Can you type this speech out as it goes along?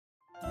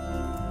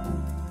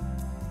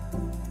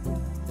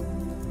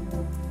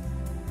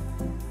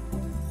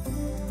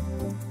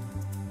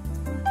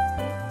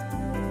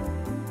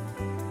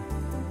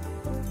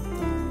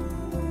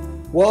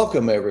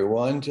Welcome,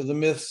 everyone, to the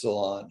Myth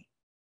Salon.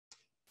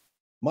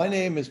 My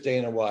name is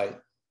Dana White.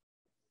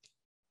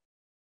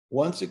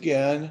 Once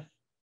again,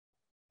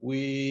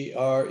 we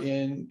are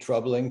in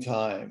troubling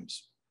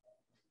times.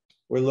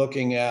 We're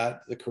looking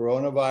at the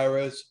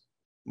coronavirus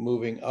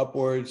moving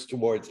upwards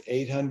towards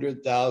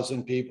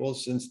 800,000 people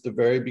since the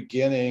very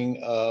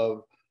beginning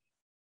of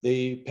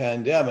the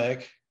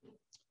pandemic.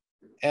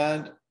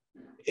 And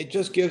it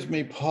just gives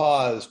me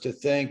pause to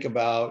think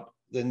about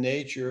the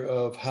nature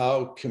of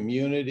how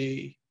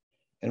community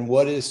and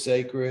what is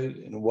sacred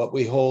and what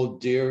we hold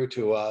dear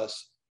to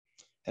us,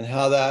 and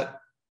how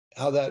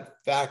that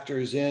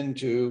factors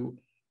into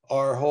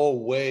our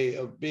whole way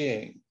of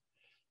being.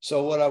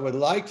 So what I would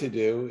like to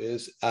do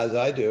is, as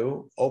I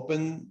do,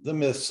 open the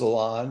Myth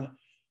Salon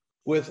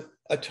with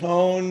a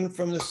tone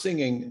from the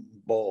singing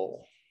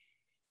bowl.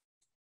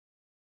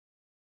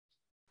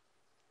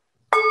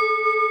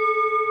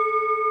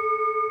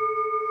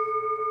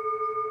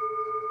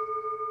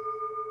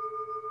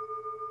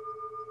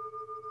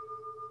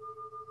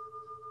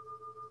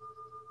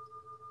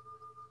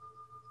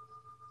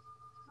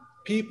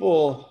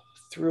 People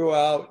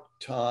throughout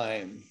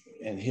time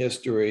and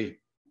history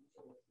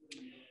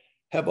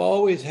have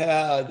always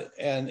had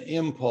an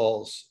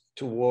impulse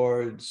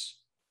towards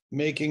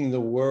making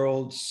the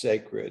world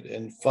sacred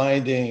and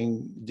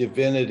finding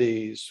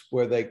divinities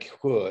where they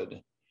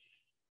could.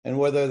 And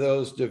whether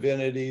those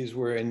divinities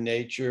were in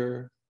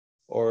nature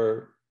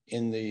or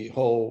in the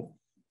whole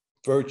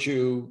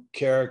virtue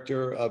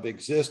character of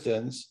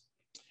existence,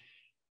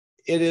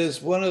 it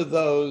is one of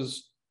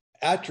those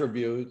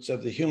attributes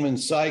of the human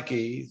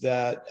psyche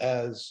that,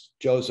 as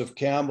Joseph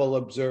Campbell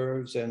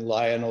observes and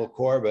Lionel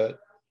Corbett,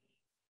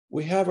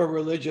 we have a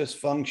religious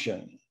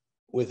function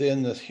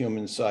within the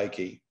human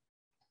psyche.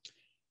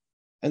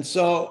 And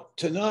so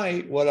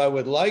tonight, what I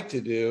would like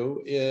to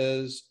do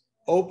is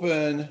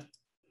open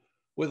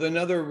with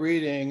another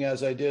reading,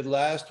 as I did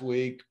last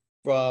week,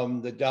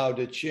 from the Tao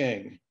Te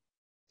Ching.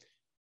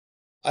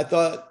 I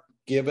thought,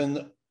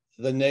 given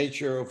the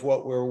nature of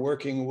what we're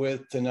working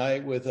with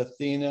tonight with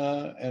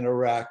Athena and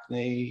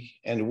Arachne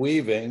and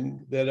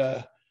weaving,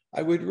 that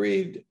I would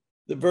read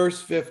the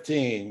verse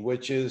 15,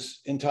 which is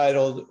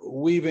entitled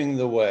Weaving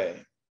the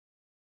Way.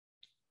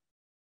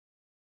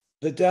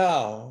 The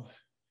Tao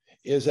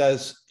is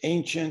as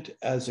ancient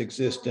as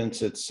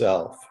existence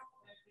itself.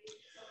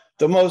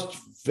 The most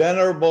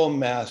venerable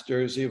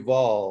masters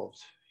evolved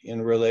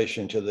in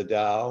relation to the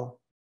Tao,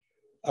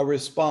 a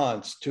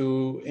response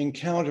to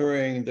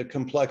encountering the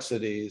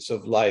complexities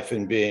of life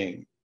and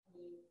being.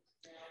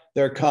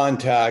 Their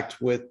contact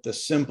with the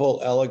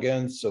simple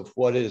elegance of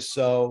what is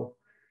so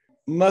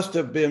must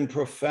have been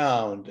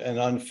profound and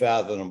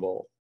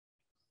unfathomable.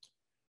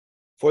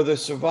 For the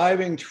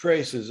surviving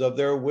traces of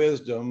their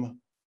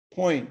wisdom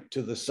point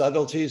to the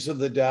subtleties of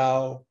the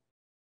Tao,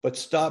 but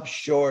stop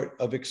short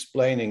of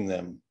explaining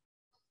them.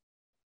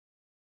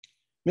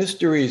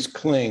 Mysteries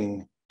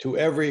cling to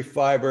every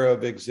fiber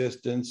of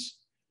existence,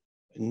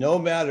 no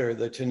matter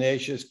the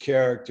tenacious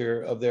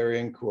character of their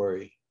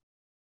inquiry.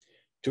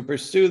 To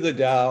pursue the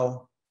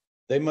Tao,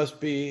 they must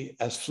be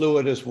as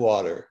fluid as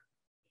water,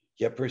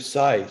 yet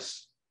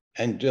precise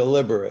and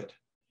deliberate,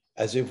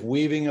 as if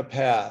weaving a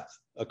path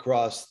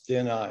across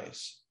thin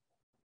ice.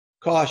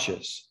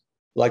 Cautious,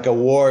 like a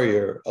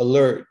warrior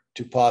alert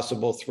to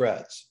possible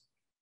threats.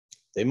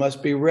 They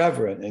must be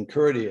reverent and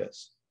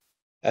courteous,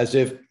 as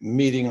if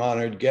meeting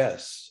honored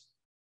guests.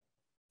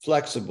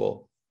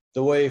 Flexible,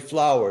 the way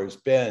flowers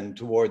bend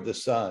toward the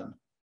sun,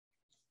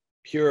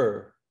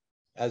 pure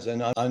as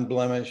an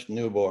unblemished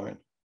newborn,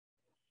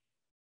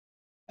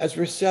 as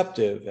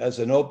receptive as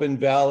an open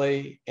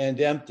valley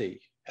and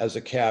empty as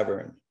a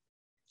cavern.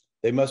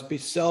 They must be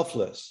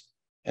selfless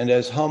and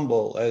as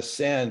humble as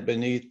sand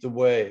beneath the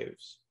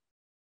waves.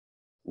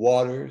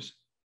 Waters,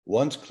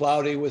 once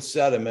cloudy with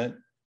sediment,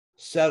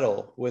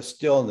 settle with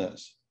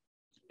stillness,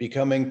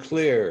 becoming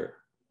clear,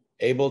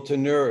 able to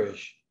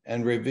nourish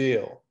and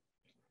reveal.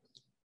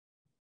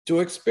 To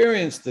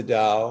experience the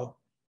Tao,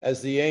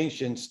 as the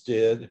ancients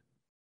did,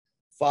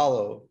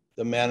 follow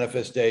the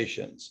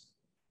manifestations.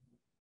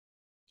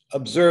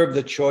 Observe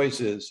the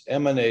choices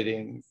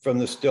emanating from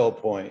the still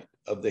point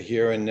of the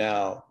here and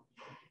now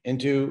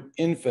into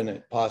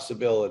infinite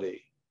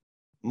possibility,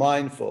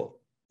 mindful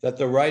that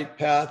the right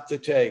path to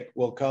take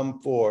will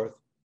come forth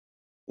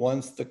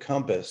once the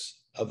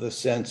compass of the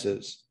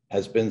senses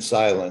has been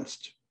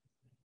silenced.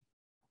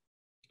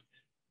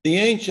 The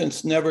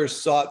ancients never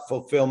sought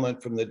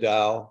fulfillment from the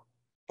Tao.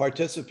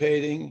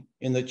 Participating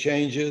in the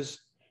changes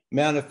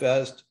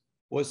manifest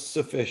was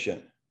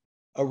sufficient,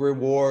 a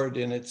reward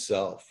in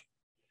itself.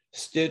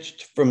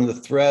 Stitched from the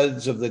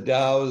threads of the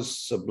Tao's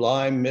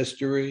sublime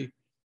mystery,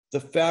 the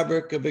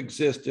fabric of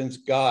existence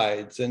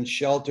guides and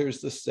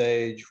shelters the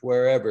sage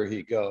wherever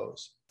he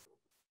goes.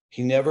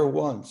 He never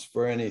wants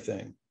for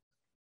anything.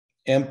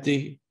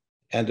 Empty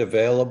and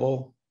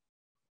available,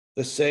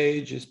 the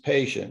sage is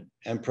patient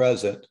and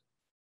present,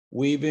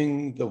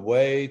 weaving the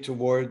way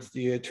towards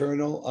the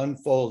eternal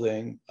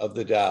unfolding of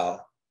the Tao.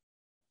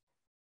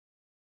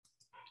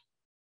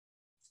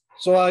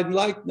 So I'd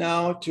like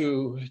now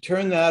to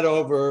turn that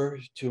over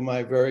to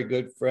my very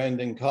good friend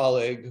and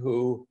colleague,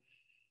 who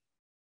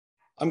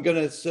I'm going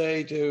to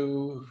say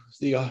to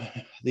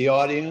the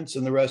audience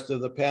and the rest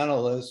of the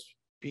panelists,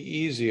 be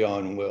easy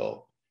on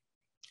Will.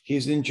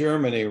 He's in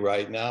Germany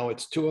right now.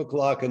 It's 2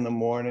 o'clock in the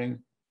morning.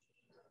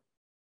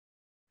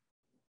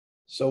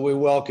 So we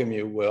welcome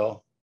you,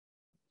 Will.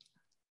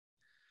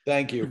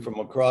 Thank you from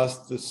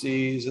across the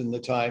seas and the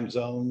time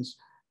zones.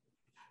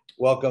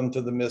 Welcome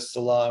to the Miss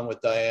Salon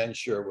with Dyane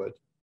Sherwood.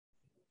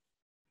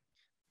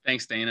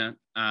 Thanks, Dana.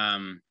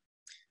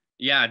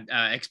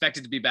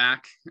 Expected to be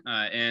back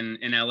in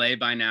LA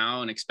by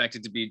now, and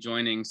expected to be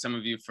joining some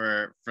of you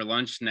for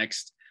lunch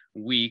next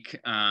week.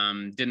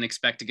 Didn't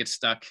expect to get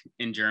stuck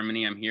in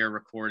Germany. I'm here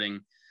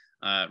recording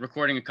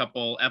a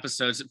couple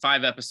episodes,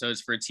 5 episodes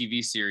for a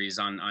TV series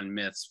on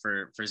myths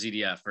for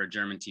ZDF, for a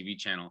German TV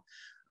channel.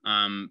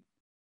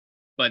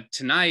 But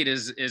tonight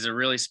is a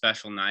really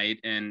special night,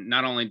 and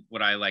not only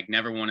would I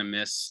never want to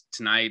miss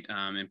tonight,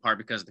 in part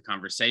because of the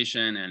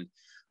conversation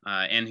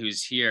and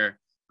who's here.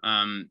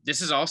 This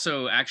has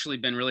also actually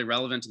been really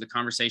relevant to the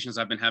conversations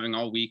I've been having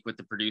all week with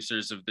the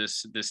producers of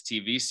this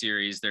TV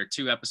series. There are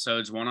 2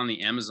 episodes, one on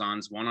the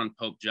Amazons, one on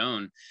Pope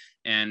Joan,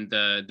 and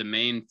the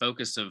main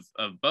focus of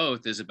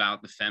both is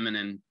about the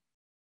feminine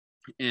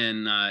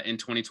in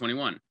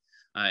 2021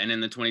 and in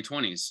the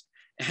 2020s.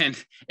 And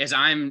as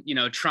I'm,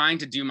 trying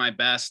to do my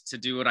best to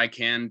do what I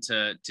can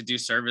to do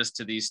service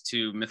to these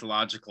 2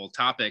 mythological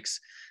topics,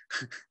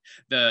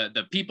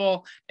 the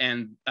people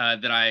and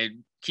that I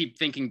keep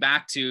thinking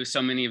back to,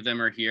 so many of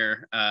them are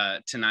here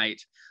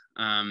tonight.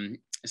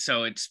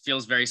 So it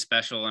feels very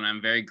special, and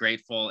I'm very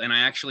grateful. And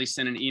I actually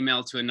sent an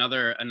email to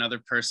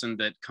another person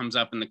that comes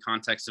up in the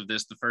context of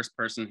this, the first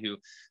person who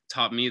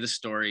taught me the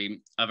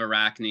story of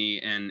Arachne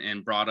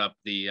and brought up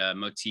the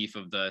motif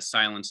of the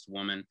silenced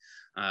woman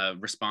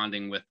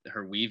responding with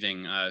her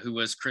weaving, who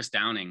was Chris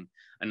Downing,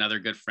 another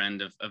good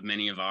friend of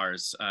many of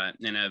ours,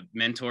 and a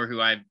mentor who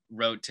I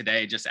wrote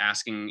today just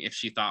asking if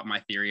she thought my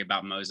theory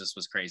about Moses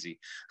was crazy.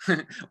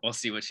 We'll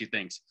see what she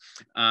thinks.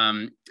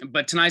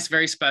 But tonight's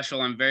very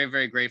special. I'm very,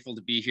 very grateful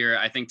to be here.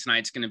 I think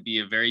tonight's going to be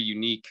a very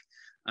unique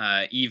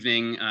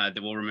evening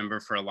that we'll remember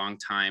for a long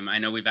time. I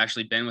know we've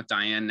actually been with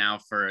Dyane now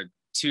for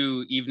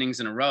 2 evenings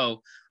in a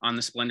row on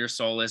the Splendor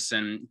Solace.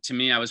 And to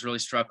me, I was really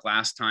struck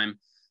last time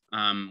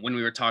when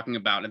we were talking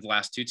about it, the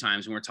last 2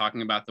 times, when we were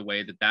talking about the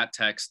way that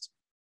text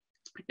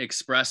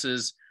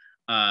expresses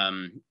a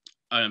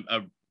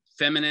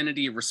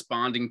femininity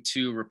responding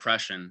to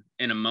repression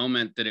in a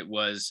moment that it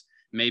was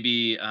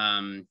maybe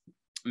a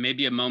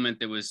moment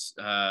that was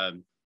a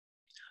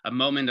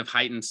moment of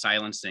heightened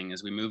silencing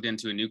as we moved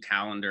into a new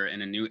calendar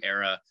and a new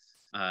era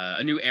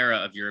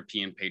of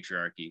European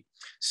patriarchy.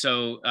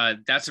 So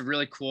that's a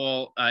really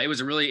cool, it was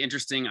a really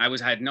interesting, I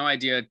had no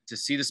idea to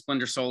see the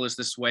Splendor Solace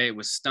this way. It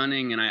was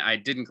stunning, and I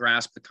didn't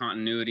grasp the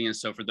continuity. And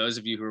so for those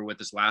of you who were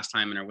with us last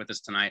time and are with us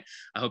tonight,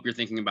 I hope you're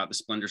thinking about the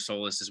Splendor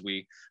Solace as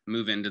we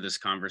move into this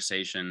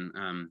conversation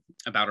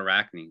about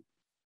Arachne.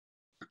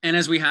 And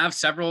as we have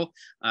several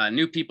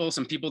new people,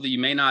 some people that you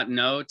may not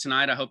know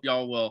tonight, I hope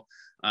y'all will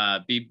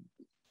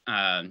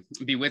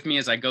be with me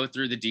as I go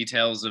through the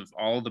details of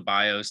all the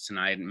bios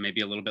tonight, and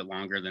maybe a little bit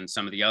longer than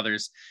some of the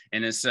others.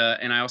 And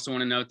I also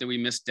want to note that we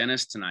missed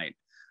Dennis tonight.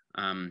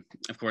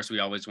 Of course, we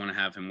always want to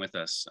have him with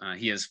us.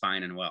 He is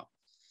fine and well.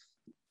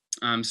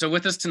 So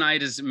with us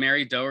tonight is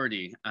Mary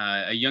Dougherty,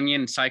 a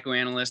Jungian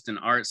psychoanalyst and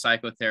art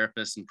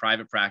psychotherapist in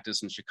private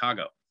practice in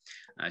Chicago.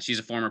 She's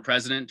a former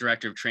president,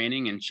 director of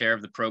training, and chair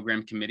of the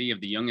program committee of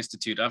the Jung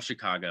Institute of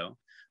Chicago,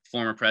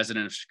 former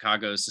president of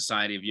Chicago's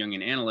Society of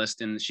Jungian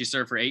Analysts, and she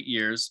served for 8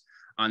 years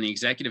on the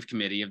executive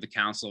committee of the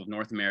Council of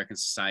North American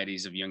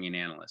Societies of Jungian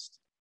Analysts.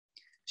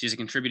 She's a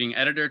contributing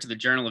editor to the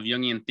Journal of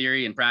Jungian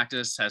Theory and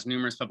Practice, has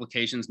numerous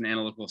publications in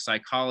analytical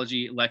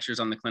psychology, lectures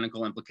on the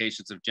clinical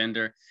implications of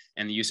gender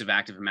and the use of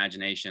active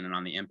imagination, and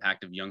on the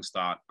impact of Jung's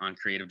thought on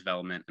creative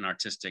development and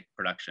artistic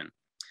production.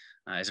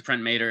 As a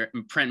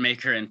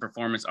printmaker and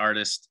performance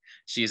artist,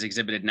 she has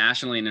exhibited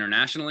nationally and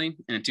internationally.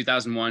 And in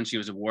 2001, she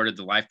was awarded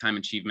the Lifetime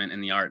Achievement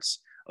in the Arts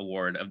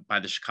Award by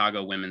the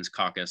Chicago Women's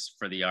Caucus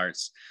for the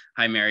Arts.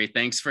 Hi, Mary.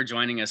 Thanks for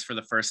joining us for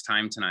the first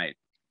time tonight.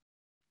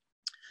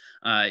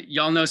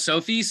 Y'all know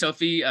Sophie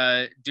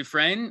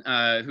Dufresne,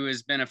 who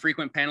has been a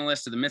frequent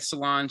panelist of the Myth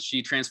Salon.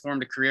 She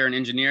transformed a career in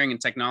engineering and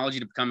technology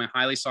to become a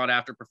highly sought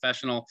after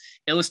professional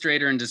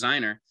illustrator and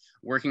designer,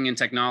 working in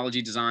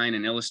technology design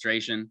and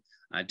illustration,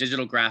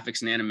 digital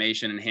graphics and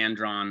animation, and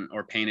hand-drawn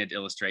or painted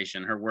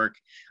illustration. Her work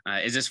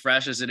is as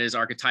fresh as it is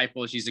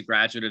archetypal. She's a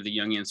graduate of the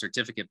Jungian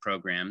Certificate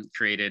Program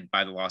created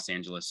by the Los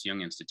Angeles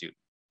Jung Institute.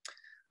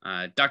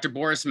 Dr.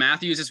 Boris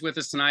Matthews is with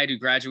us tonight, who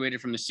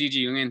graduated from the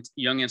C.G.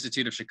 Jung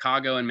Institute of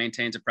Chicago and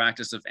maintains a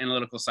practice of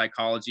analytical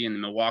psychology in the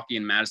Milwaukee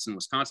and Madison,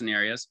 Wisconsin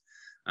areas.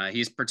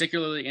 He's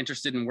particularly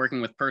interested in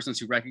working with persons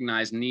who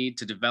recognize need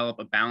to develop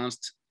a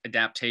balanced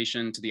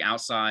adaptation to the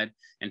outside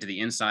and to the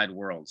inside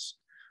worlds.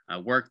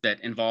 Work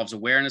that involves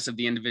awareness of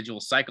the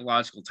individual's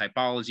psychological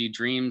typology,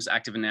 dreams,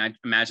 active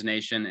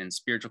imagination, and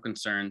spiritual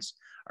concerns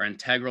are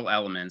integral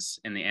elements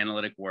in the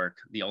analytic work,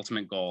 the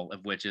ultimate goal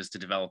of which is to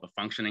develop a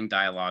functioning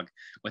dialogue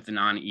with the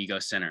non-ego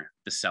center,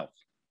 the self.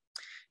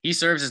 He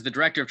serves as the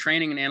director of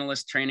training and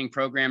analyst training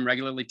program,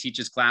 regularly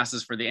teaches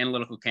classes for the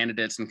analytical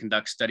candidates and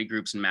conducts study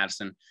groups in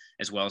Madison,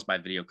 as well as by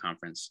video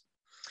conference.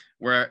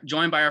 We're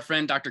joined by our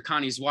friend, Dr.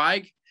 Connie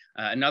Zweig,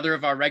 another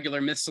of our regular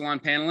Myth Salon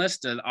panelists,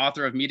 the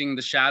author of Meeting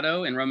the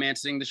Shadow and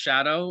Romancing the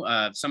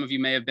Shadow. Some of you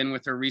may have been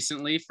with her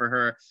recently for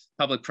her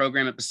public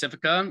program at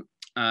Pacifica.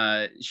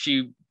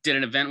 She did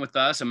an event with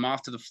us, A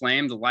Moth to the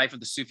Flame, the life of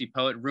the Sufi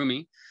poet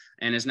Rumi,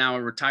 and is now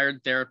a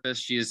retired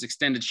therapist. She has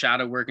extended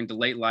shadow work into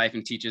late life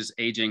and teaches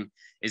aging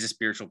is a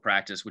spiritual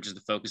practice, which is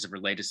the focus of her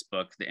latest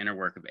book, The Inner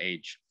Work of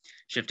Age,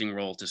 Shifting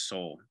Role to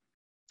Soul.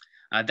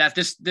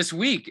 This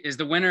week is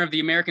the winner of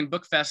the American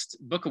Book Fest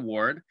Book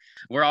Award.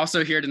 We're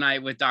also here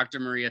tonight with Dr.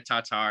 Maria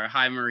Tatar.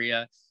 Hi,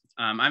 Maria.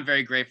 I'm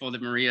very grateful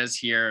that Maria is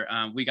here.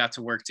 We got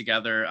to work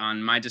together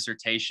on my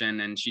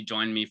dissertation, and she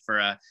joined me for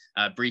a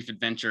brief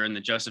adventure in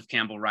the Joseph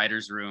Campbell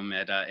Writers' Room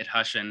at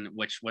Hushen,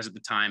 which was at the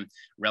time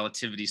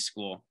Relativity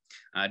School.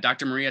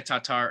 Dr. Maria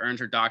Tatar earned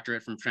her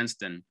doctorate from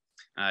Princeton,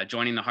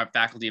 joining the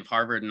faculty of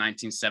Harvard in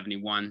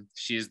 1971.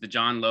 She is the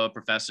John Loeb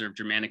Professor of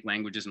Germanic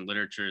Languages and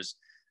Literatures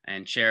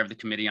and chair of the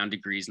Committee on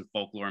Degrees in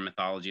Folklore and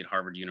Mythology at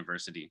Harvard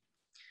University.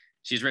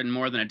 She's written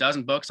more than a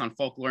dozen books on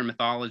folklore and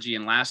mythology,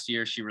 and last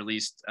year she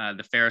released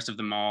The Fairest of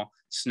Them All,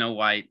 Snow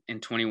White,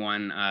 and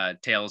 21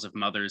 Tales of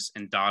Mothers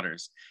and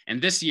Daughters.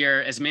 And this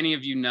year, as many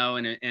of you know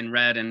and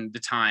read in the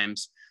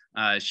Times,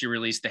 she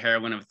released The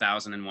Heroine of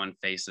 1001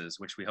 Faces,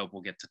 which we hope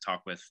we'll get to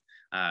talk with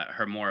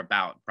her more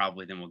about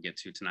probably than we'll get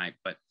to tonight.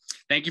 But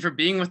thank you for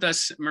being with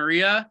us,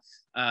 Maria.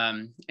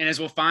 And as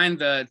we'll find,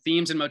 the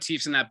themes and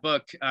motifs in that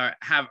book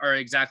are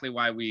exactly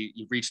why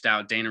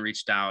Dana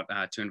reached out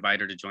to invite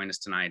her to join us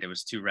tonight. It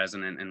was too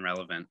resonant and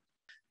relevant.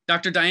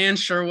 Dr. Dyane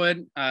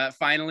Sherwood,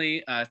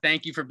 finally,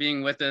 thank you for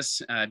being with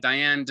us.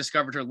 Dyane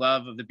discovered her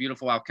love of the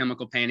beautiful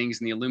alchemical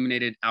paintings in the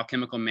illuminated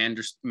alchemical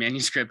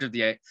manuscript of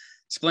the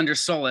Splendor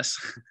Solis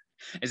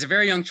as a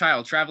very young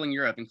child traveling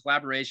Europe in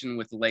collaboration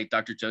with the late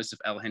Dr. Joseph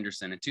L.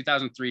 Henderson. In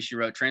 2003, she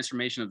wrote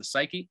Transformation of the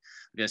Psyche,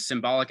 the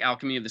symbolic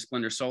alchemy of the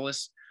Splendor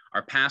Solis.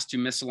 Our past two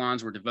Myth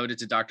Salons were devoted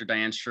to Dr.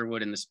 Dyane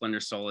Sherwood and the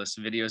Splendor Solis,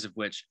 videos of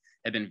which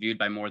have been viewed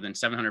by more than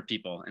 700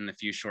 people in the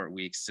few short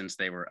weeks since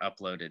they were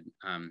uploaded,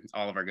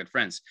 all of our good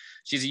friends.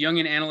 She's a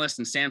Jungian analyst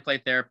and sand play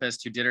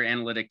therapist who did her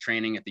analytic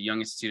training at the Jung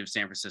Institute of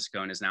San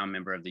Francisco and is now a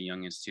member of the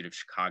Jung Institute of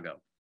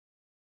Chicago.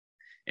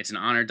 It's an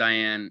honor,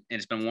 Dyane.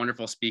 It's been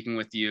wonderful speaking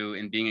with you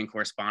and being in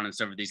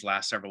correspondence over these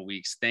last several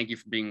weeks. Thank you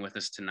for being with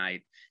us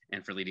tonight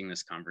and for leading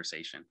this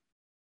conversation.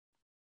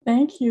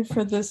 Thank you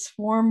for this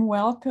warm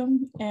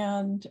welcome,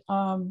 and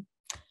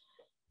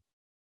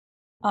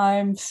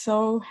I'm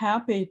so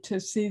happy to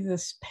see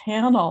this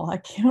panel. I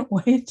can't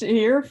wait to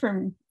hear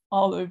from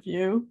all of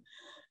you,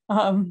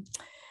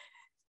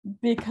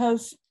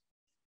 because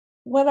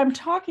what I'm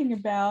talking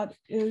about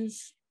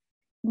is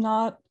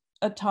not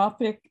a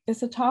topic,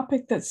 it's a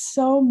topic that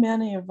so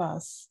many of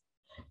us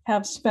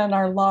have spent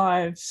our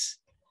lives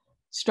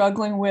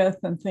struggling with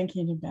and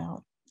thinking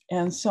about.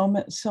 And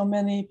so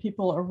many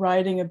people are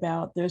writing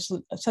about. There's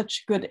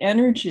such good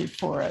energy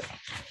for it.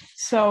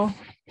 So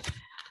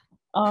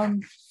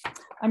I'm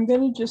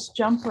going to just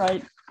jump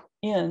right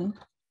in.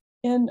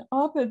 In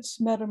Ovid's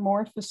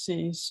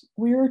Metamorphoses,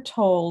 we are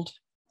told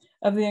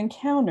of the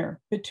encounter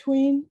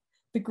between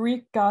the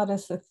Greek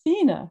goddess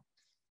Athena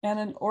and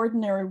an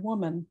ordinary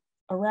woman,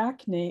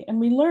 Arachne, and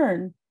we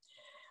learn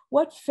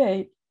what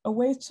fate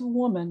awaits a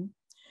woman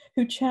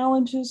who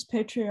challenges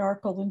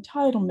patriarchal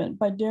entitlement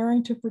by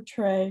daring to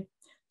portray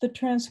the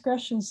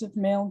transgressions of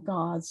male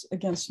gods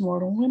against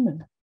mortal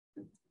women.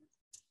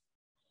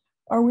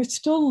 Are we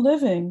still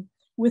living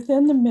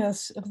within the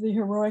myths of the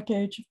heroic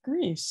age of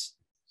Greece?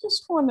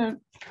 Just want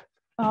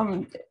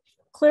to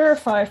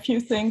clarify a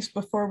few things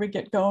before we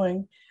get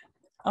going.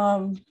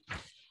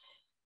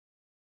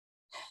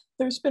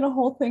 There's been a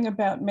whole thing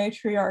about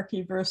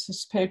matriarchy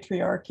versus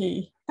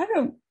patriarchy.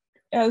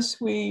 As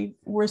we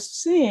were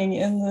seeing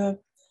in the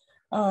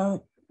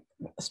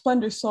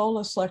Splendor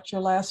Solis lecture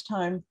last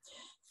time,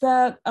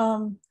 that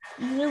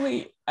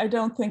really I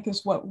don't think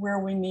is where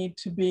we need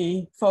to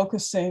be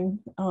focusing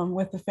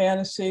with the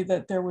fantasy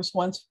that there was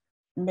once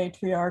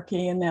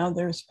matriarchy and now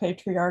there's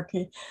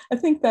patriarchy. I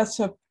think those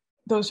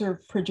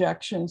are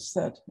projections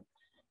that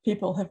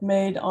people have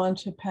made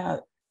onto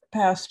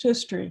past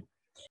history.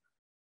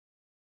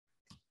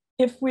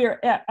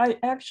 I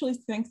actually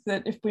think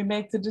that if we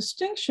make the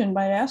distinction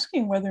by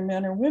asking whether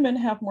men or women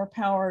have more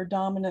power or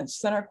dominance,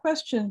 then our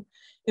question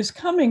is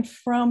coming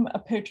from a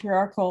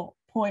patriarchal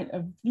point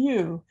of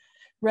view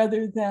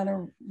rather than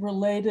a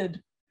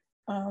related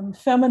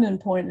feminine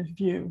point of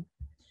view.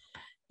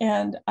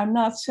 And I'm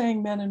not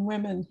saying men and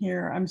women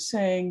here, I'm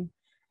saying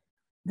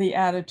the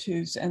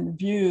attitudes and the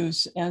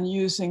views, and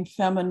using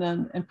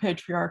feminine and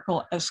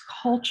patriarchal as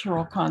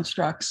cultural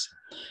constructs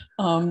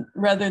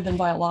rather than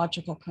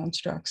biological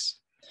constructs.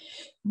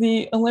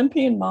 The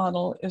Olympian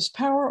model is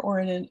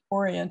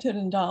power-oriented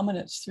and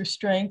dominance through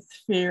strength,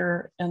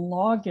 fear, and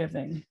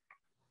law-giving.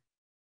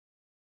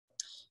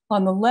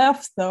 On the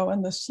left, though,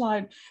 in the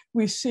slide,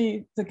 we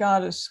see the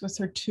goddess with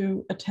her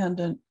two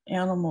attendant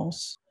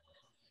animals.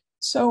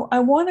 So I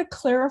want to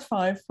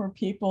clarify for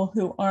people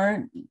who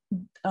aren't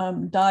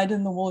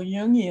dyed-in-the-wool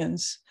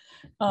Jungians,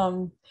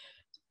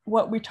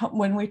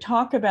 when we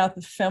talk about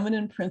the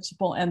feminine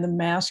principle and the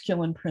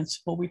masculine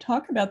principle, we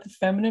talk about the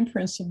feminine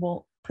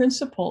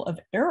principle of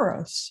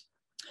eros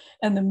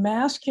and the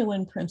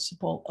masculine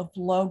principle of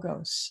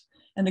logos.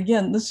 And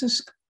again, this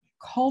is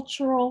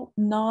cultural,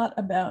 not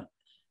about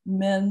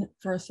men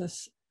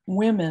versus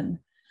women,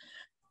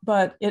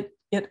 but it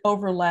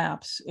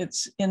overlaps,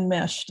 it's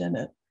enmeshed in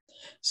it.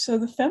 So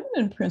the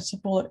feminine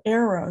principle of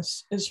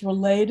eros is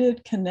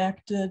related,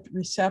 connected,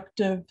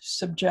 receptive,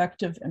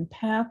 subjective,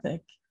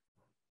 empathic,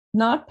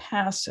 not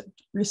passive.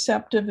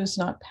 Receptive is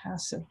not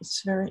passive,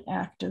 it's very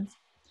active.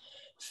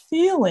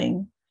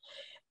 Feeling,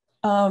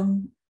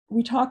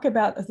 we talk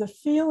about the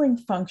feeling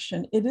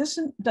function. It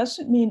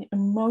doesn't mean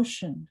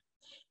emotion.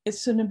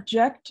 It's an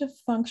objective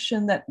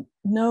function that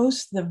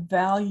knows the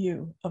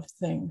value of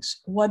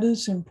things, what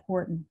is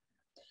important.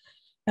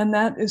 And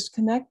that is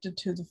connected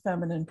to the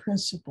feminine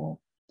principle.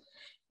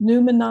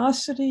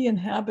 Numinosity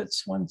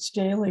inhabits one's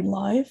daily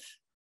life.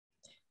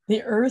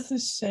 The earth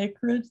is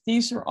sacred.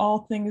 These are all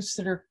things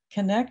that are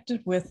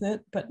connected with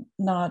it, but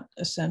not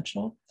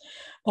essential.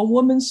 A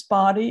woman's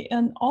body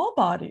and all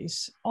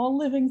bodies, all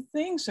living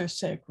things are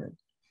sacred.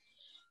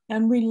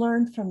 And we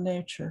learn from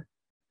nature.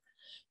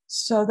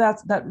 So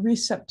that's that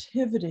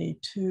receptivity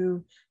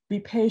to be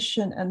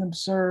patient and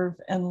observe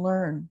and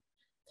learn.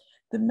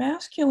 The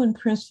masculine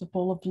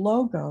principle of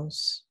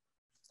logos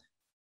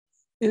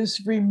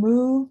is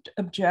removed,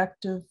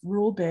 objective,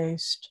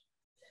 rule-based.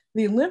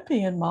 The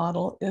Olympian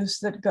model is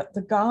that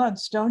the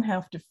gods don't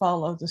have to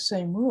follow the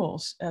same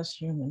rules as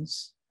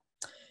humans.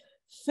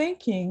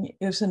 Thinking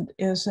is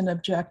an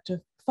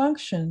objective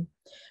function,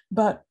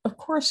 but of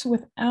course,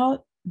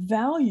 without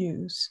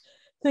values,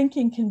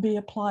 thinking can be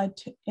applied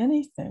to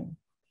anything.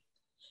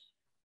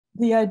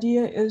 The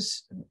idea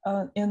is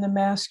in the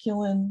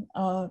masculine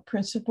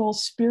principle,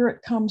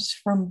 spirit comes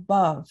from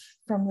above,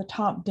 from the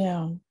top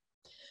down.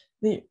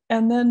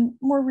 And then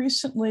more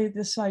recently,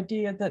 this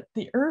idea that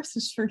the earth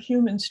is for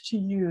humans to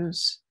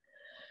use.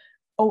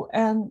 Oh,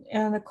 and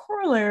a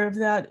corollary of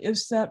that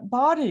is that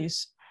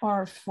bodies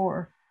are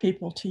for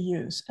people to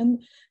use.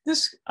 And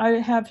this, I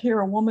have here,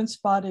 a woman's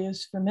body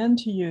is for men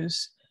to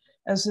use,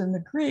 as in the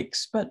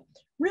Greeks, but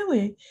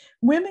really,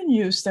 women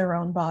use their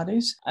own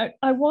bodies.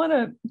 I want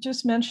to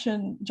just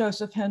mention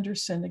Joseph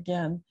Henderson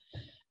again.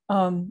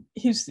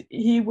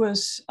 He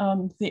was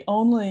the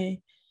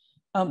only,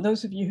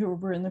 those of you who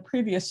were in the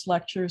previous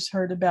lectures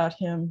heard about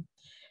him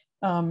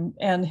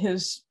and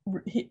his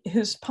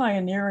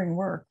pioneering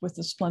work with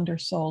the Splendor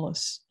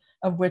Solis,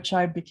 of which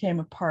I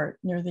became a part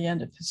near the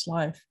end of his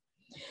life.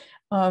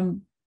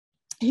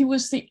 He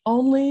was the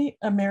only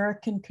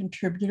American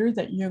contributor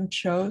that Jung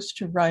chose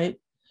to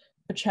write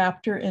a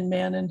chapter in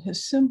Man and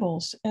His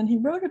Symbols, and he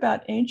wrote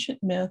about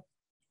ancient myth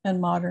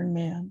and modern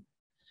man.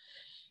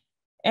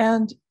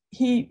 And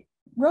he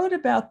wrote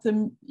about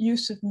the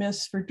use of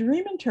myths for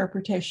dream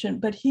interpretation,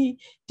 but he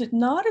did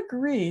not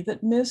agree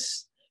that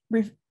myths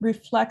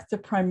reflect the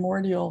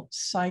primordial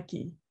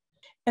psyche.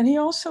 And he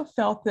also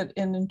felt that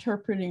in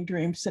interpreting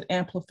dreams that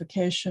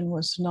amplification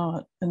was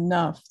not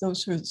enough.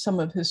 Those were some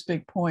of his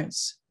big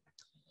points.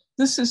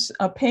 This is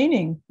a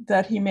painting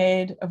that he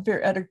made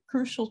at a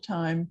crucial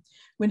time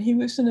when he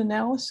was in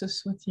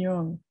analysis with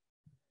Jung.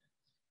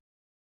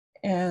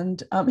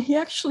 And he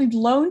actually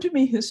loaned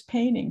me his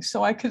painting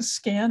so I could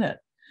scan it.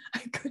 I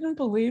couldn't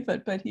believe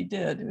it, but he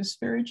did. It was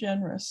very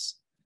generous.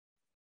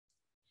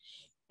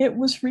 It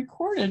was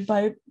recorded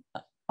by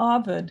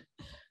Ovid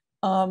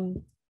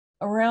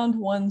around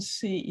 1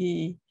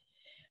 CE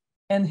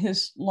and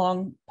his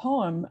long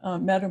poem,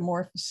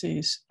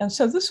 Metamorphoses. And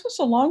so this was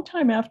a long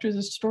time after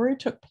the story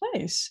took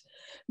place,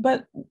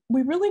 but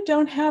we really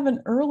don't have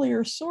an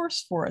earlier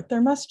source for it.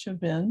 There must have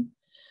been,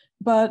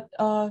 but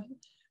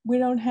we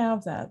don't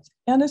have that.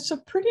 And it's a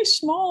pretty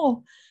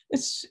small,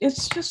 it's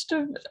just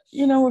a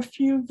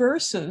few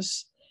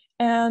verses,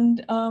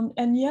 and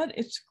yet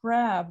it's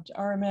grabbed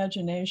our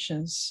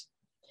imaginations.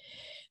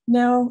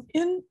 Now,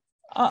 in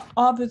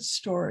Ovid's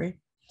story,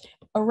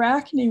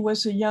 Arachne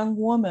was a young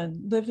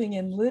woman living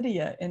in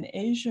Lydia in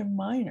Asia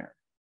Minor.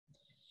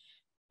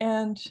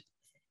 And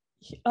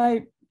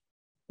I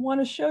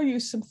want to show you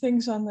some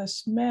things on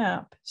this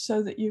map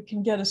so that you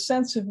can get a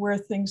sense of where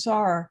things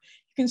are.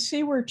 You can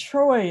see where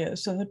Troy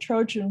is in the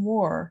Trojan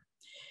War.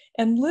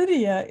 And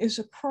Lydia is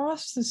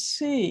across the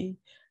Sea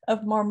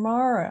of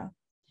Marmara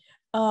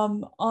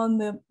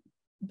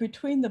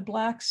between the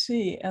Black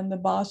Sea and the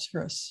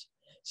Bosphorus.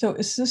 So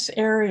it's this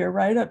area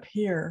right up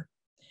here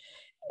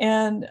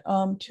and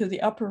to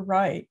the upper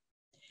right.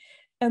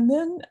 And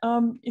then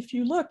if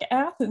you look,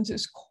 Athens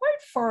is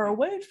quite far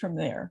away from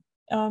there.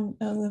 And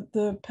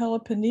the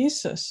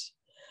Peloponnesus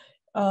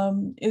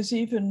is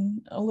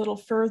even a little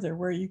further,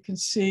 where you can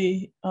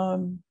see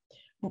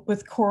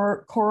with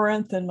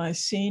Corinth and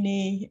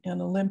Mycenae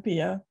and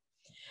Olympia.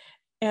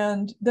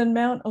 And then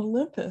Mount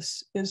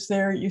Olympus is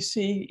there, you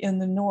see, in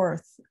the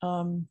north,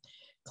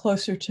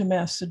 closer to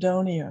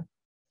Macedonia.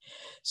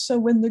 So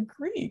when the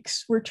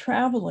Greeks were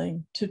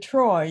traveling to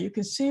Troy, you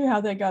can see how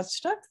they got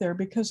stuck there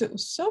because it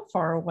was so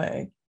far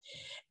away.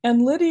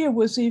 And Lydia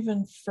was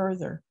even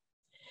further.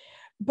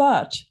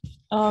 But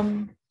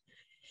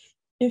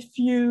if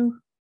you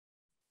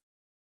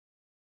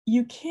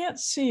can't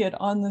see it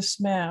on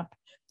this map,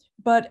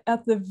 but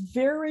at the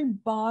very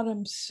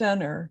bottom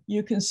center,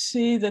 you can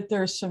see that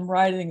there's some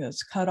writing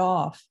that's cut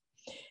off.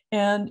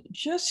 And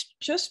just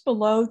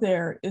below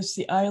there is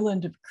the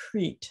island of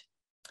Crete.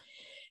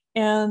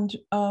 And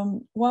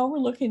while we're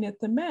looking at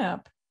the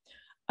map,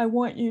 I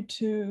want you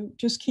to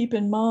just keep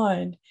in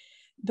mind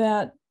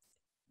that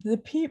the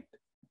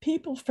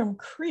people from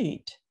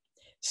Crete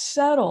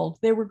settled,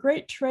 they were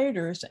great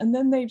traders, and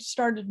then they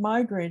started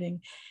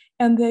migrating,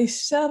 and they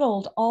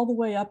settled all the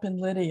way up in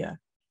Lydia.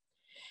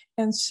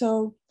 And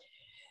so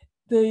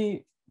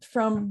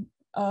from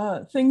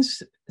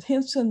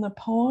hints in the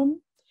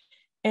poem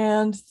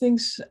and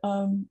things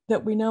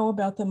that we know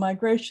about the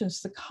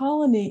migrations, the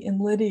colony in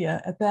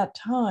Lydia at that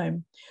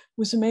time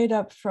was made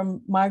up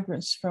from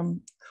migrants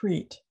from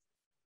Crete.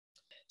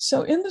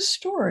 So in the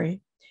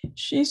story,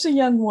 she's a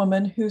young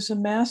woman who's a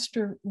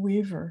master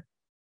weaver,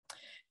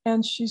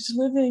 and she's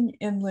living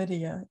in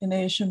Lydia in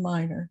Asia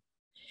Minor.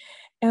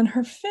 And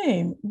her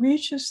fame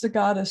reaches the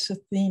goddess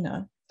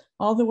Athena,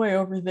 all the way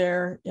over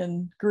there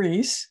in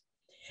Greece.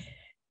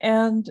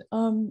 And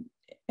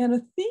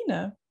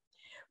Athena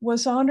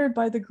was honored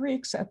by the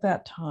Greeks at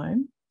that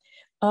time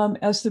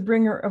as the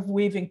bringer of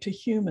weaving to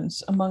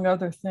humans, among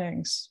other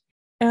things.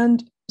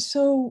 And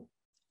so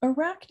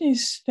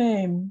Arachne's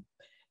fame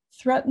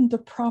threatened the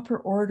proper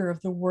order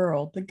of the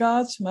world. The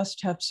gods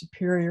must have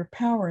superior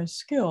power and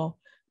skill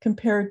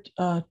compared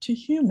to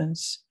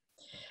humans.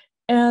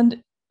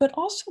 But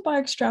also by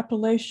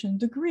extrapolation,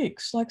 the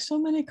Greeks, like so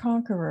many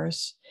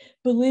conquerors,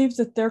 believed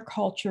that their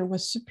culture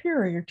was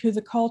superior to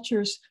the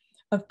cultures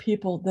of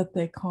people that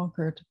they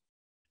conquered.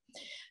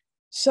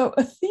 So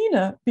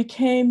Athena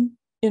became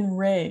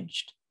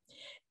enraged,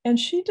 and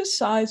she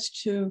decides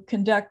to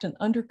conduct an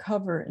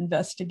undercover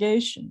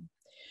investigation.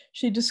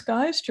 She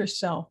disguised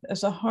herself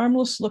as a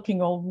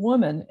harmless-looking old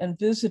woman and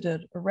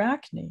visited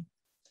Arachne.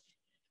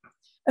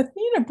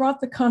 Athena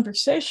brought the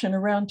conversation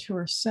around to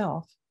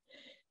herself.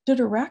 Did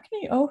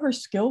Arachne owe her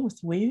skill with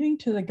weaving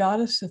to the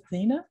goddess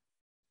Athena?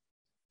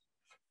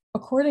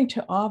 According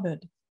to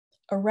Ovid,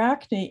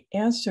 Arachne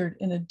answered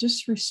in a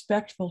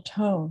disrespectful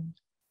tone.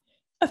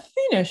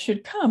 Athena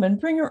should come and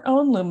bring her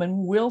own loom,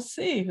 and we'll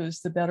see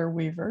who's the better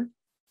weaver.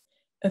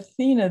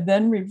 Athena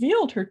then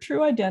revealed her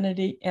true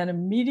identity and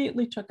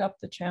immediately took up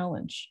the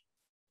challenge.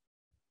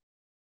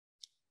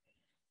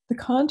 The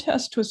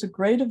contest was a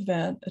great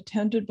event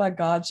attended by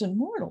gods and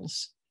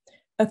mortals.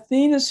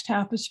 Athena's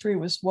tapestry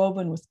was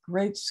woven with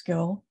great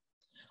skill.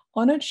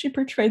 On it, she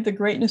portrayed the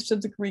greatness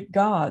of the Greek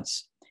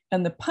gods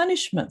and the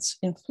punishments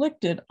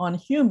inflicted on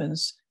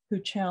humans who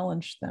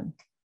challenged them.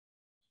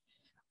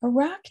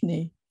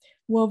 Arachne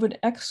wove an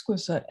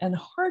exquisite and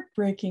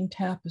heartbreaking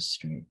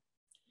tapestry.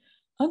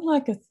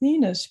 Unlike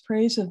Athena's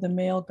praise of the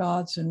male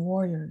gods and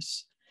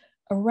warriors,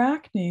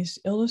 Arachne's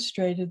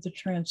illustrated the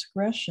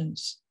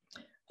transgressions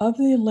of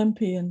the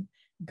Olympian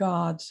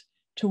gods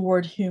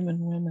toward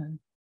human women.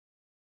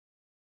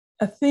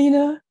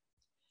 Athena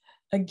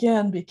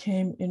again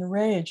became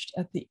enraged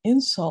at the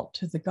insult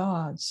to the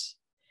gods,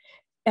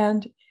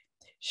 and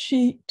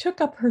she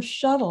took up her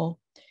shuttle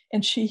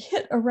and she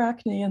hit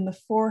Arachne in the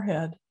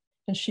forehead,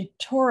 and she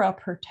tore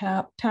up her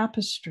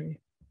tapestry.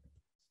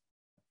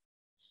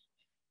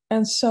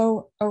 And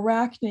so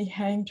Arachne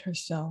hanged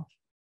herself.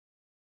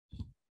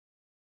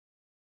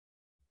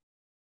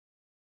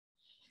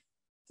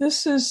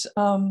 This is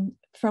from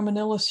an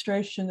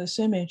illustration, this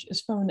image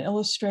is from an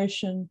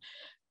illustration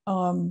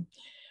of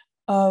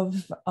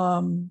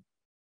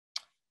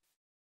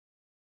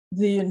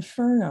the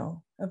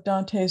Inferno, of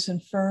Dante's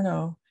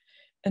Inferno.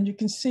 And you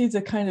can see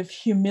the kind of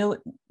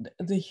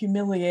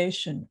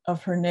humiliation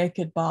of her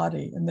naked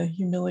body and the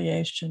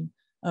humiliation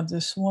of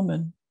this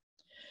woman.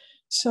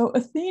 So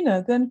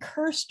Athena then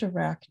cursed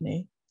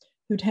Arachne,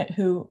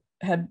 who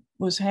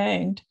was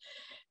hanged,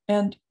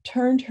 and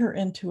turned her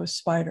into a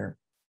spider.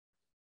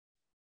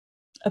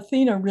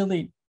 Athena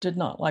really did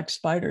not like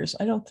spiders.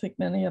 I don't think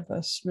many of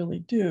us really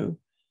do.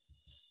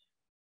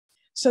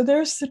 So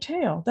there's the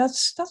tale.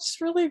 That's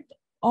really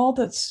all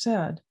that's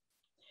said.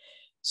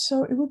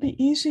 So it would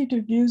be easy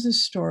to view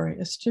this story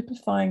as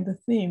typifying the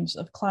themes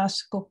of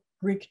classical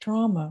Greek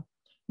drama,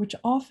 which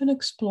often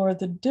explore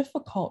the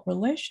difficult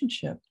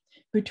relationship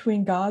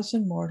between gods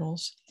and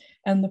mortals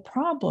and the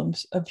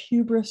problems of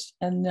hubris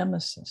and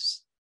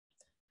nemesis.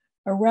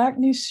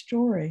 Arachne's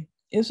story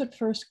is at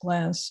first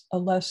glance a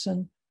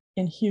lesson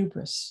in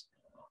hubris,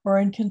 or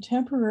in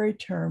contemporary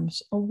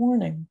terms, a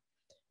warning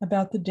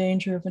about the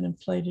danger of an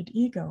inflated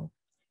ego.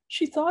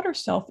 She thought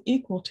herself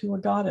equal to a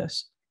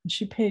goddess, and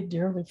she paid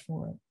dearly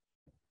for it.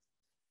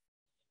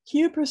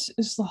 Hubris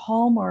is the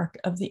hallmark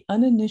of the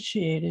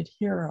uninitiated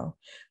hero,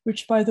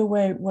 which, by the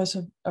way, was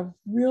a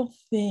real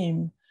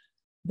theme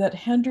that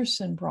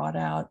Henderson brought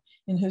out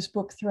in his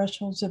book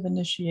Thresholds of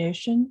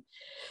Initiation.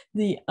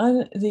 That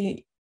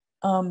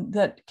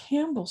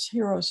Campbell's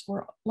heroes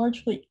were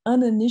largely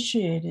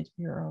uninitiated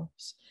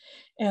heroes,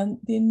 and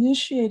the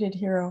initiated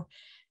hero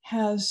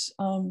has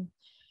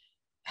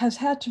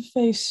had to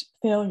face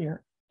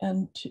failure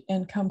and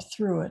come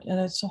through it, and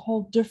it's a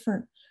whole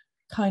different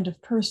kind of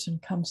person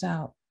comes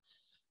out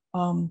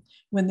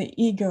when the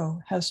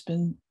ego has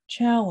been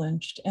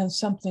challenged and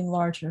something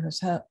larger has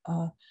had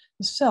the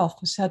self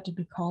has had to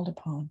be called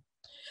upon.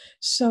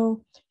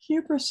 So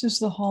hubris is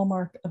the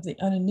hallmark of the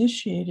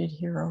uninitiated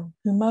hero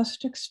who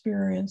must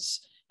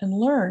experience and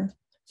learn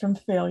from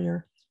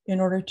failure in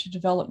order to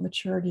develop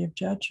maturity of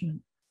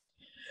judgment.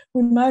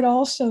 We might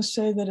also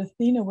say that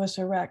Athena was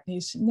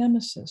Arachne's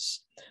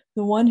nemesis,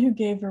 the one who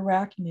gave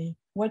Arachne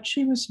what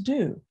she was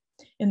due.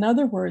 In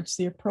other words,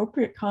 the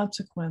appropriate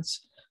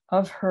consequence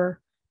of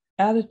her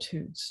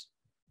attitudes.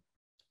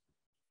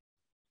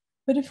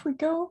 But if we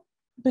go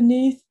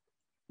beneath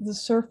the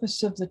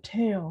surface of the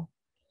tale,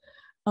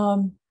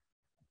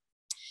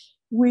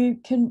 we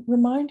can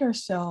remind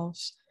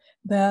ourselves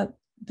that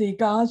the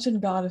gods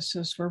and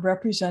goddesses were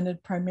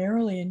represented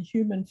primarily in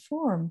human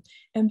form,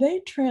 and they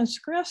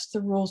transgressed the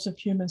rules of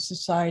human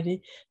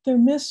society. Their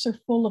myths are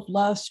full of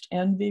lust,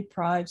 envy,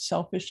 pride,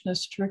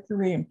 selfishness,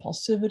 trickery,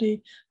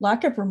 impulsivity,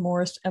 lack of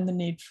remorse, and the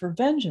need for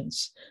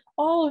vengeance,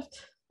 all of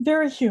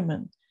very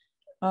human.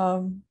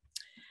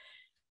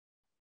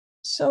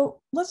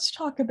 So let's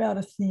talk about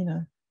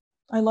Athena.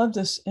 I love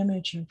this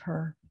image of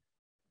her.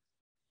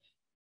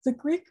 The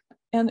Greek,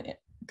 and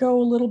go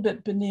a little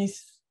bit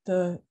beneath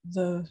the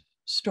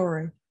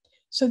story.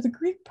 So the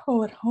Greek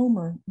poet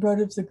Homer wrote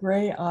of the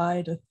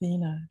gray-eyed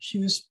Athena. She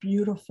was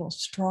beautiful,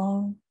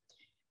 strong,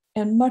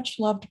 and much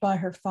loved by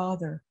her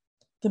father,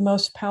 the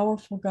most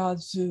powerful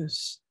god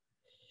Zeus.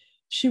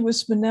 She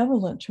was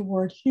benevolent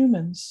toward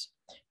humans,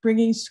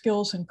 bringing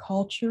skills and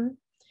culture,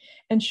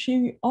 and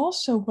she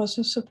also was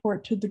a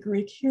support to the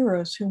Greek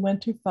heroes who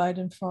went to fight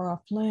in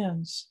far-off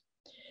lands.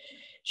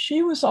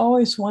 She was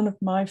always one of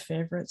my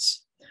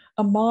favorites,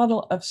 a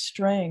model of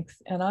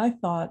strength, and I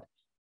thought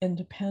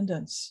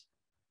independence.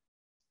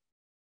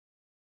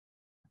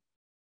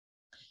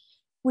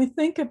 We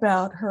think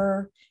about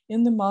her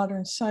in the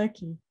modern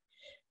psyche.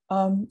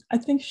 I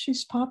think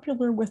she's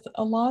popular with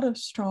a lot of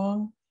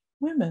strong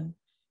women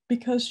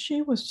because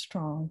she was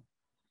strong.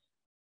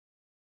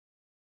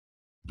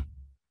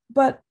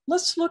 But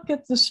let's look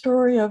at the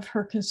story of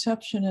her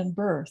conception and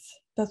birth.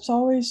 That's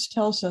always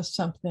tells us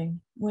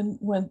something when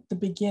the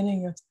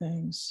beginning of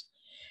things.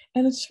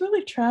 And it's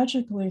really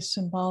tragically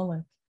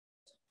symbolic.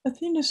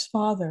 Athena's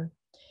father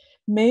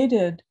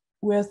mated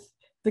with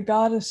the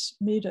goddess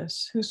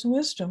Metis, whose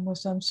wisdom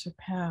was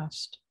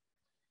unsurpassed.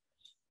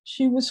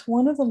 She was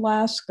one of the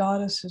last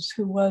goddesses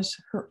who was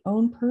her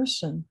own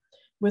person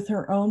with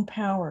her own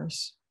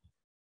powers.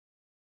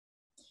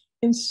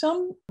 In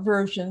some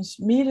versions,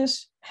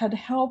 Metis had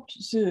helped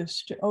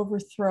Zeus to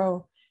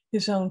overthrow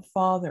his own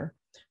father,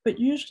 but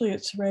usually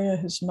it's Rhea,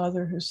 his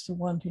mother, who's the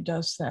one who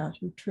does that,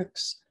 who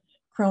tricks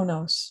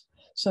Kronos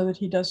so that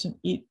he doesn't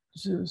eat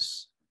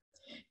Zeus.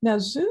 Now,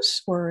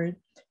 Zeus worried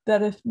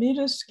that if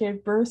Metis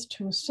gave birth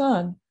to a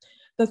son,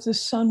 that the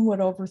son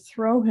would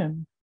overthrow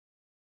him.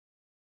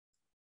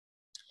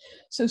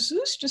 So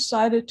Zeus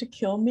decided to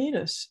kill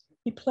Metis.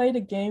 He played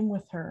a game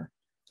with her.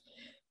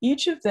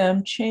 Each of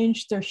them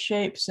changed their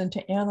shapes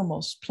into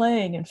animals,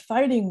 playing and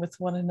fighting with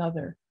one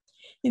another.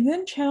 He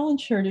then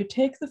challenged her to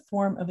take the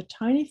form of a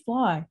tiny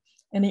fly,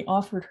 and he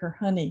offered her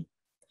honey.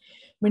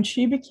 When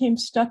she became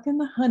stuck in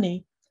the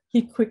honey,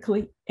 he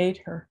quickly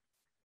ate her.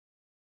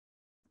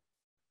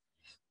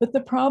 But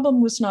the problem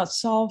was not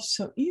solved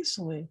so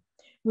easily.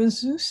 When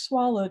Zeus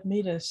swallowed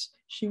Metis,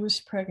 she was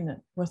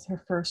pregnant with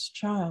her first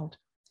child.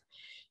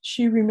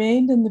 She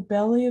remained in the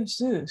belly of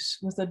Zeus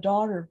with a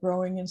daughter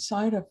growing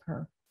inside of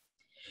her.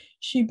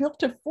 She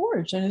built a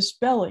forge in his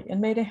belly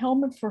and made a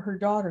helmet for her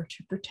daughter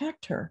to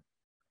protect her.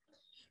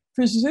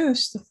 For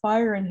Zeus, the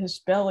fire in his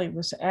belly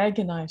was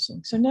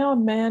agonizing. So now a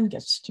man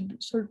gets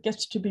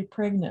to be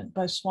pregnant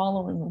by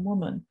swallowing a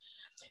woman.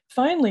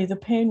 Finally, the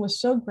pain was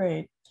so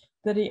great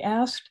that he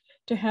asked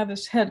to have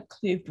his head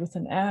cleaved with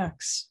an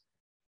axe.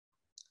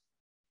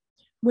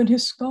 When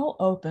his skull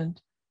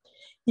opened,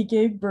 he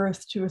gave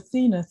birth to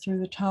Athena through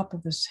the top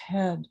of his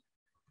head.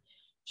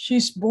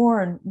 She's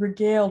born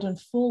regaled in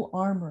full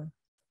armor.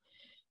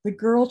 The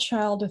girl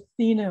child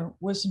Athena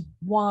was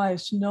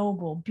wise,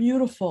 noble,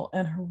 beautiful,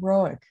 and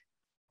heroic.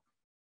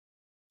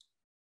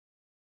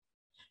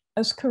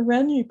 As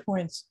Karenyi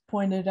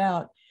pointed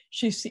out,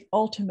 she's the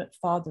ultimate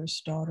father's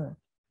daughter.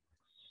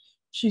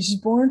 She's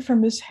born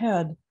from his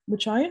head,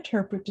 which I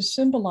interpret to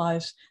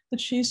symbolize that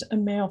she's a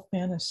male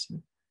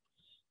fantasy.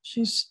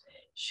 She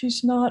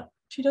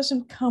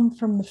doesn't come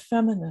from the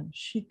feminine,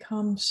 she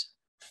comes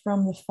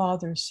from the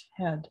father's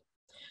head.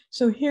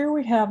 So here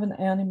we have an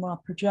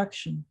anima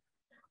projection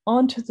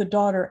onto the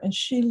daughter, and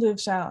she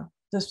lives out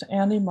this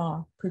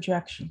anima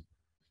projection.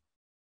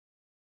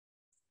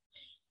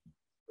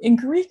 In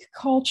Greek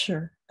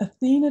culture,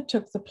 Athena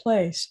took the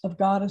place of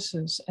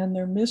goddesses and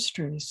their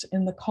mysteries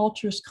in the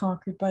cultures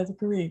conquered by the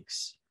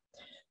Greeks.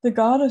 The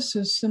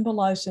goddesses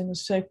symbolizing the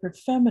sacred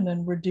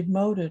feminine were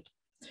demoted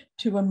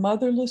to a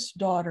motherless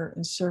daughter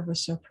in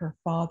service of her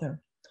father.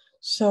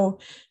 So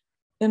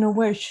in a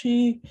way,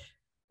 she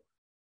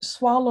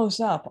swallows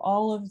up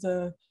all of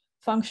the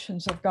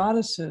functions of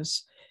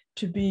goddesses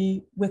to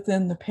be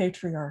within the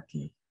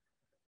patriarchy.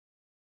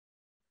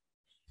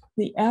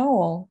 The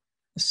owl,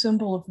 a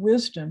symbol of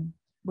wisdom,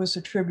 was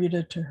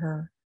attributed to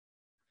her.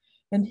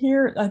 And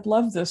here, I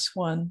love this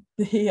one.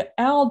 The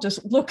owl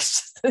just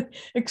looks, the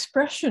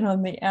expression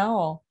on the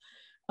owl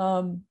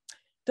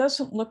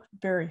doesn't look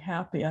very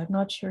happy. I'm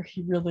not sure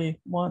he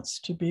really wants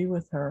to be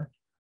with her.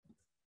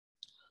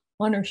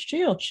 On her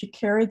shield, she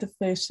carried the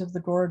face of the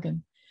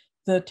Gorgon,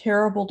 the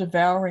terrible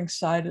devouring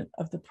side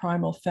of the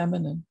primal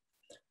feminine.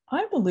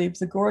 I believe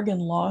the Gorgon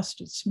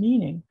lost its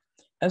meaning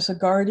as a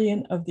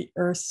guardian of the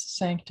earth's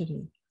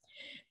sanctity,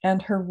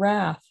 and her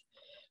wrath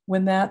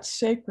when that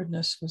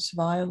sacredness was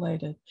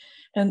violated.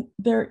 And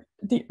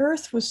the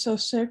earth was so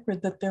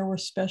sacred that there were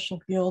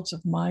special guilds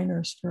of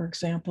miners, for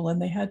example,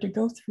 and they had to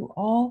go through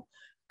all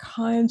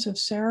kinds of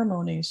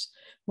ceremonies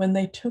when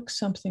they took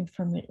something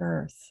from the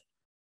earth.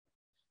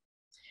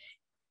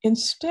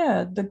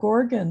 Instead, the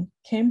Gorgon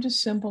came to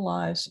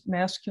symbolize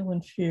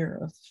masculine fear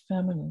of the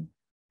feminine.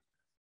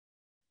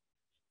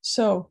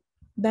 So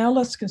now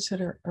let's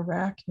consider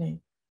Arachne.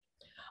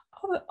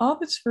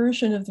 Ovid's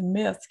version of the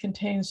myth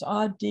contains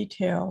odd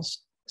details,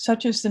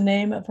 such as the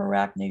name of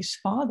Arachne's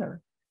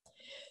father,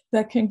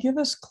 that can give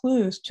us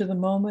clues to the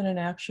moment in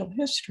actual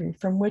history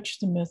from which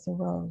the myth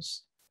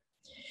arose.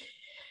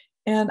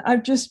 And I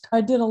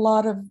did a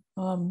lot of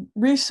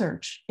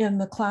research in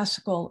the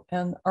classical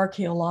and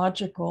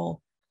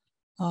archaeological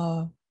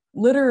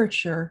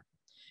literature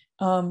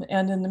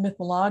and in the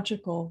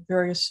mythological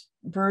various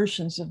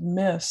versions of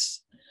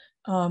myths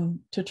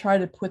to try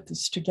to put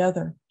this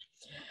together.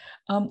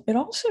 It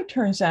also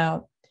turns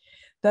out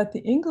that the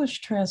English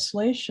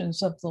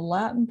translations of the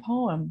Latin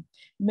poem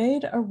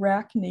made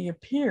Arachne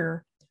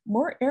appear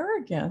more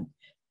arrogant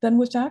than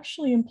was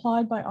actually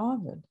implied by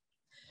Ovid.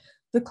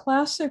 The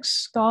classic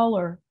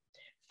scholar,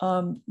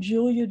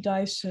 Julia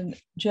Dyson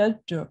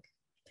Jeduk,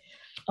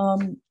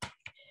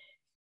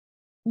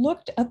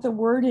 looked at the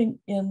wording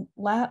in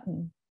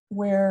Latin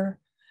where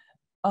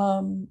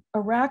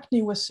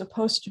Arachne was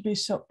supposed to be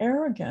so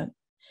arrogant.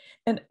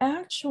 And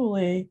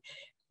actually,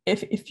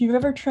 if you've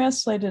ever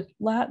translated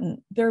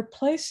Latin, there are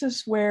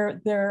places where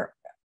there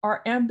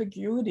are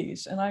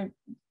ambiguities, and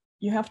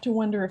you have to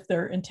wonder if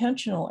they're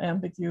intentional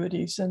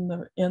ambiguities in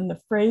the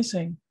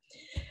phrasing.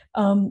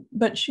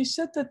 But she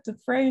said that the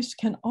phrase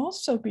can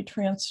also be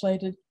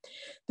translated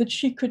that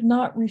she could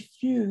not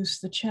refuse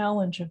the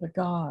challenge of a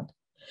god,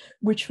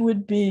 which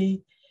would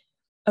be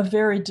a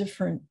very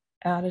different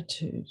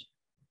attitude.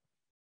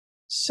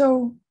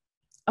 So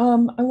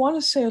I want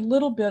to say a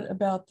little bit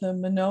about the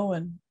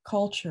Minoan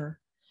culture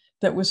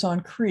that was on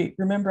Crete.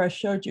 Remember, I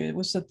showed you it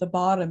was at the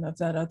bottom of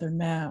that other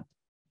map.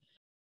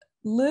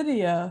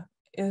 Lydia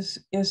is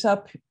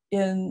up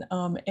in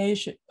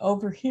Asia,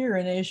 over here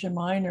in Asia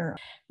Minor.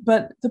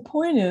 But the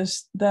point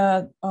is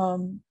that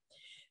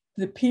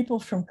the people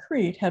from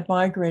Crete had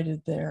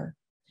migrated there.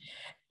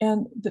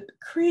 And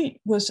Crete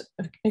was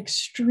an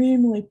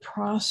extremely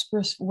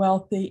prosperous,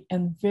 wealthy,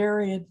 and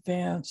very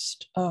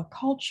advanced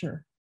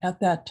culture at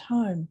that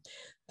time.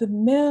 The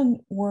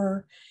men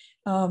were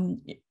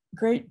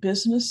great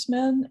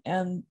businessmen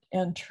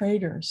and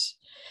traders.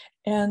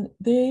 And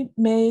they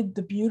made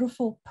the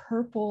beautiful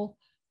purple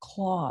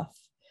cloth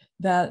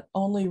that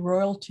only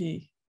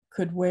royalty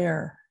could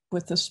wear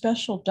with a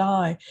special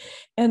dye.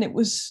 And it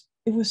was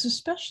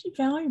especially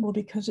valuable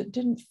because it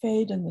didn't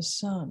fade in the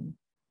sun.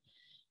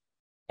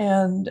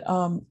 And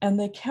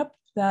they kept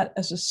that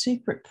as a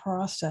secret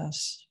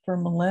process for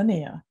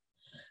millennia.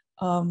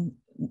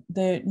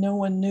 No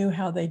one knew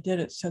how they did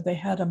it, so they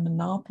had a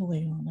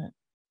monopoly on it.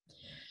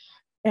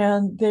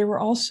 And they were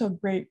also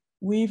great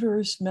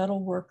weavers,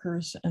 metal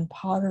workers, and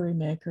pottery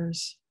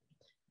makers.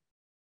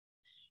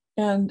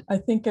 And I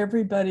think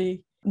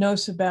everybody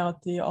knows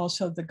about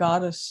also the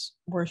goddess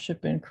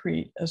worship in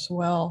Crete as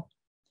well.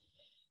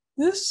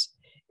 This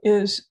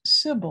is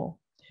Cybele,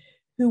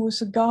 who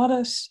was a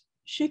goddess.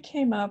 She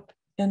came up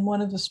in one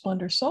of the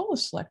Splendor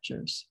Solis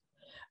lectures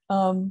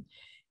in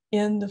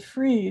the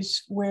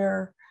frieze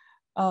where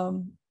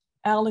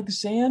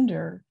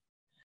Alexander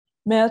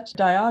met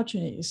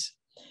Diogenes.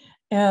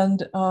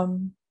 And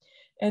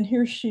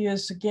here she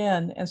is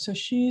again. And so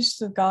she's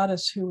the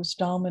goddess who was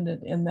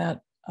dominant in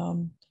that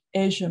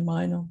Asia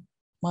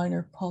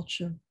Minor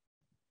culture.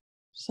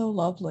 So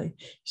lovely.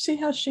 See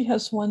how she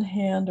has one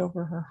hand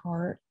over her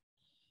heart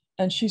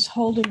and she's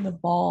holding the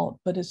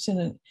ball, but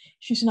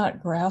she's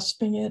not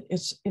grasping it,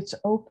 it's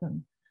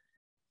open.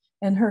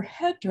 And her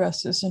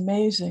headdress is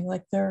amazing.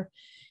 Like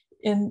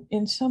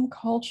in some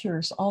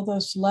cultures, all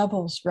those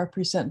levels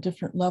represent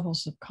different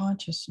levels of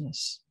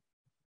consciousness.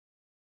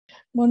 I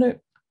want to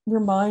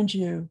remind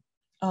you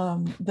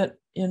that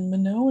in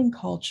Minoan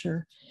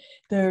culture,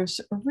 there's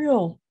a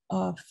real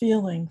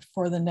feeling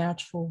for the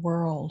natural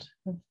world,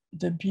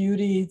 the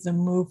beauty, the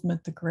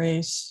movement, the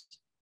grace.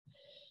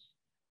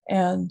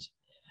 And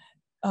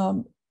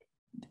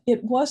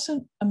it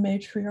wasn't a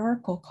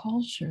matriarchal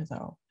culture,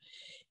 though.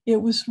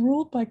 It was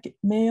ruled by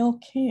male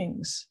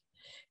kings,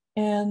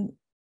 and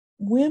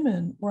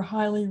women were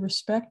highly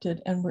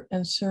respected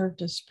and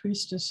served as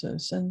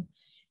priestesses. And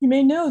you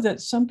may know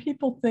that some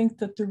people think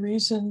that the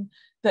reason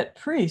that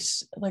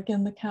priests, like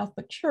in the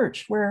Catholic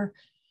Church, wear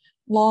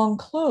long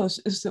clothes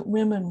is that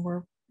women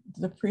were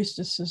the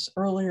priestesses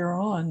earlier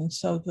on. And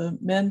so the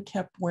men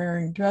kept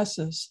wearing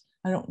dresses.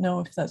 I don't know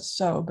if that's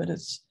so, but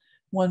it's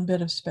one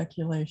bit of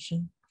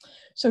speculation.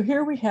 So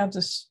here we have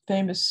this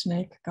famous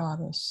snake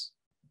goddess.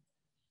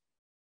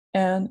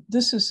 And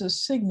this is a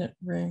signet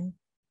ring,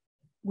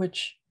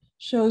 which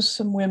shows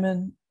some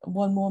women,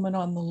 one woman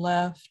on the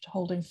left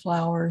holding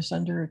flowers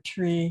under a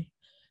tree,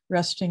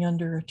 resting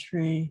under a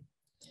tree.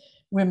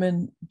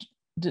 Women,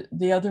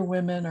 the other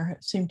women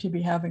seem to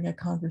be having a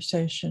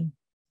conversation.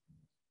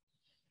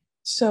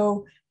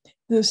 So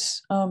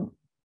this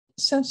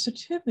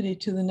sensitivity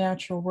to the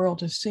natural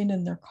world is seen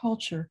in their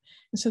culture.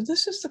 And so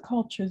this is the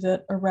culture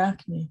that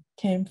Arachne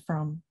came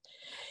from.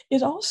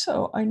 It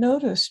also, I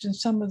noticed in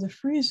some of the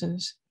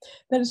friezes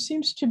that it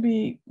seems to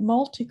be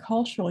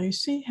multicultural. You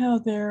see how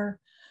there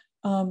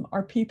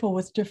are people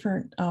with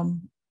different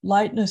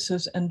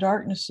lightnesses and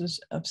darknesses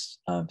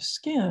of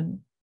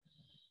skin.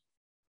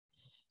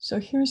 So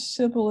here's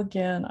Cybele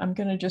again. I'm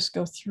going to just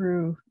go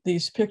through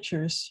these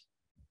pictures.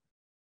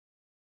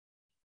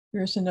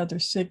 Here's another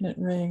signet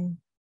ring,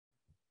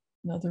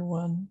 another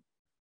one,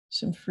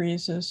 some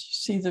friezes. You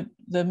see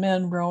the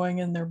men rowing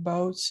in their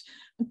boats,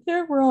 but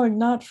they're rowing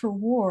not for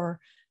war,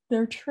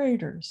 they're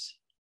traders.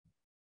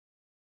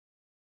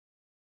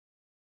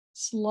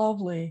 It's a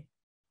lovely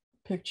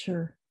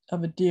picture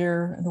of a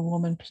deer and a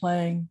woman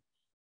playing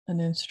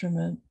an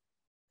instrument.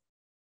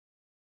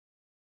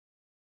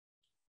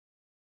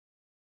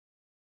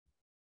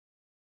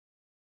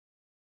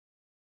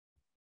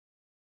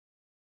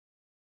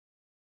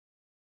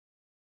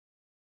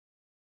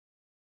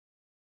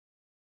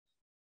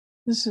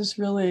 This is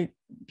really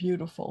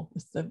beautiful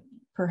with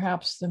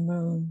perhaps the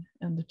moon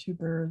and the two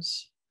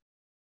birds.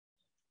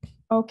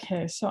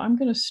 Okay, so I'm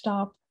going to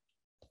stop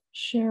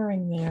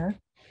sharing there.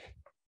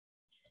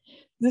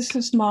 This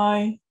is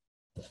my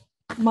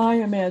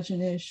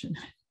imagination,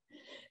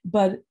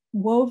 but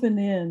woven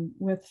in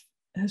with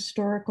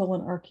historical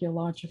and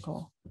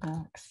archaeological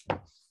facts.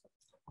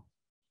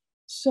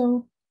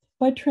 So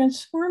by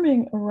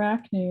transforming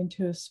Arachne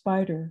into a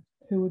spider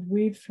who would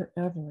weave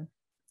forever,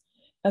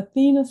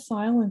 Athena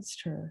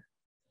silenced her,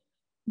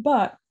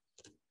 but,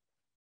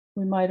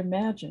 we might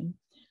imagine,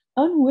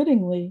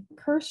 unwittingly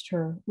cursed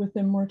her with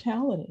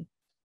immortality.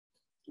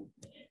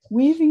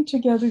 Weaving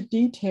together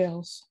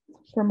details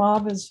from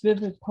Ovid's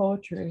vivid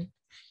poetry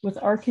with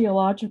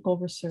archaeological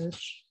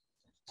research,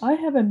 I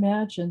have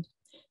imagined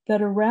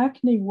that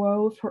Arachne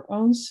wove her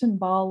own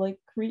symbolic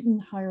Cretan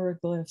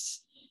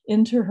hieroglyphs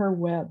into her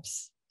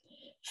webs,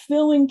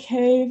 filling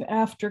cave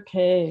after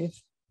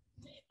cave,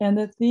 and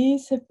that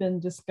these have been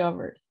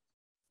discovered.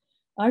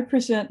 I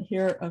present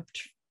here a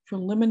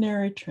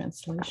preliminary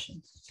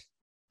translation.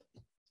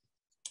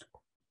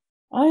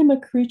 I am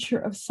a creature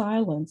of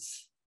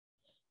silence,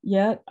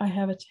 yet I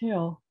have a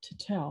tale to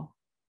tell.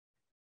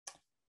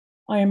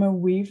 I am a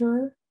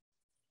weaver,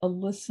 a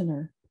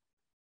listener.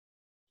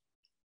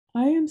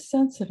 I am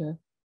sensitive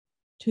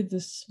to the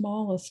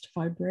smallest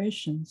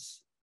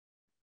vibrations,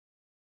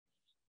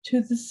 to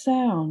the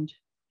sound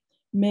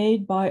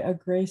made by a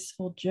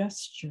graceful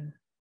gesture,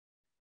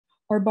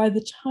 or by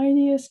the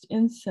tiniest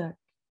insect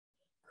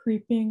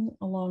creeping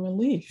along a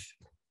leaf.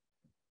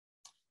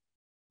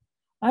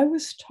 I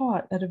was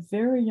taught at a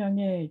very young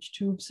age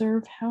to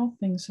observe how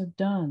things are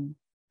done.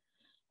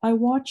 I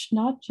watched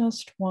not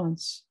just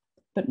once,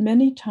 but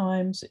many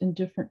times in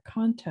different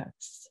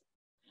contexts.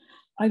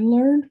 I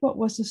learned what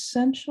was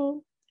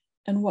essential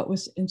and what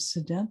was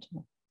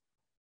incidental.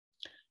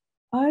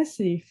 I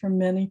see from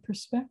many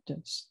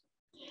perspectives,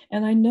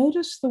 and I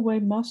notice the way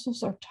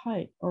muscles are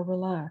tight or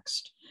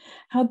relaxed,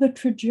 how the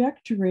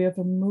trajectory of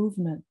a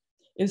movement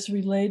is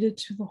related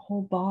to the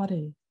whole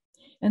body,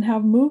 and how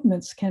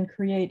movements can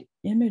create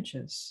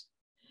images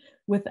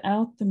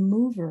without the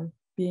mover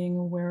being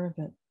aware of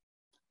it.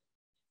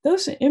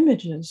 Those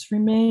images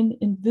remain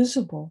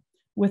invisible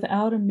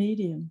without a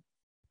medium,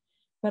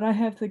 but I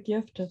have the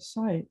gift of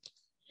sight.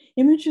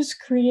 Images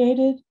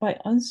created by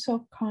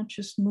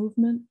unselfconscious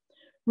movement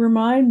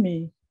remind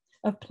me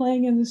of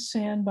playing in the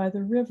sand by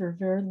the river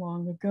very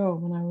long ago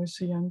when I was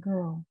a young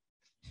girl.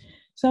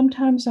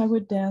 Sometimes I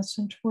would dance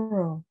and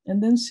twirl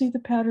and then see the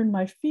pattern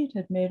my feet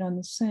had made on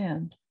the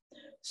sand,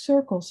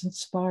 circles and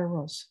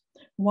spirals,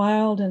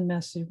 wild and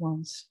messy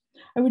ones.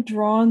 I would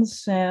draw in the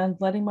sand,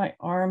 letting my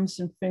arms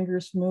and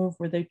fingers move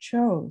where they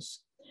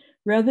chose,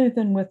 rather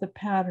than with a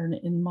pattern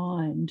in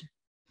mind.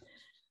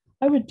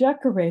 I would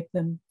decorate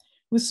them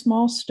with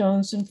small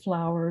stones and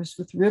flowers,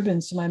 with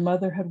ribbons my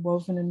mother had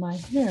woven in my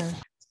hair.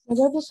 had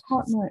ever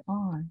caught my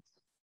eye.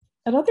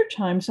 At other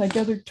times, I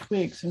gathered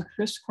twigs and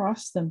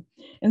crisscrossed them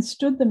and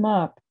stood them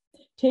up,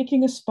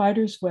 taking a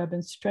spider's web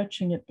and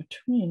stretching it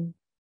between.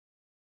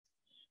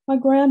 My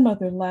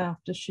grandmother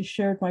laughed as she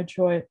shared my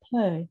joy at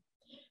play,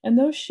 and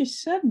though she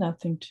said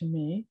nothing to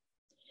me,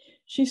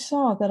 she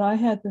saw that I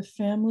had the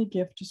family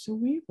gift as a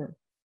weaver.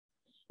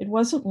 It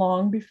wasn't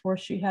long before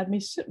she had me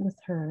sit with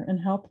her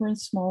and help her in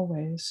small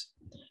ways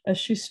as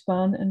she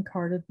spun and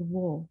carded the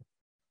wool.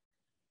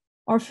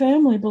 Our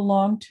family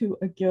belonged to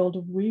a guild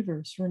of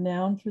weavers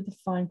renowned for the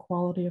fine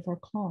quality of our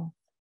cloth.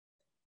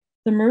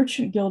 The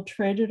merchant guild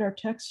traded our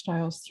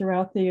textiles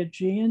throughout the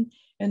Aegean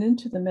and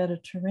into the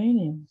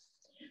Mediterranean.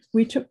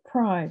 We took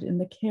pride in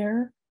the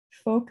care,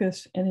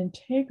 focus, and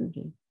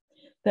integrity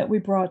that we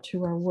brought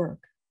to our work.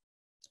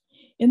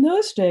 In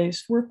those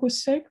days, work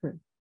was sacred,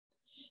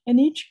 and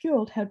each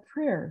guild had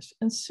prayers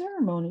and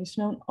ceremonies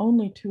known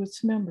only to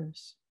its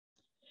members.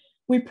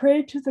 We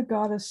prayed to the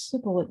goddess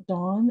Cybele at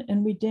dawn,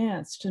 and we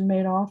danced and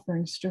made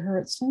offerings to her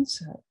at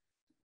sunset.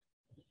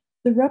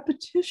 The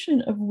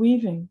repetition of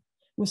weaving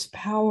was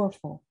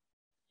powerful,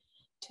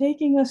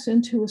 taking us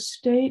into a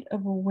state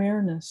of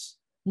awareness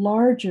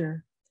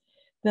larger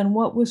than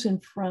what was in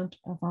front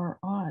of our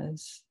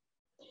eyes.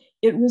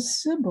 It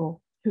was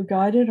Cybele who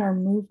guided our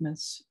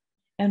movements,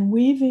 and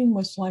weaving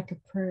was like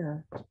a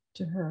prayer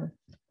to her.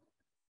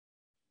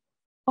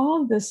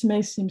 All of this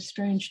may seem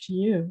strange to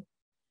you,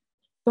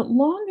 but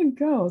long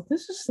ago,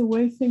 this is the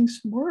way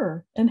things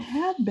were and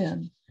had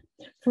been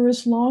for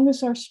as long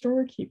as our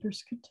story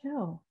keepers could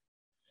tell.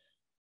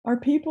 Our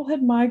people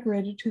had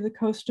migrated to the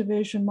coast of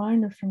Asia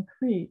Minor from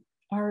Crete,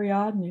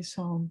 Ariadne's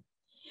home,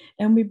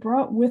 and we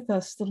brought with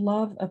us the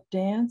love of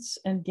dance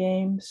and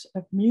games,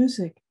 of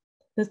music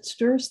that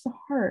stirs the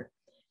heart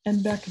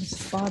and beckons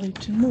the body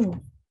to move.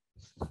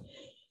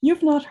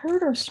 You've not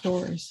heard our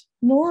stories,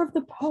 nor of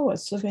the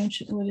poets of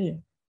ancient Lydia.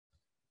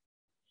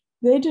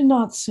 They did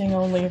not sing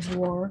only of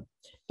war,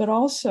 but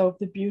also of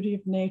the beauty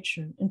of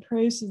nature and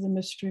praise of the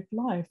mystery of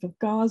life, of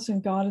gods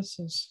and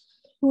goddesses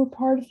who were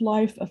part of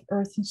life of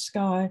earth and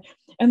sky,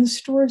 and the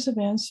stories of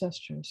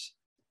ancestors.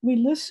 We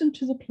listened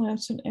to the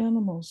plants and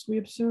animals. We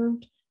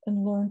observed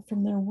and learned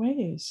from their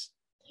ways.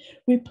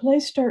 We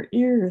placed our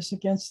ears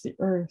against the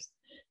earth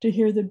to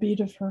hear the beat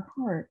of her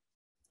heart.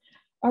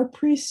 Our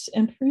priests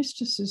and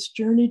priestesses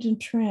journeyed in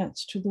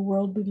trance to the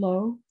world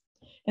below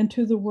and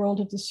to the world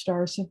of the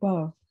stars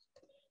above,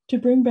 to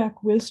bring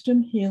back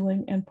wisdom,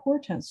 healing, and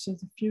portents of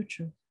the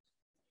future.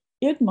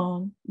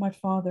 Idmon, my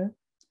father,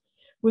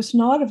 was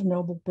not of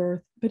noble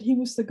birth, but he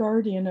was the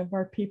guardian of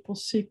our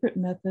people's secret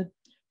method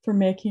for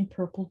making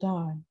purple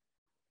dye.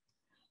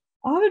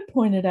 Ovid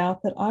pointed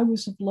out that I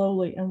was of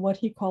lowly and what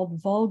he called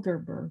vulgar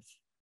birth,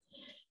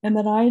 and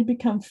that I had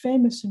become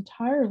famous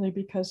entirely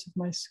because of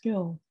my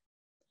skill.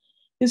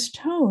 His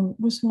tone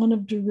was one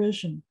of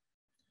derision.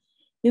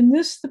 In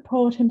this, the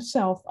poet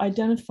himself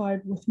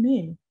identified with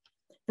me,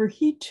 for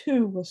he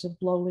too was of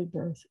lowly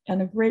birth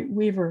and a great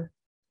weaver,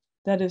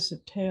 that is,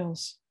 of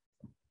tales.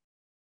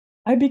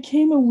 I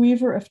became a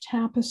weaver of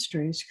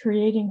tapestries,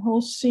 creating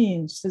whole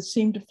scenes that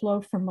seemed to flow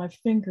from my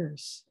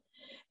fingers,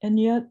 and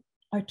yet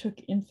I took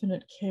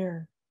infinite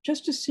care.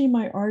 Just to see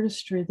my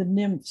artistry, the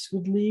nymphs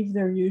would leave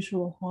their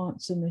usual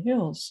haunts in the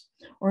hills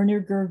or near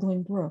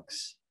gurgling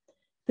brooks.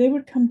 They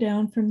would come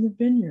down from the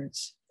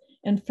vineyards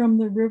and from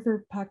the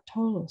river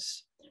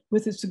Pactolus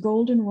with its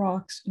golden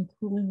rocks and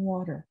cooling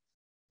water.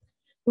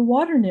 The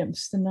water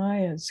nymphs, the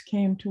naiads,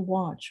 came to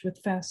watch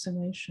with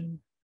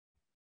fascination.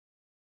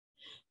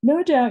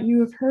 No doubt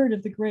you have heard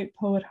of the great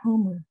poet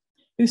Homer,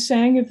 who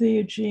sang of the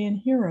Aegean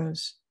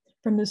heroes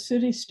from the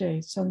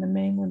city-states on the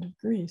mainland of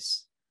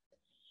Greece.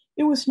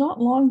 It was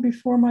not long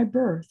before my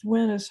birth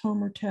when, as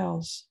Homer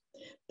tells,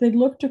 they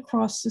looked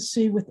across the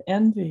sea with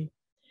envy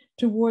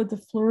toward the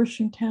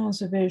flourishing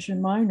towns of Asia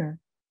Minor,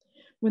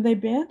 when they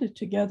banded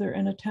together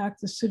and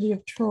attacked the city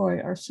of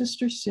Troy, our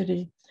sister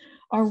city.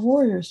 Our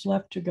warriors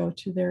left to go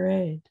to their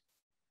aid.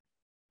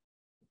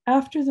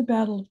 After the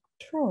Battle of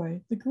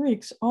Troy, the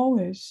Greeks,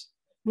 always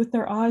with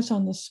their eyes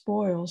on the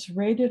spoils,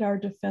 raided our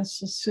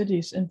defenseless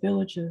cities and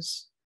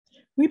villages.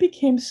 We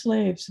became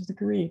slaves of the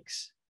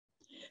Greeks.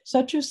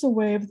 Such is the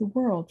way of the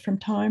world from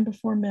time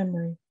before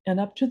memory and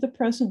up to the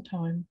present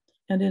time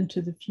and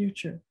into the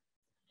future.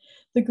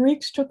 The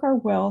Greeks took our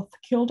wealth,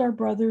 killed our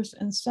brothers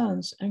and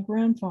sons and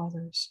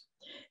grandfathers,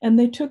 and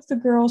they took the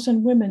girls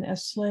and women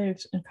as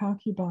slaves and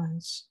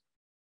concubines.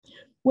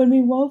 When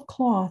we wove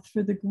cloth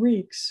for the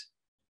Greeks,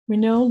 we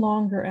no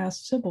longer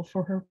asked Cybele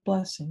for her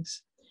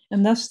blessings,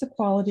 and thus the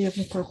quality of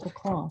the purple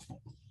cloth.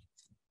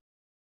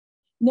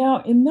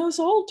 Now, in those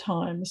old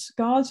times,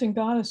 gods and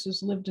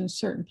goddesses lived in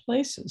certain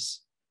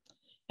places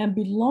and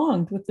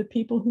belonged with the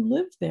people who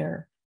lived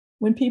there.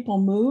 When people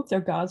moved,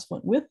 their gods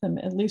went with them,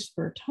 at least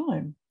for a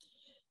time.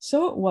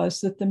 So it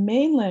was that the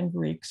mainland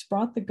Greeks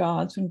brought the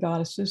gods and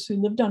goddesses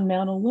who lived on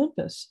Mount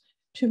Olympus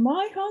to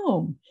my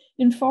home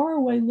in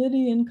faraway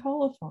Lydian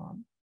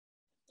Colophon.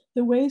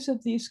 The ways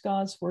of these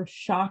gods were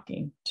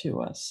shocking to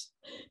us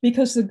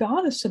because the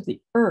goddess of the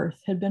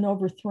earth had been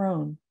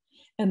overthrown,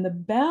 and the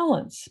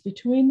balance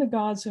between the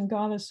gods and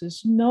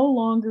goddesses no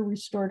longer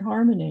restored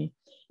harmony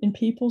in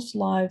people's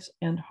lives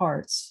and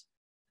hearts.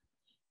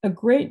 A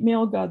great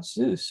male god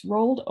Zeus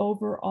ruled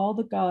over all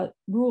the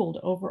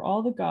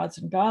gods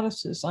and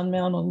goddesses on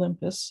Mount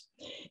Olympus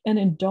and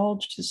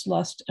indulged his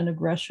lust and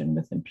aggression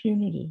with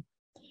impunity.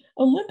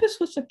 Olympus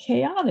was a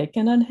chaotic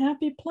and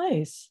unhappy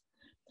place,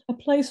 a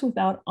place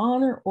without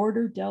honor,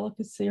 order,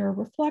 delicacy, or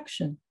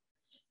reflection.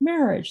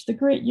 Marriage, the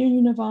great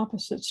union of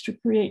opposites to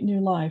create new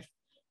life,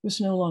 was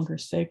no longer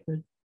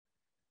sacred.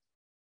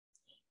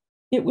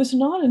 It was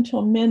not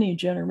until many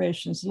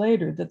generations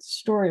later that the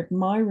story of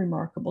my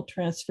remarkable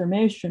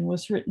transformation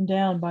was written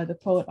down by the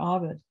poet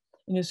Ovid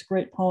in his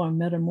great poem,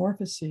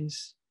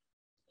 Metamorphoses,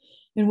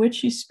 in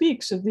which he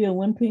speaks of the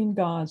Olympian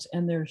gods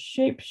and their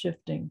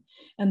shape-shifting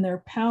and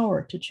their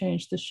power to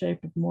change the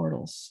shape of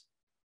mortals.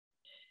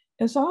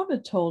 As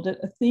Ovid told it,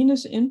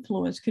 Athena's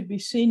influence could be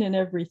seen in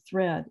every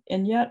thread,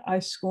 and yet I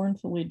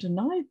scornfully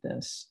denied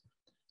this.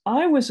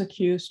 I was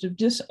accused of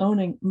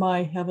disowning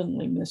my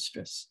heavenly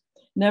mistress,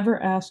 never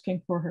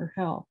asking for her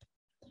help.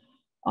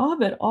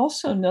 Ovid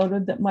also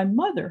noted that my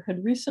mother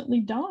had recently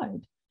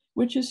died,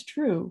 which is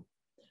true.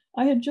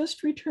 I had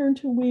just returned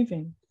to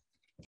weaving,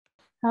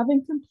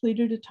 having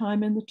completed a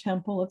time in the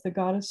temple of the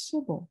goddess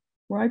Cybele,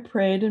 where I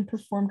prayed and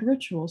performed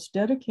rituals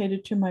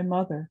dedicated to my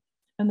mother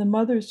and the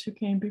mothers who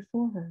came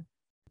before her.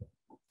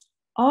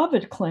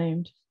 Ovid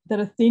claimed that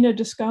Athena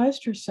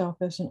disguised herself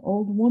as an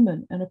old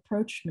woman and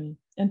approached me,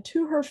 and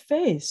to her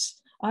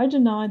face, I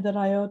denied that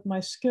I owed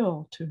my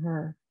skill to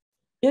her.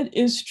 It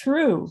is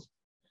true.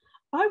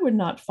 I would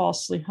not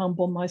falsely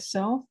humble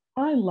myself.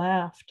 I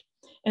laughed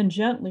and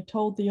gently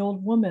told the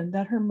old woman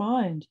that her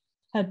mind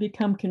had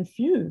become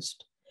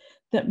confused,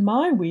 that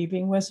my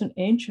weaving was an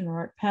ancient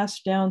art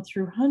passed down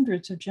through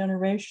hundreds of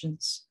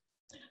generations.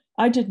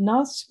 I did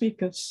not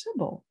speak of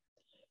Cybele,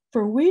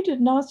 for we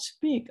did not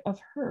speak of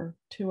her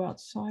to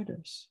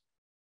outsiders.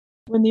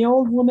 When the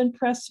old woman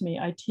pressed me,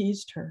 I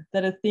teased her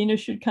that Athena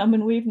should come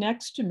and weave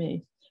next to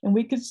me, and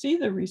we could see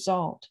the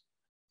result.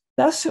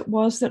 Thus it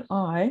was that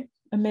I,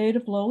 a maid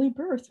of lowly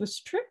birth, was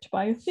tricked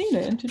by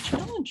Athena into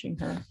challenging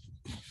her.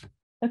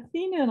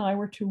 Athena and I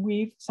were to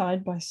weave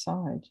side by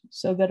side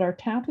so that our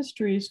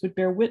tapestries would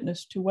bear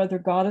witness to whether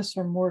goddess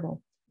or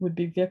mortal would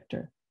be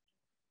victor.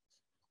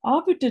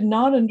 Ovid did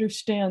not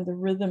understand the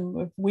rhythm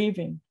of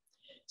weaving,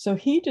 so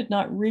he did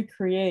not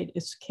recreate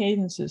its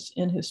cadences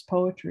in his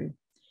poetry.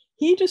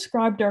 He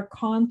described our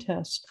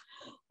contest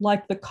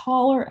like the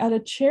caller at a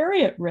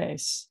chariot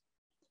race.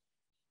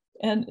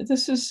 And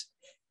this is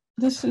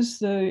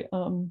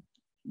the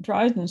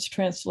Dryden's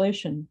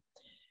translation.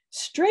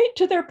 Straight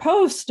to their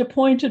post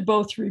appointed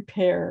both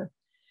repair,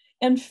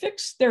 and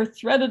fixed their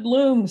threaded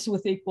looms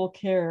with equal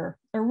care.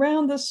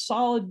 Around the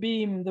solid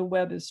beam the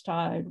web is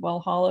tied, while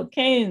hollow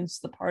canes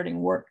the parting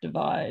warp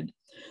divide,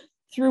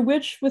 through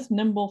which with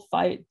nimble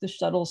fight the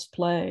shuttles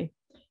play,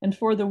 and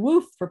for the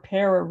woof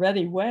prepare a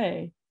ready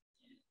way.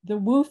 The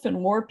woof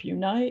and warp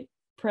unite,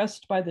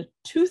 pressed by the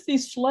toothy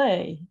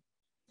slay.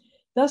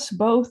 Thus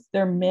both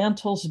their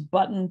mantles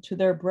button to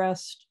their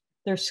breast,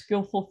 their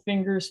skillful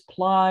fingers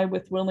ply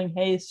with willing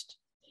haste,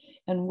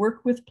 and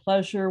work with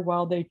pleasure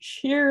while they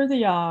cheer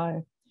the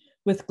eye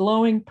with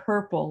glowing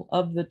purple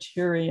of the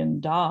Tyrian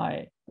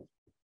dye.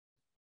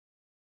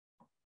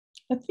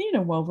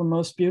 Athena wove a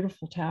most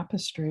beautiful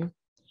tapestry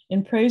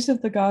in praise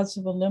of the gods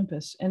of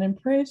Olympus and in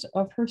praise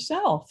of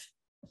herself,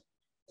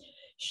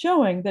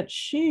 showing that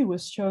she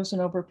was chosen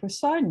over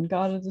Poseidon,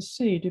 god of the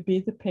sea, to be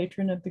the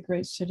patron of the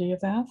great city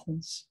of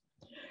Athens.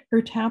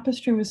 Her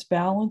tapestry was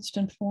balanced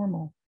and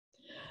formal,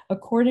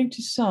 according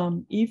to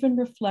some, even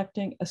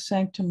reflecting a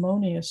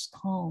sanctimonious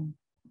calm.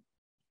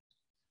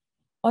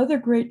 Other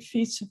great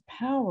feats of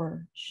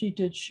power she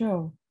did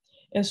show,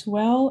 as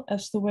well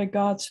as the way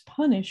gods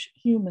punish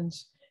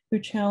humans who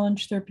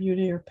challenge their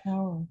beauty or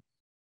power.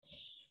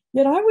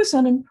 Yet I was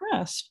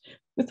unimpressed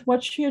with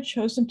what she had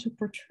chosen to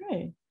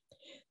portray.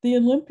 The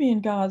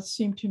Olympian gods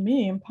seemed to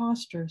me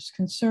impostors,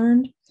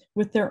 concerned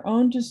with their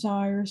own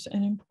desires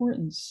and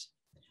importance.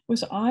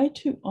 Was I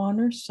to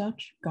honor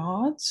such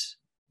gods?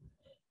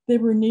 They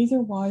were neither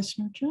wise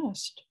nor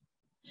just.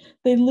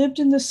 They lived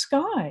in the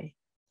sky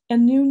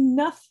and knew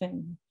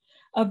nothing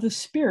of the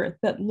spirit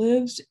that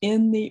lives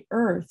in the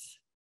earth.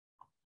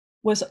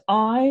 Was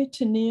I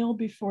to kneel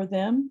before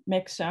them,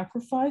 make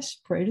sacrifice,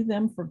 pray to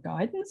them for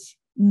guidance?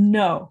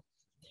 No.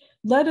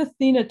 Let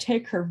Athena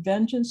take her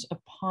vengeance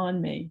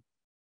upon me.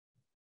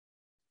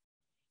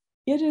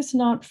 It is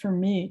not for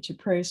me to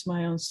praise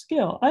my own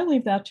skill. I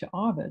leave that to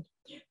Ovid,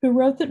 who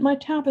wrote that my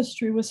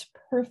tapestry was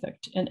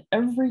perfect in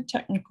every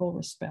technical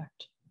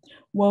respect,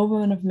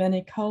 woven of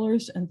many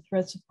colors and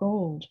threads of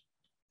gold.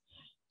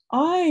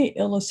 I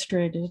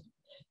illustrated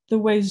the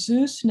way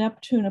Zeus,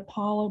 Neptune,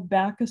 Apollo,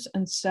 Bacchus,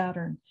 and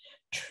Saturn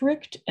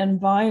tricked and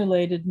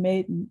violated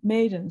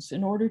maidens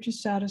in order to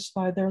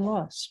satisfy their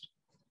lust.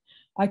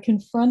 I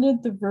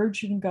confronted the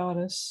virgin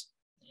goddess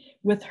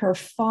with her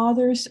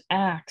father's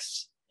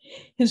acts,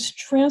 his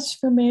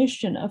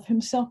transformation of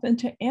himself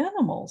into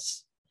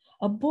animals,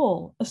 a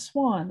bull, a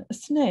swan, a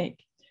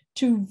snake,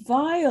 to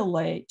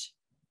violate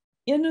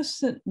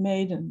innocent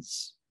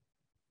maidens.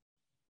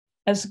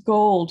 As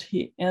gold,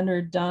 he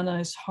entered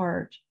Danae's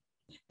heart.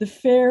 The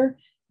fair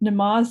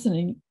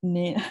Mnemosyne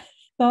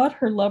thought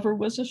her lover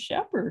was a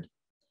shepherd.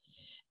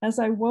 As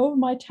I wove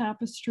my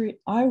tapestry,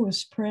 I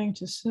was praying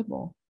to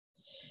Cybele,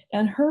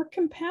 and her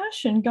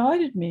compassion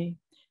guided me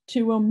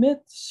to omit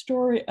the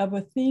story of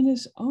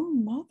Athena's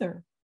own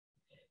mother,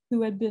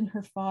 who had been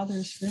her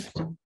father's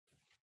victim.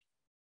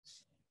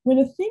 When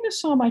Athena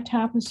saw my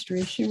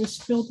tapestry, she was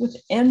filled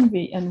with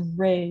envy and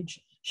rage.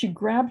 She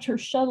grabbed her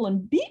shuttle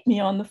and beat me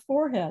on the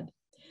forehead,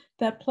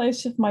 that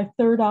place of my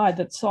third eye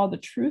that saw the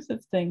truth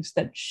of things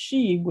that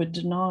she would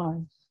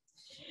deny.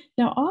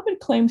 Now, Ovid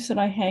claims that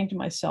I hanged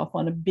myself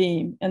on a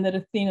beam and that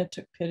Athena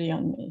took pity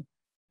on me.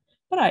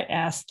 But I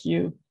ask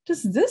you,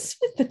 does this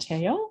fit the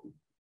tale?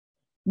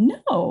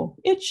 No,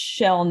 it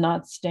shall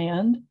not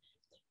stand.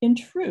 In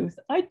truth,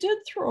 I did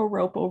throw a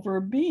rope over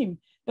a beam,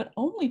 but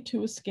only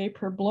to escape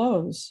her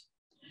blows.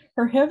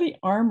 Her heavy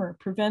armor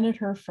prevented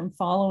her from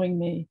following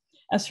me,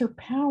 as her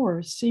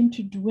powers seemed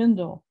to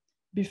dwindle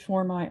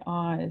before my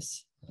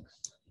eyes.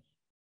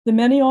 The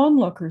many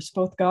onlookers,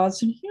 both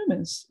gods and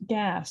humans,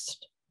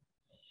 gasped.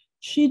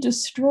 She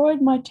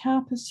destroyed my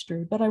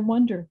tapestry, but I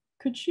wonder,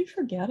 could she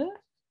forget it?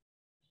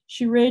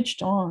 She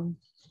raged on,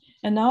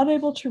 and not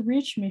able to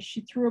reach me,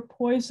 she threw a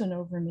poison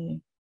over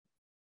me.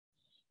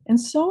 And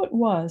so it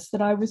was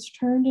that I was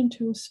turned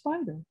into a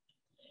spider,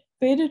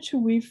 fated to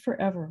weave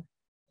forever.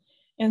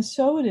 And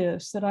so it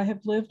is that I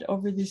have lived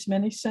over these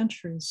many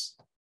centuries,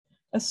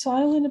 a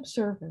silent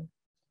observer,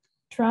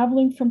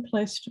 traveling from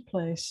place to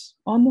place,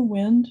 on the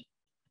wind,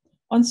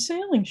 on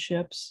sailing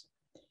ships,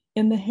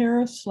 in the hair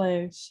of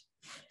slaves,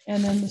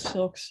 and in the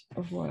silks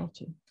of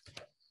royalty.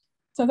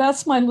 So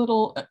that's my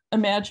little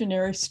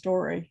imaginary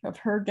story of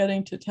her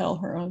getting to tell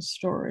her own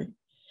story.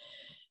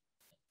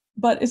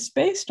 But it's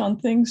based on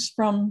things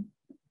from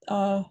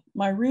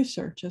my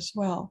research as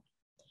well.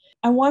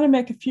 I want to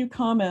make a few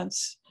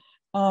comments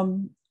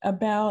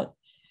about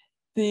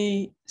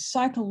the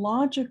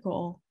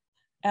psychological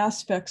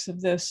aspects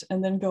of this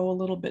and then go a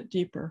little bit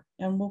deeper.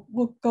 And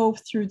we'll go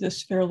through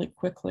this fairly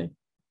quickly.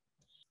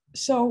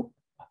 So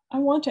I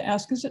want to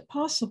ask, is it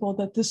possible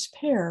that this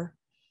pair,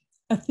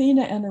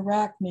 Athena and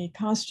Arachne,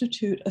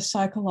 constitute a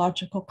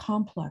psychological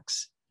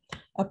complex,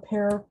 a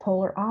pair of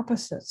polar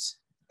opposites?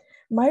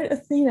 Might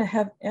Athena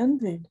have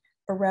envied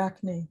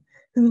Arachne,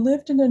 who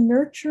lived in a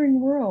nurturing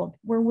world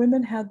where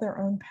women had their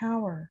own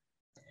power?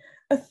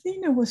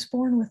 Athena was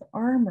born with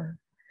armor,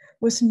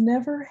 was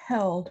never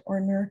held or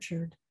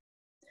nurtured.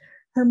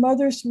 Her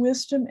mother's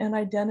wisdom and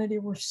identity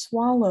were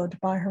swallowed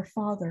by her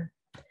father,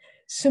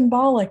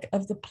 symbolic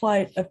of the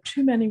plight of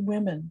too many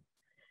women.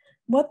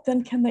 What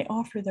then can they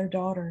offer their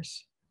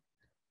daughters?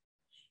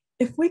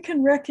 If we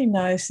can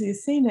recognize the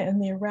Athena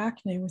and the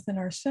Arachne within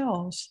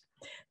ourselves,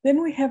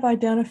 then we have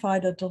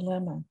identified a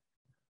dilemma.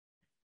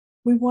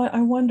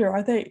 I wonder,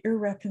 are they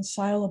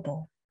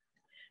irreconcilable?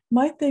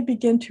 Might they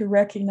begin to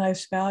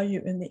recognize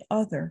value in the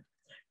other,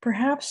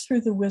 perhaps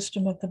through the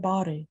wisdom of the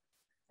body?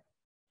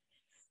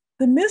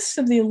 The myths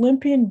of the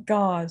Olympian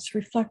gods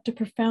reflect a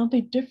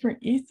profoundly different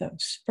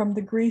ethos from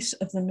the Greece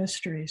of the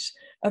mysteries,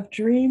 of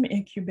dream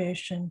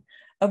incubation,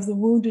 of the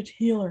wounded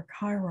healer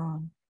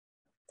Chiron.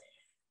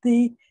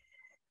 The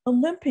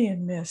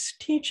Olympian myths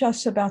teach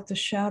us about the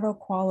shadow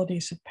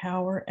qualities of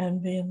power,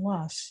 envy, and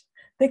lust.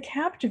 They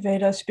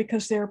captivate us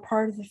because they are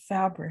part of the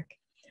fabric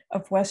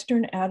of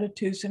Western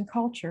attitudes and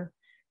culture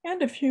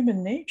and of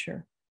human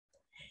nature.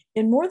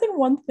 In more than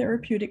one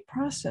therapeutic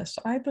process,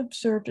 I've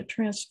observed a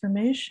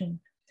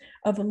transformation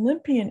of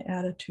Olympian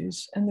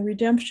attitudes and the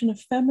redemption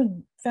of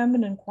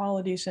feminine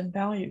qualities and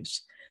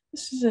values.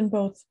 This is in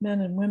both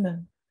men and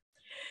women.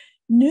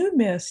 New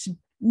myths,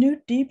 new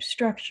deep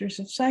structures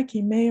of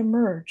psyche may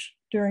emerge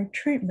during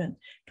treatment.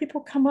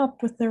 People come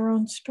up with their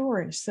own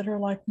stories that are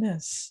like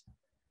myths.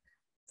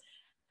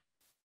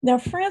 Now,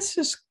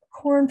 Francis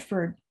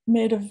Cornford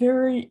made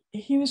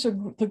he was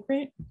the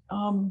great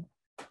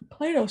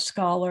Plato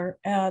scholar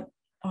at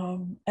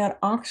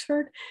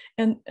Oxford.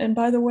 And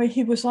by the way,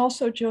 he was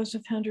also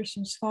Joseph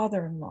Henderson's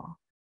father-in-law.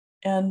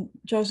 And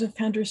Joseph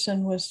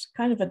Henderson was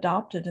kind of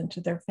adopted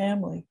into their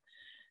family.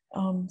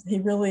 He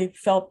really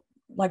felt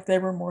like they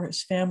were more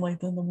his family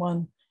than the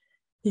one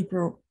he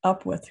grew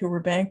up with, who were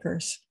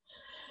bankers.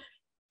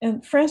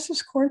 And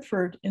Francis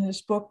Cornford, in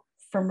his book,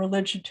 From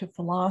Religion to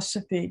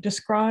Philosophy,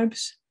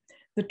 describes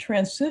the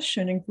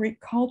transition in Greek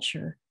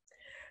culture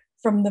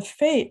from the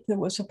fate that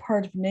was a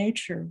part of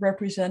nature,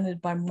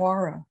 represented by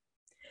Moira,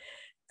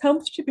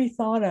 comes to be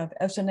thought of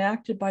as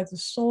enacted by the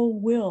sole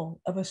will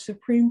of a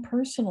supreme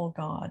personal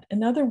God.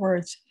 In other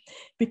words,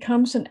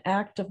 becomes an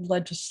act of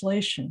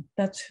legislation.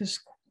 That's his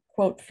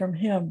quote from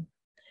him.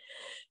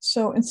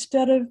 So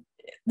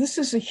this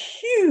is a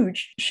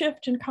huge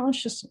shift in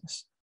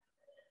consciousness.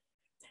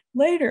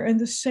 Later in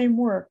the same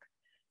work,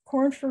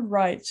 Cornford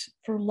writes,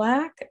 for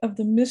lack of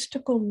the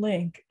mystical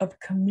link of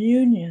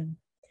communion,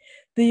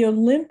 the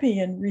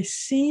Olympian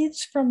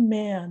recedes from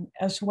man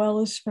as well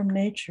as from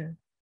nature.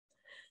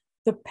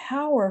 The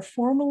power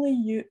formerly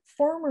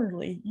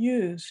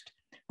used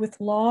with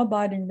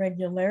law-abiding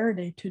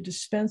regularity to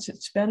dispense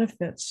its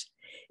benefits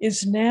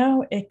is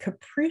now a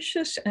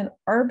capricious and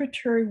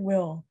arbitrary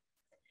will,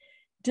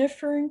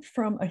 differing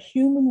from a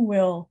human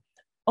will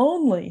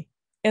only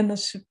in the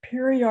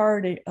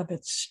superiority of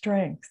its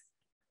strength.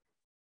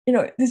 You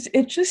know,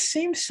 it just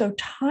seems so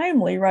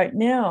timely right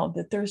now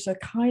that there's a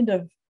kind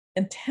of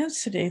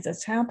intensity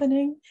that's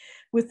happening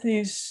with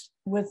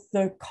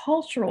the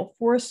cultural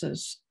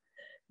forces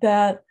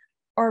that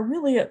are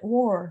really at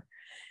war.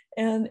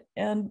 And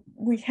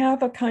we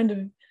have a kind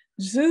of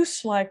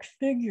Zeus-like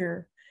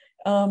figure,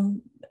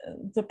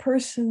 the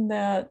person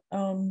that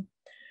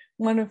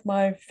one of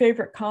my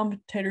favorite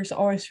commentators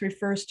always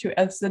refers to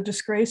as the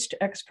disgraced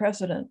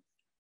ex-president,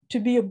 to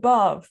be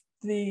above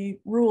the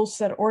rules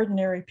that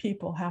ordinary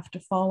people have to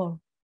follow.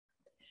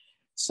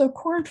 So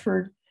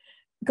Cornford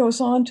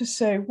goes on to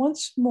say,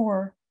 once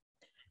more,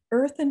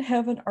 earth and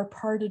heaven are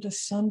parted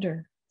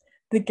asunder.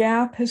 The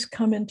gap has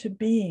come into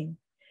being.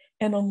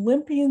 And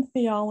Olympian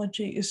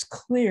theology is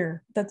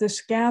clear that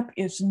this gap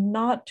is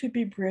not to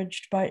be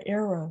bridged by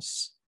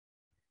Eros.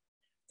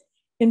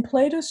 In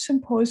Plato's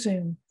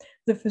Symposium,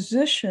 the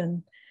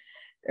physician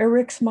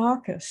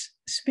Eryximachus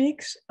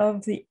speaks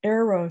of the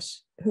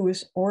Eros who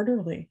is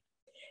orderly,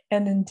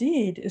 and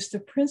indeed is the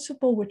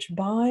principle which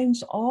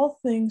binds all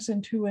things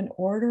into an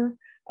order,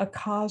 a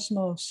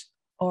cosmos,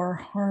 or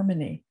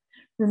harmony.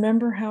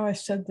 Remember how I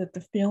said that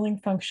the feeling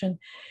function,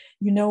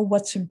 you know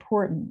what's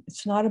important.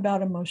 It's not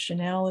about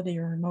emotionality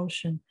or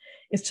emotion.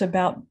 It's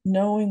about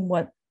knowing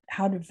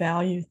how to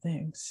value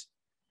things.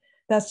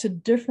 That's a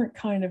different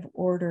kind of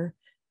order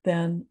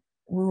than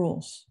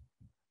rules.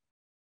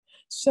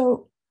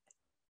 So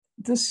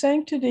the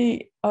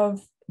sanctity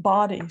of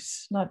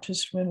bodies, not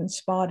just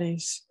women's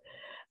bodies,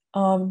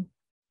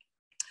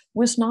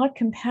 was not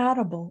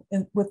compatible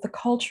with the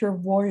culture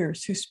of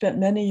warriors who spent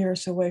many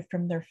years away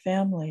from their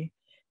family,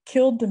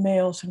 killed the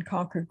males in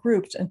conquered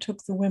groups, and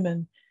took the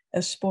women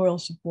as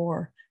spoils of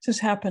war. This has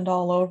happened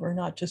all over,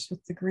 not just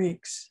with the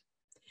Greeks.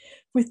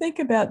 If we think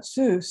about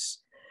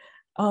Zeus,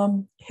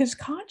 his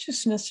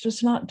consciousness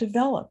does not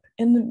develop.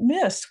 In the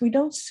myths, we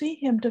don't see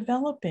him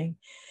developing.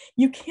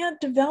 You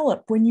can't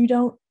develop when you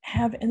don't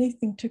have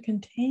anything to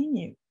contain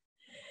you.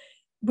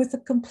 With a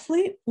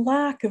complete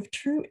lack of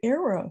true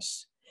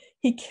eros,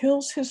 he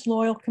kills his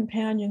loyal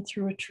companion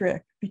through a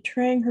trick,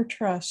 betraying her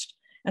trust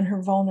and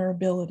her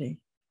vulnerability.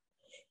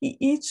 He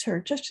eats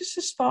her just as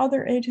his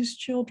father ate his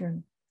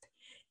children.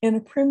 In a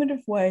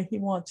primitive way,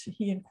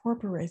 he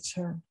incorporates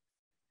her.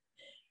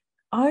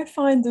 I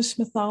find this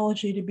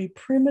mythology to be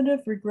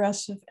primitive,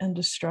 regressive, and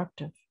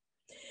destructive.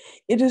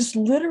 It is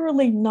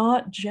literally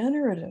not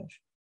generative,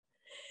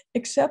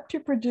 except to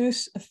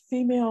produce a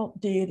female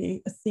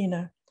deity,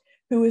 Athena,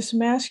 who is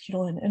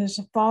masculine and is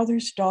a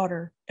father's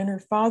daughter in her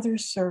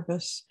father's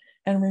service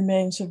and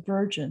remains a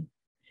virgin.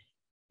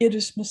 It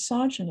is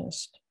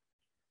misogynist.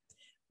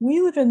 We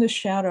live in the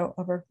shadow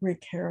of our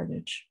Greek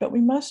heritage, but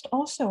we must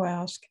also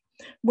ask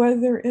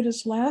whether it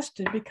has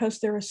lasted because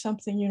there is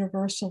something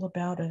universal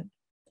about it.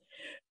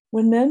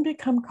 When men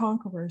become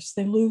conquerors,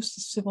 they lose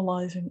the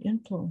civilizing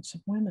influence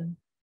of women.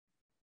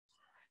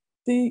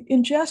 The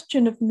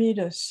ingestion of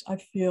metis, I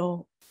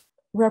feel,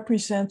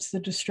 represents the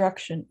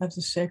destruction of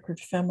the sacred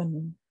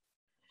feminine.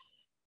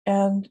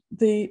 And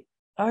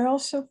I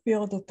also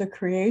feel that the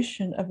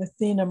creation of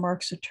Athena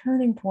marks a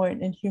turning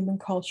point in human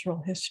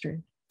cultural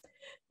history.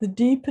 The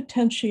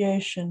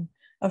depotentiation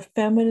of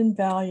feminine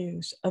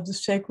values, of the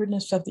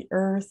sacredness of the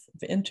earth,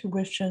 of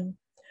intuition,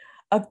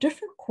 of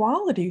different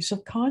qualities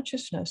of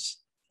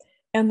consciousness,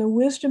 and the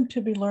wisdom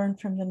to be learned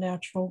from the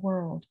natural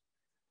world.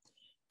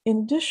 In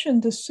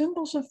addition, the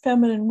symbols of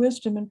feminine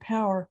wisdom and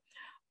power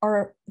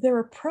they're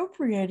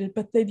appropriated,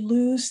 but they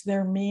lose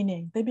their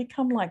meaning. They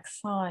become like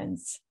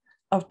signs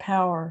of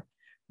power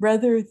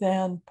rather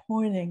than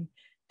pointing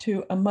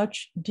to a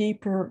much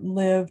deeper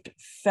lived,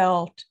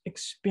 felt,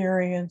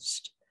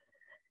 experienced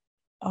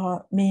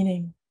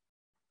meaning.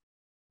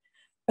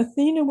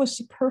 Athena was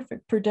the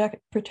perfect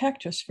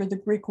protectress for the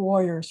Greek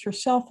warriors,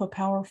 herself a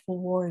powerful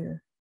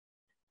warrior.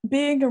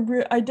 Being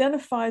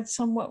identified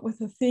somewhat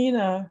with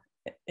Athena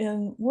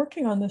in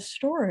working on this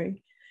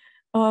story,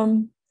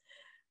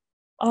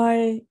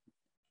 I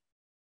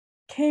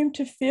came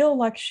to feel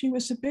like she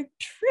was a big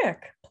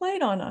trick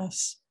played on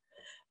us.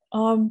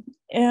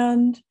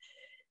 And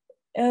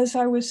as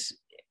I was,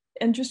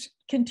 and just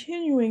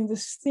continuing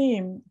this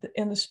theme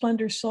in the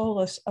Splendor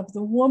Solis of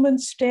the woman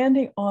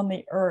standing on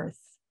the earth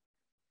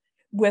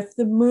with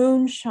the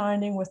moon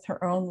shining with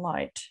her own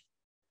light.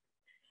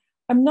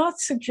 I'm not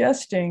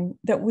suggesting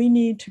that we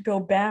need to go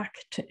back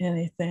to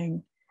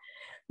anything,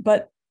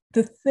 but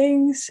the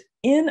things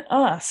in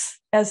us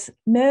as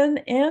men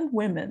and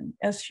women,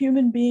 as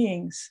human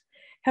beings,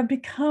 have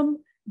become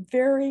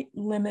very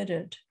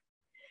limited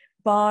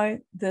by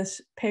this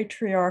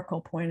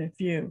patriarchal point of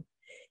view.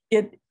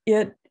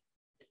 It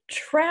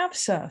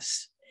traps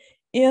us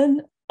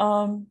in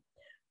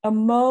a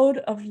mode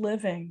of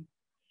living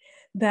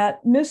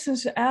that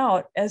misses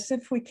out as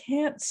if we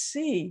can't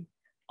see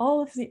all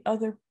of the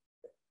other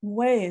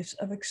ways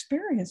of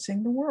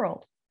experiencing the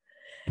world.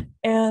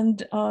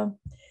 And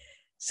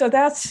so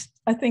that's,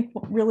 I think,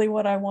 really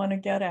what I want to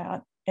get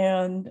at.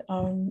 And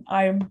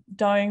I'm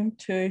dying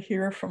to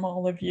hear from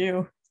all of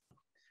you.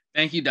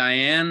 Thank you,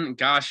 Dyane.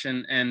 Gosh,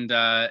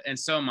 and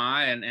so am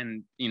I.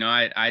 And you know,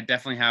 I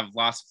definitely have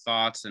lots of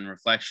thoughts and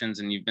reflections,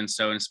 and you've been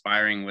so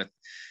inspiring with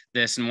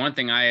this. And one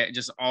thing I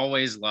just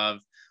always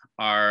love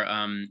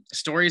are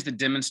stories that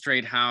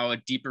demonstrate how a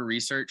deeper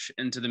research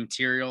into the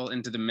material,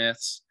 into the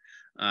myths,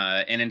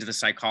 and into the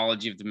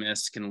psychology of the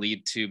myths can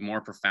lead to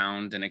more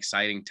profound and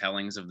exciting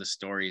tellings of the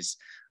stories.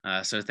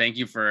 So thank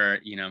you for,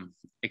 you know,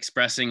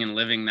 expressing and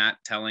living that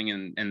telling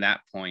and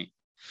that point.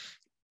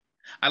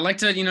 I'd like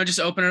to, you know, just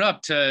open it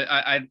up to,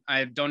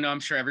 I don't know, I'm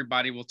sure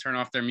everybody will turn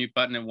off their mute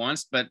button at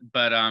once, but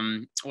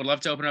would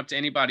love to open up to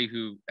anybody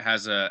who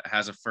has a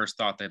first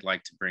thought they'd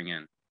like to bring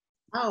in.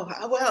 Oh,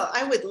 well,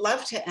 I would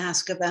love to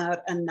ask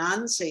about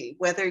Anansi,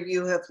 whether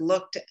you have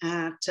looked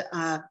at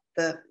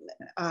the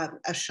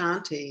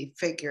Ashanti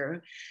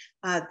figure,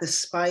 the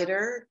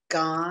spider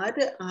god,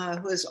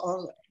 who is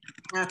all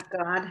half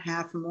god,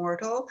 half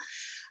mortal,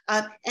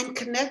 and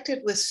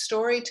connected with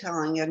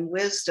storytelling and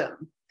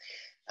wisdom.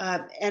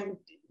 And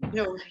you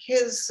know,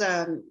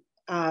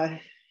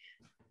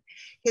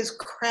 his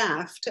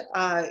craft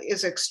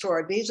is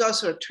extraordinary. He's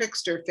also a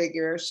trickster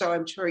figure, so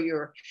I'm sure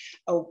you're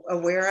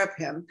aware of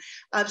him.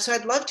 So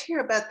I'd love to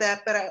hear about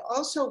that, but I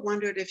also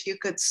wondered if you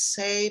could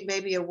say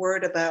maybe a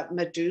word about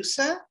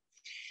Medusa.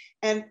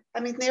 And I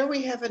mean, there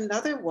we have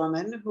another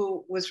woman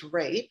who was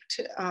raped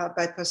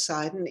by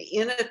Poseidon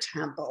in a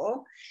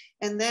temple,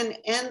 and then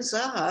ends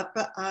up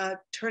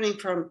turning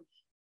from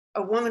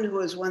a woman who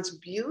was once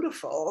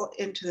beautiful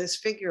into this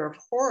figure of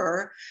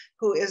horror,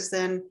 who is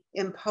then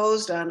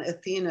imposed on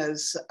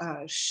Athena's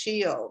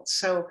shield.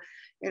 So,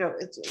 you know,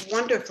 it's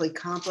wonderfully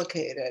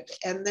complicated.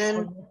 And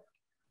then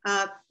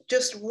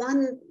just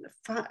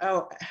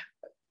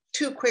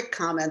two quick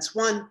comments.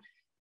 One,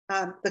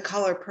 The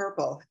Color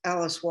Purple,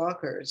 Alice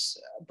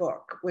Walker's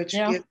book, which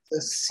gives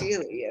us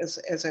Seeley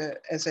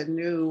as a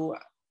new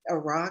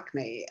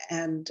Arachne.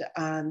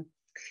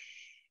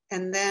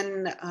 And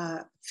then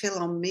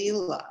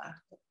Philomela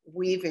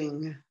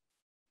weaving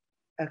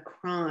a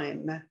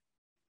crime,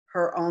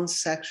 her own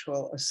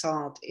sexual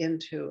assault,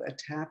 into a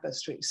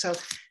tapestry. So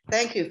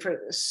thank you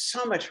for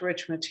so much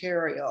rich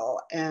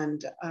material.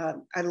 And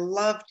I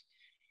loved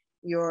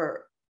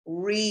your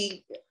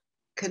reconfiguring,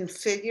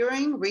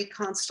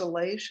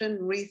 reconstellation,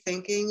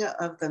 rethinking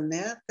of the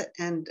myth.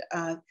 And,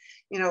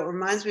 you know, it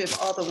reminds me of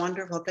all the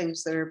wonderful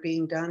things that are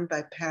being done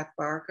by Pat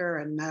Barker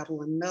and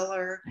Madeline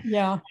Miller.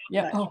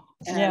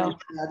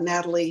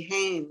 Natalie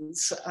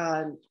Haynes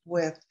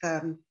with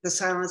The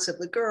Silence of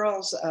the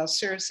Girls,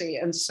 Circe,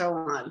 and so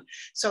on.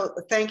 So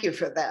thank you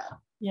for that.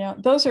 Yeah,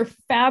 those are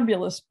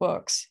fabulous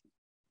books.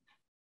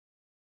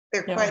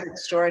 They're quite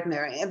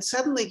extraordinary. And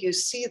suddenly you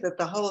see that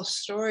the whole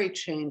story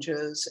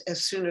changes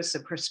as soon as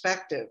the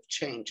perspective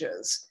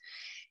changes.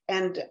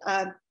 And,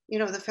 you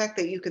know, the fact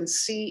that you can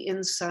see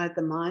inside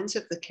the minds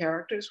of the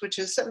characters, which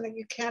is something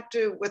you can't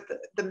do with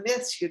the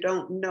myths. You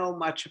don't know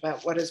much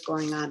about what is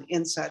going on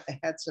inside the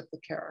heads of the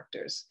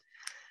characters,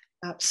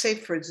 save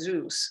for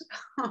Zeus.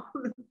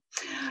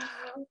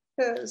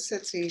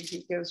 Since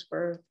he gives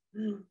birth.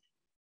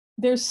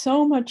 There's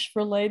so much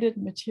related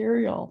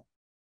material.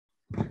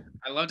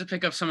 I love to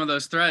pick up some of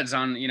those threads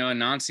on, you know,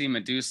 Anansi,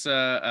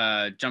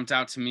 Medusa jumped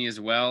out to me as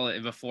well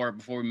before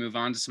we move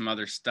on to some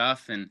other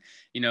stuff. And,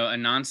 you know,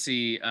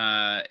 Anansi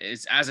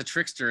is, as a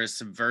trickster, is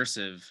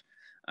subversive.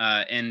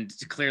 And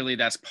clearly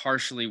that's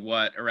partially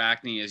what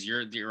Arachne is,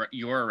 your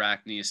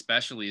Arachne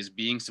especially, is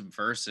being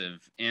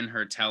subversive in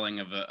her telling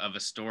of a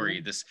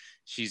story.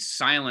 She's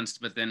silenced,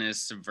 but then is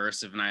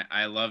subversive. And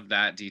I love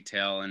that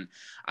detail. And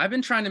I've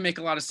been trying to make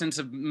a lot of sense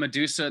of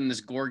Medusa and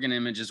this Gorgon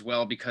image as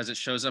well, because it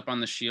shows up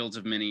on the shields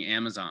of many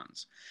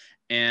Amazons.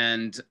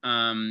 And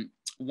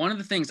one of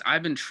the things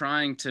I've been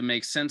trying to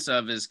make sense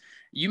of is,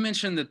 you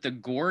mentioned that the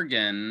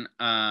Gorgon,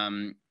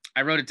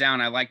 I wrote it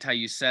down, I liked how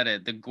you said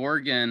it, the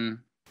Gorgon,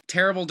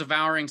 terrible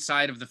devouring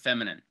side of the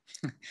feminine.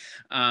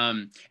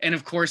 And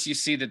of course you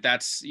see that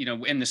that's, you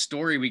know, in the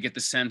story we get the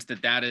sense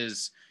that that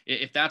is,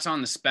 if that's on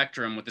the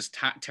spectrum with this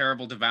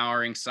terrible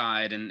devouring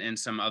side and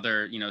some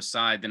other, you know,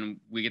 side, then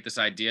we get this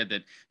idea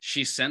that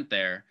she's sent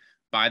there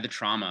by the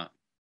trauma.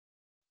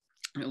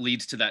 It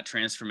leads to that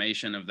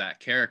transformation of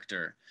that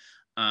character.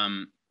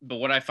 But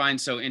what I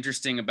find so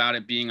interesting about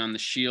it being on the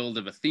shield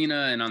of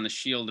Athena and on the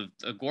shield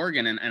of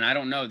Gorgon, and I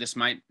don't know,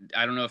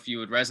 I don't know if you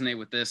would resonate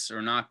with this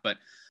or not, but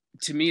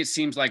to me, it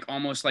seems like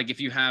almost like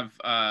if you have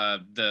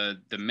the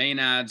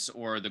Maenads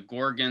or the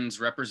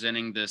Gorgons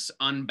representing this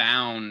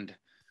unbound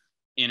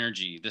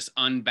energy, this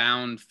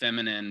unbound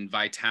feminine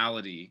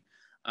vitality,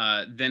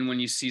 then when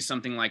you see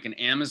something like an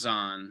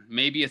Amazon,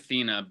 maybe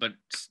Athena, but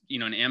you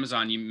know, an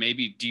Amazon,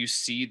 do you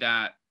see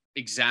that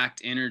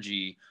exact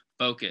energy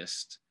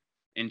focused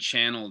and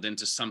channeled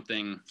into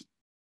something,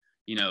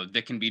 you know,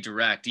 that can be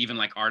direct, even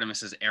like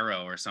Artemis's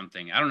arrow or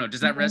something? I don't know.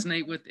 Does that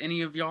resonate with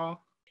any of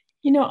y'all?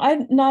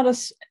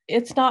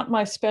 It's not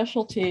my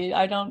specialty.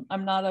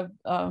 I'm not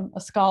a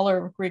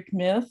scholar of Greek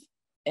myth.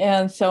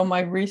 And so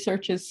my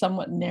research is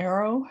somewhat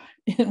narrow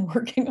in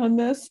working on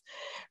this.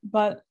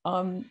 But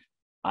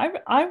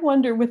I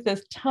wonder, with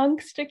this tongue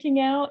sticking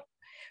out,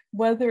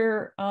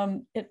 whether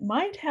it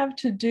might have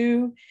to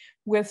do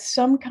with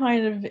some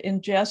kind of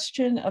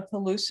ingestion of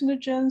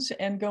hallucinogens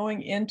and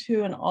going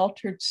into an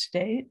altered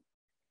state.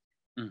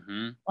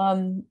 With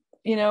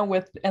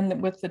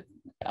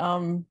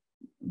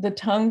the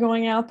tongue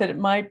going out, that it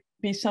might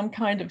be some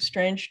kind of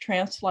strange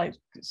trance-like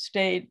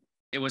state.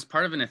 It was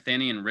part of an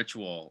Athenian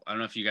ritual. I don't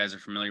know if you guys are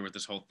familiar with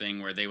this whole thing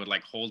where they would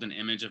like hold an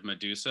image of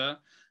Medusa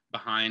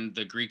behind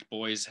the Greek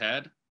boy's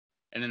head,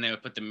 and then they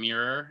would put the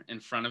mirror in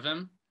front of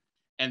him,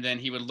 and then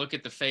he would look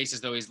at the face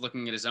as though he's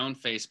looking at his own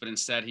face, but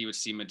instead he would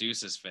see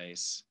Medusa's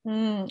face.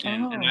 And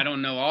I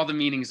don't know all the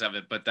meanings of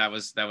it, but that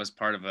was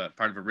part of a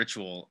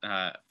ritual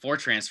for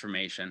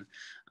transformation,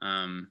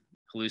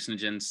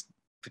 hallucinogens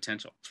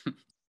potential.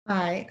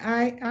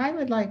 I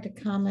would like to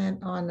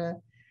comment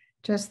on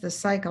just the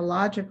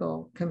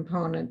psychological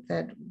component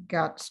that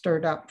got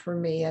stirred up for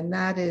me, and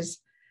that is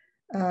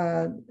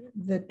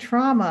the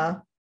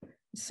trauma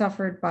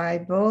suffered by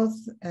both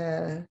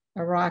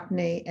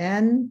Arachne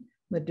and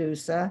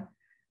Medusa,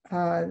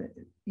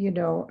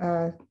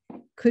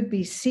 could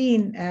be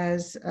seen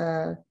as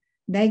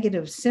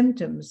negative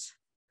symptoms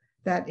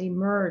that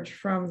emerge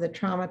from the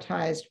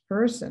traumatized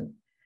person.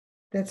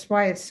 That's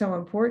why it's so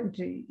important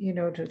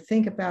to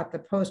think about the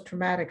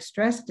post-traumatic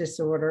stress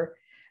disorder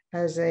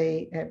as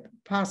a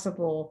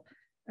possible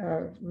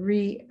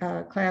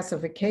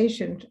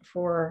reclassification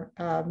for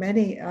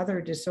many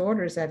other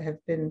disorders that have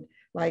been,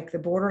 like the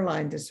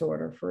borderline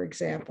disorder, for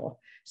example.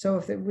 So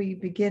if we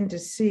begin to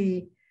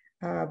see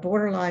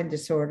borderline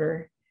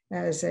disorder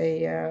as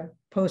a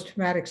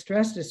post-traumatic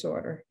stress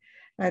disorder,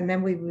 and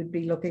then we would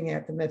be looking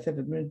at the myth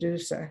of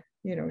Medusa.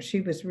 She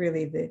was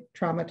really the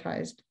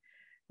traumatized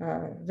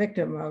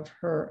victim of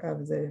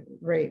the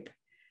rape.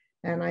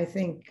 And I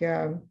think,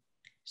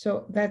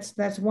 so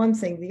that's one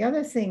thing. The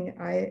other thing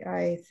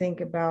I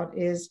think about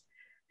is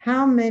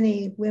how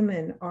many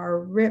women are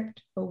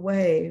ripped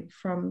away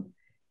from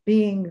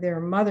being their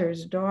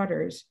mother's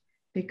daughters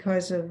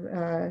because of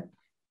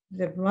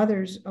the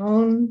mother's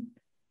own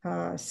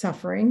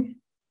suffering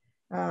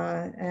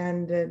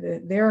and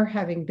their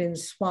having been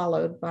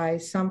swallowed by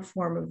some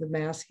form of the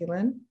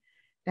masculine.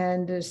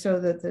 And so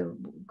that the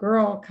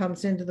girl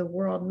comes into the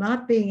world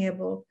not being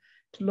able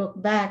to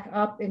look back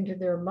up into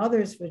their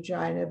mother's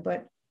vagina,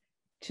 but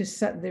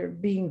they're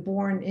being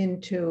born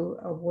into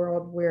a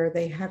world where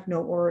they have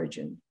no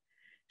origin.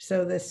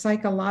 So the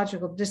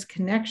psychological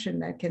disconnection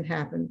that can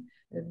happen,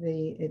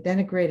 the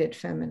denigrated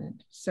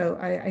feminine. So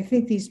I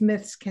think these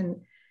myths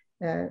can,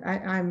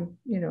 I'm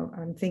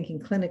thinking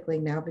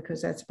clinically now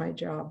because that's my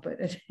job, but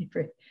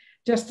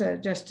just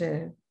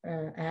to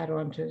add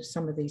on to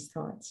some of these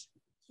thoughts.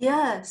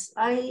 Yes,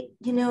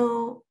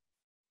 Athena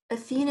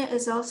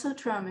is also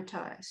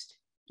traumatized.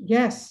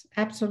 Yes,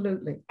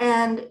 absolutely.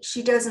 And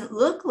she doesn't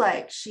look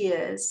like she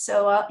is.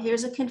 So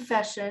here's a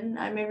confession.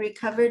 I'm a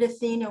recovered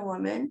Athena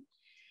woman.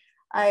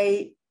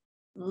 I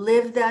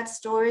lived that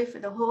story for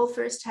the whole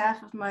first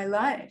half of my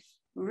life.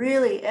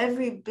 Really,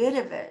 every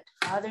bit of it.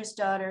 Father's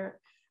daughter,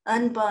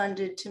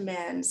 unbonded to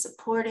men,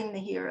 supporting the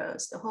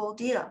heroes, the whole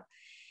deal.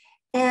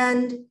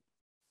 And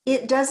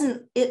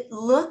it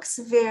looks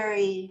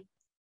very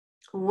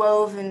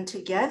woven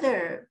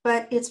together,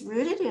 but it's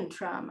rooted in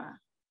trauma.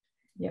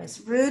 Yes.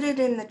 It's rooted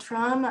in the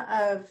trauma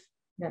of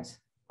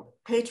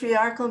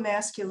patriarchal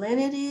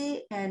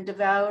masculinity and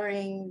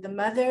devouring the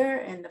mother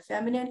and the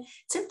feminine.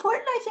 It's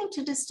important, I think,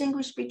 to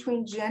distinguish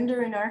between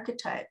gender and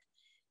archetype,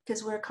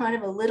 because we're kind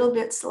of a little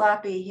bit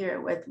sloppy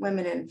here with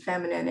women and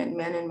feminine and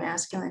men and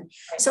masculine.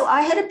 So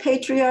I had a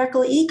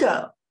patriarchal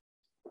ego.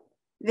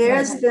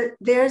 There's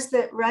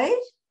the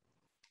right?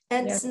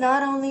 And it's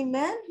not only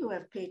men who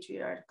have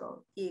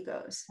patriarchal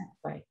egos.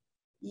 Right.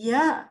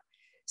 Yeah.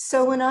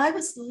 So when I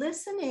was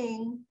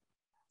listening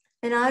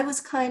and I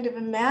was kind of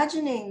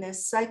imagining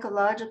this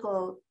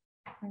psychological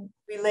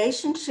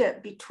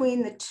relationship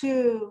between the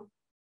two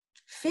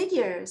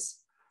figures,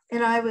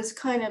 and I was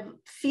kind of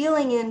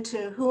feeling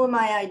into who am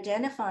I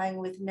identifying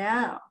with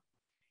now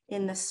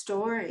in the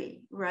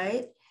story,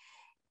 right?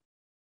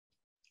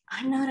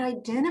 I'm not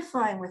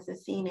identifying with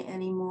Athena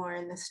anymore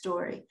in the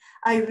story.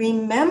 I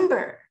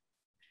remember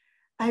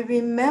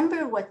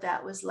what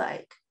that was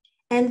like.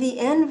 And the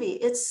envy,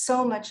 it's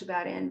so much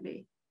about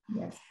envy.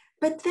 Yes.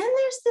 But then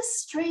there's this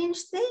strange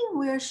thing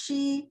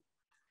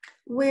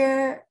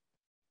where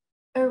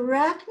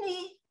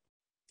Arachne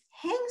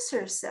hangs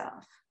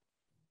herself,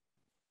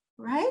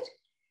 right?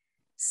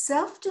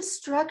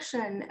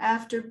 Self-destruction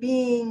after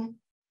being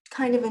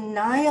kind of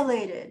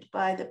annihilated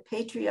by the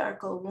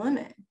patriarchal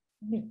woman,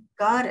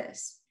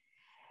 goddess.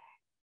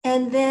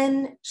 And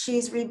then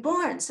she's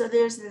reborn. So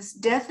there's this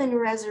death and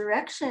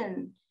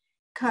resurrection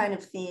kind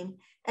of theme.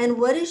 And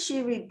what is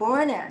she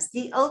reborn as?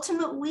 The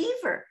ultimate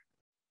weaver.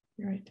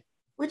 Right.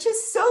 Which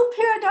is so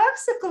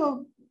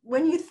paradoxical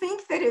when you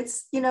think that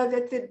it's,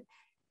 that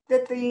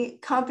that the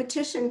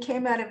competition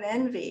came out of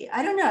envy.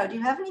 I don't know. Do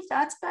you have any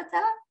thoughts about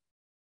that?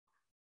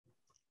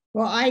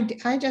 Well, I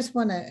just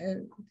want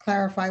to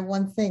clarify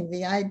one thing.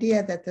 The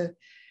idea that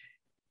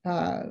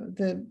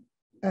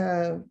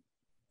the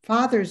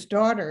father's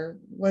daughter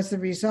was the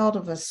result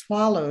of a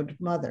swallowed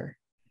mother.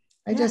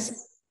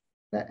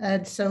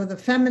 And so the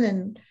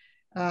feminine,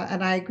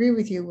 and I agree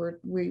with you,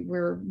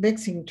 we're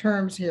mixing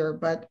terms here,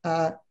 but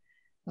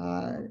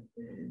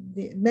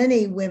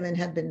many women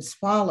have been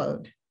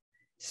swallowed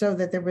so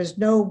that there was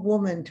no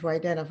woman to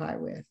identify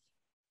with.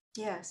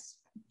 Yes,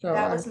 so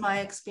that was my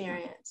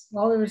experience.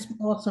 Well, it was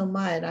also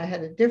mine. I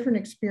had a different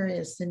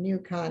experience than you,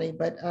 Connie,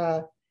 but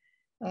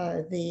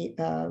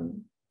the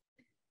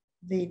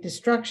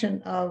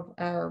destruction of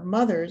our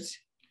mothers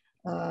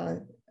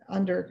and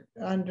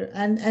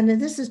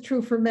this is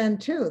true for men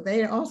too.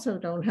 They also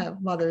don't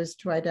have mothers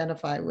to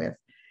identify with.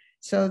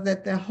 So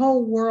that the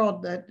whole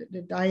world that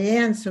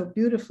Dyane so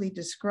beautifully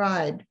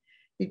described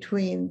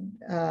between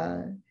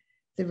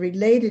the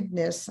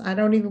relatedness, I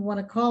don't even want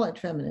to call it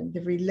feminine, the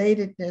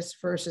relatedness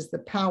versus the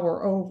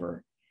power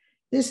over.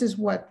 This is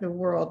what the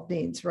world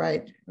needs,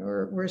 right?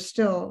 We're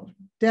still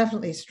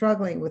definitely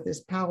struggling with this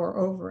power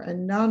over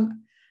and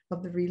none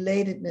of the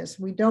relatedness.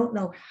 We don't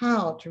know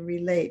how to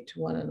relate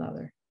to one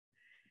another.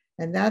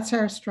 And that's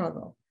our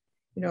struggle.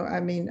 You know, I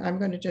mean, I'm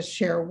going to just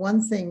share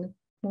one thing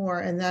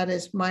more, and that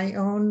is my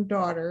own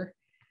daughter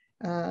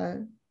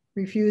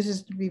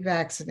refuses to be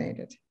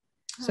vaccinated.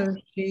 So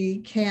she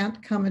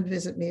can't come and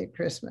visit me at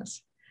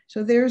Christmas.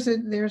 So there's a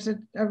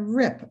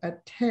rip, a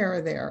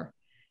tear there,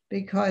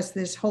 because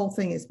this whole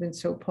thing has been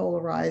so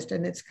polarized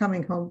and it's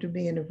coming home to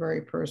me in a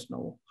very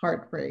personal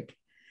heartbreak.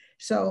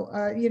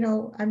 So, you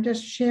know, I'm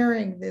just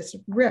sharing this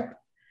rip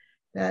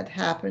that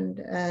happened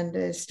and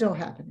is still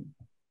happening.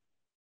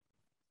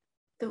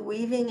 The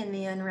weaving and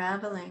the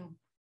unraveling.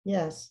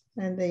 Yes,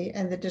 and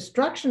the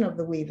destruction of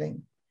the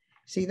weaving.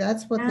 See,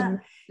 that's what the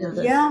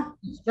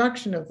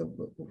destruction of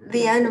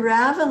the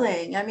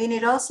unraveling. I mean,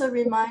 it also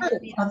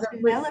reminded me of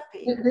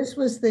Penelope.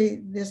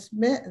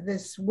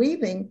 This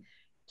weaving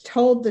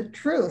told the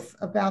truth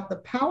about the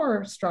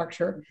power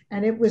structure,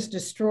 and it was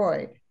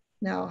destroyed.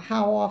 Now,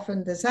 how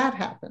often does that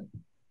happen?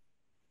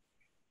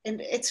 And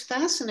it's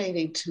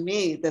fascinating to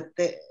me that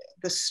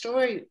the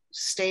story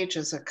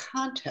stages a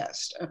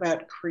contest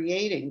about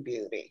creating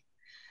beauty.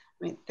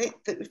 I mean,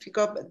 if you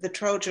go up the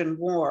Trojan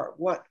War,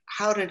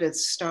 how did it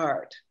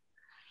start?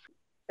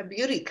 A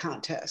beauty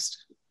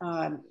contest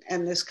and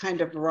this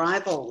kind of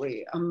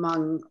rivalry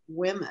among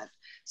women.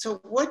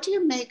 So what do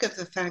you make of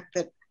the fact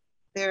that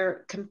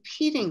they're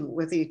competing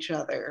with each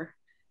other?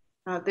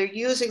 They're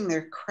using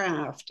their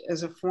craft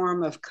as a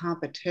form of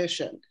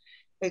competition.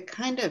 It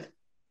kind of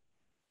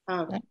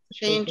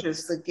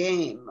changes the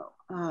game.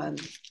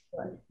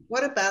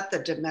 What about the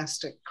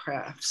domestic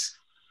crafts?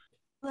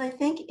 Well, I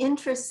think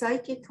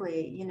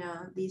intrapsychically, you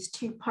know, these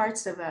two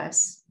parts of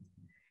us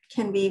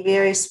can be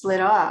very split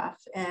off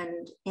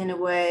and in a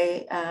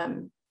way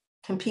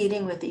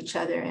competing with each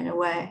other in a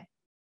way.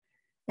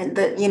 And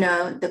you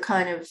know, the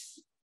kind of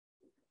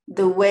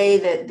the way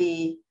that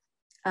the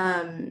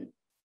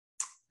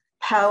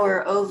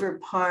power over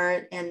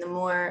part and the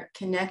more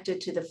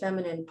connected to the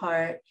feminine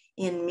part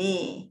in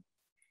me.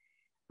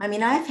 I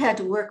mean, I've had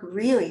to work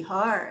really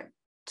hard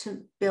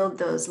to build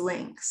those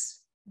links.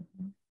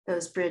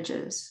 Those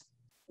bridges.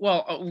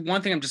 Well,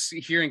 one thing I'm just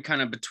hearing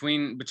kind of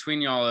between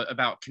y'all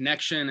about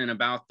connection and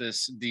about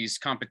these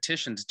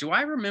competitions. Do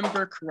I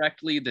remember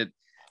correctly that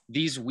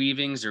these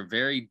weavings are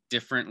very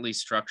differently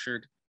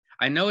structured?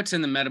 I know it's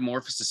in the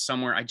Metamorphoses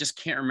somewhere. I just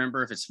can't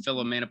remember if it's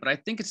Philomena, but I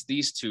think it's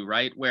these two,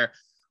 right?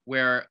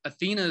 Where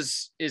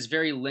Athena's is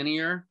very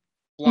linear,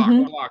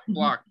 block,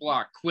 block,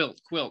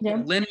 quilt,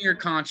 linear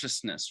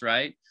consciousness,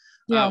 right?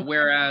 Yeah.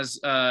 Whereas,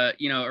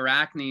 you know,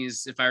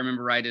 Arachne's, if I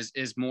remember right,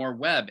 is more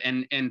web.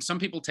 And some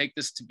people take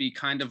this to be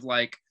kind of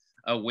like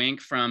a wink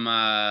from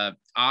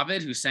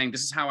Ovid, who's saying,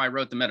 this is how I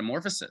wrote the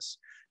Metamorphoses.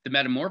 The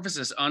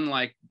Metamorphoses,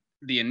 unlike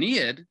the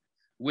Aeneid,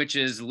 which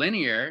is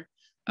linear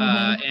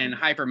and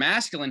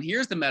hypermasculine,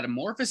 here's the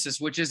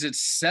Metamorphosis, which is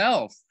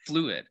itself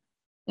fluid.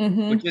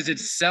 Which is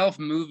itself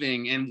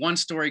moving, and one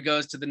story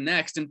goes to the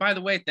next. And by the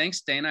way,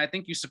 thanks, Dana. I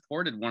think you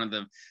supported one of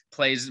the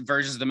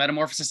versions of the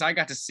Metamorphosis I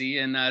got to see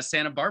in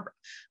Santa Barbara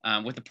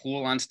with the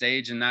pool on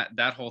stage and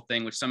that whole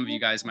thing, which some of you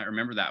guys might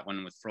remember that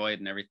one with Freud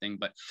and everything.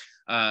 But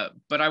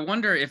I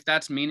wonder if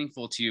that's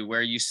meaningful to you,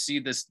 where you see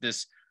this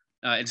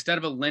instead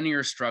of a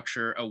linear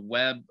structure, a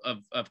web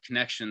of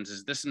connections.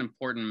 Is this an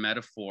important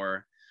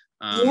metaphor?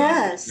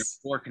 Yes.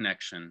 For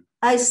connection.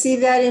 I see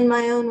that in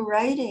my own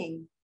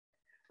writing.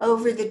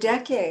 Over the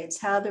decades,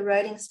 how the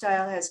writing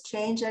style has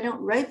changed. I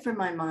don't write from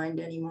my mind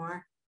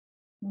anymore.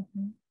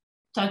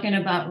 Talking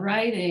about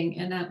writing,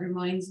 and that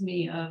reminds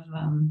me of,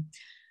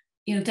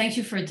 you know, thank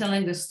you for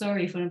telling the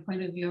story from the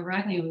point of view of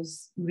Arachne.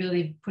 Was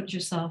really put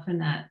yourself in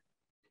that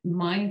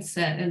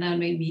mindset, and that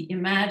made me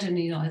imagine,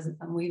 you know, as if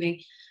I'm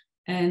weaving.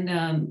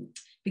 And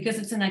because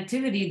it's an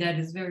activity that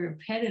is very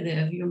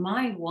repetitive, your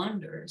mind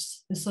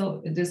wanders.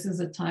 So this is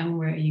a time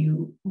where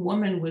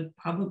women would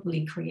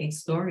probably create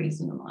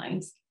stories in the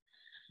minds.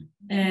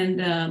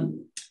 And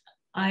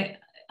I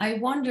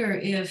wonder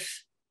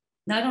if,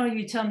 not only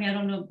you tell me, I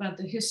don't know about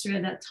the history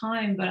at that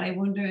time, but I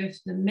wonder if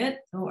the myth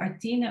or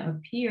Athena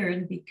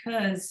appeared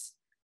because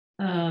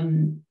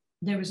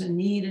there was a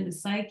need in the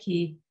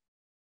psyche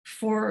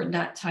for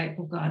that type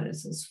of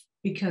goddesses,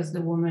 because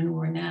the women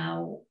were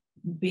now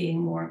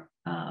being more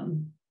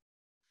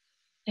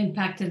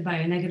impacted by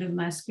a negative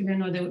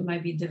masculine, or they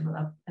might be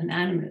developed an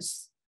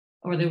animus,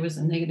 or there was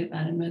a negative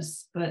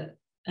animus,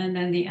 and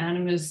then the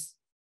animus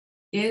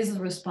is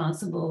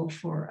responsible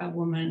for a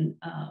woman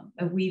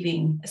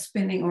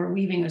spinning or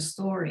weaving a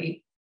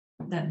story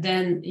that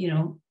then,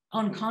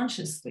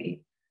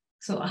 unconsciously.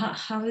 So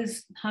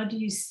how do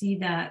you see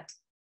that,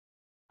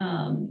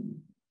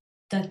 in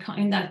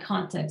that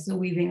context, the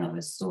weaving of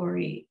a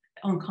story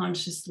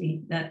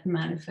unconsciously that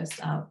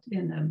manifests out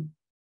in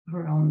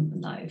her own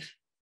life?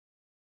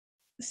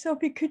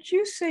 Sophie, could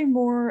you say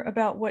more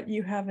about what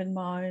you have in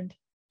mind?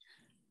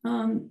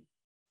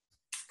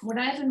 What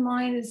I have in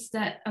mind is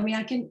that,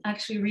 I can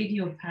actually read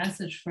you a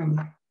passage from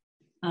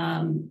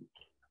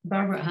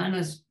Barbara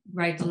Hanna's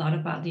writes a lot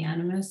about the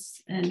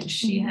animus, and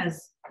she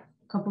has a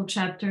couple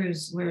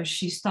chapters where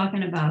she's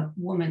talking about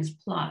women's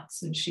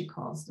plots, as she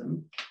calls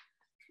them,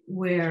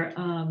 where,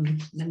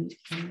 let me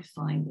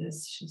find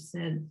this. She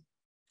said,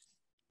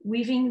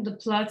 weaving the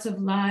plots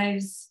of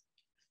lives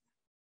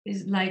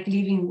is like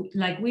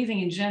weaving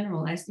in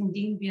general, as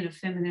indeed being a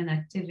feminine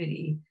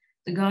activity.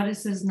 The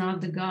goddesses, not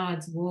the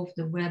gods, wove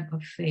the web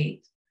of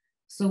fate.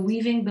 So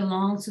weaving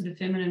belongs to the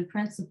feminine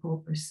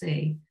principle per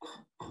se.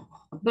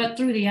 But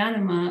through the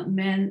anima,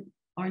 men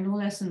are no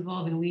less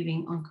involved in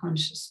weaving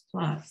unconscious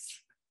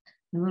plots.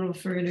 A little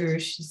further,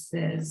 she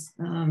says,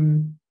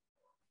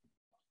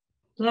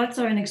 plots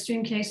are an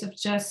extreme case of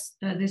just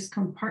this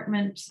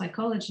compartment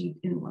psychology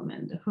in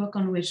women. The hook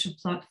on which a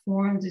plot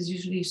forms is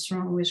usually a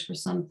strong wish for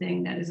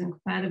something that is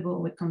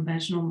incompatible with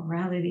conventional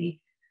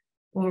morality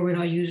or with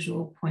our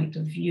usual point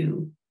of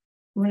view.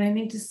 What I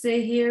mean to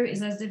say here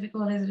is, as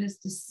difficult as it is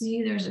to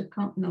see, there's a,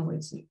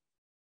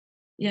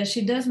 yeah,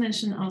 she does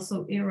mention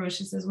also eros.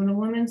 She says, when a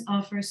woman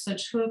offers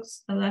such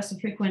hooks, alas, a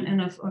frequent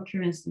enough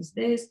occurrence these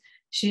days,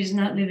 she is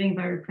not living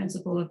by her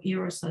principle of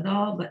eros at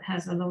all, but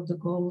has allowed the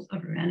goals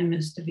of her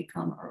animus to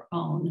become her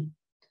own.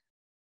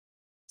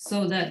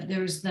 So that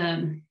there's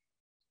that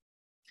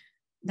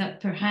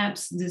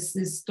perhaps this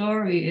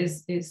story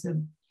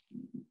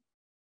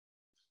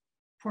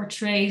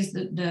portrays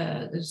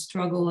the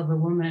struggle of a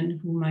woman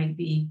who might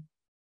be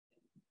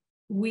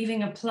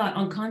weaving a plot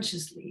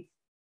unconsciously,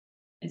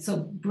 and so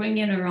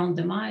bringing her own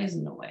demise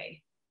in a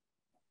way.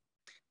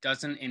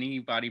 Doesn't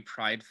anybody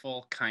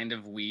prideful kind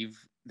of weave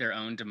their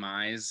own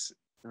demise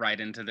right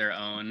into their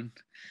own?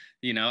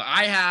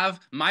 I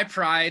have my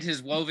pride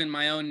has woven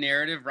my own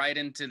narrative right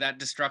into that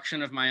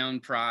destruction of my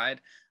own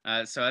pride.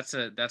 So that's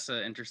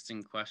an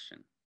interesting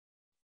question.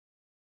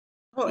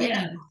 Oh,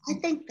 yeah. I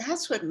think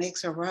that's what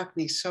makes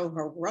Arachne so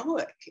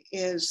heroic,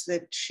 is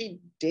that she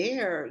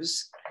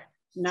dares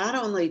not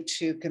only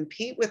to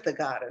compete with the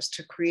goddess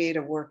to create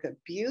a work of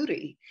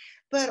beauty,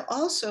 but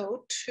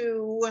also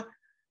to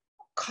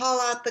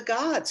call out the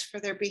gods for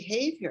their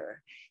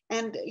behavior.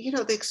 And,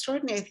 the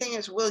extraordinary thing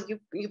is, Will,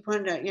 you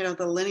pointed out,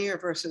 the linear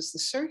versus the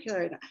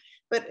circular,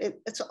 but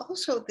it's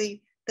also the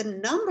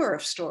number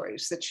of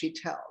stories that she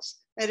tells.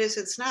 That is,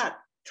 it's not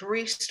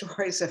 3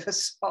 stories of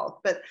assault,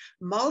 but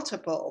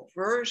multiple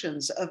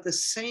versions of the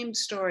same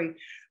story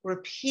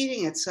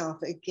repeating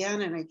itself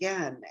again and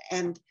again.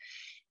 And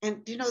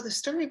the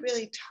story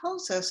really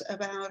tells us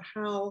about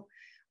how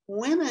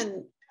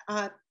women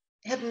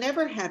have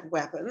never had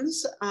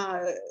weapons.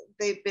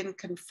 They've been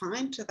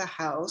confined to the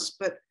house,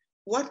 but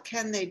what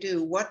can they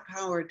do? What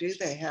power do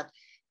they have?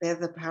 They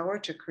have the power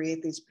to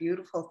create these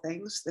beautiful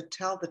things that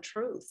tell the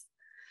truth.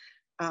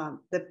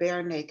 The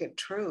bare naked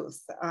truth.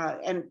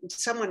 And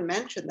someone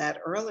mentioned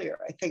that earlier.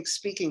 I think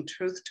speaking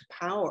truth to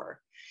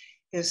power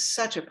is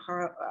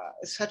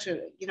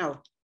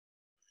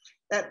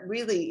that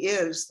really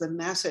is the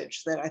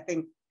message that I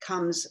think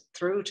comes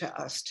through to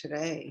us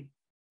today.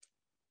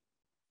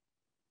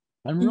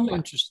 I'm really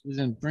interested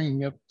in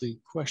bringing up the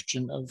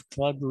question of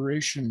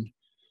collaboration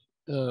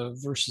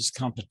versus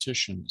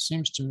competition. It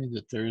seems to me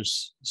that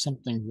there's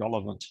something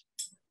relevant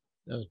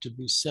to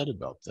be said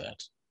about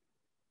that.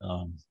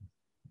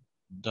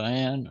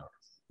 Dyane or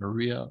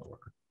Maria or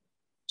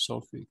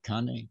Sophie,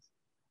 Connie,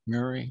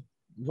 Mary,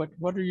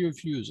 what are your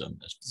views on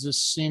this? Does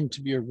this seem to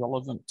be a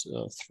relevant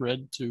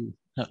thread to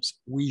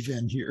weave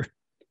in here?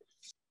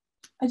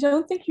 I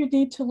don't think you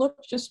need to look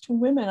just to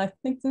women. I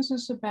think this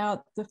is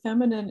about the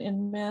feminine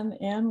in men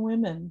and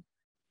women.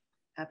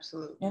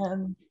 Absolutely.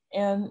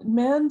 And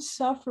men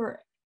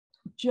suffer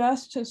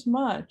just as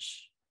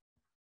much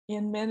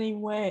in many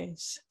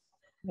ways.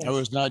 I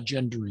was not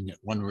gendering it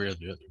one way or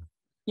the other.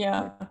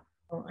 Yeah.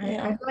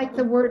 I like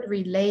the word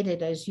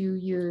related, as you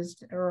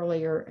used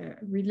earlier,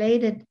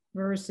 related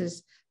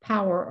versus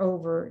power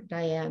over,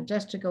 Dyane,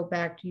 just to go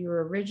back to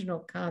your original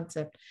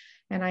concept.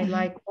 And I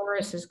like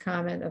Boris's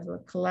comment of a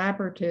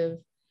collaborative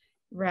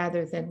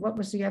rather than, what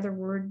was the other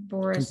word,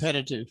 Boris?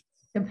 Competitive.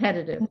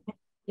 Competitive.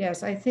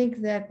 Yes, I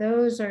think that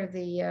those are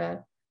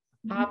the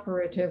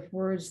operative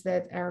words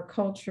that our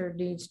culture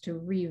needs to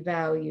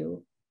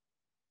revalue.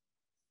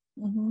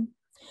 Mm-hmm.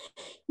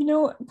 You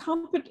know,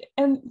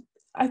 and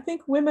I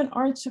think women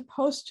aren't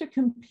supposed to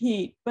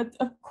compete, but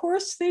of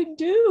course they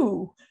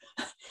do.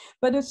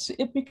 But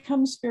it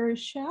becomes very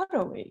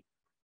shadowy.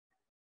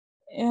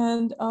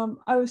 And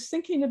I was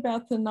thinking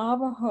about the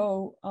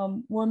Navajo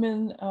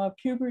woman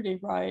puberty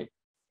rite,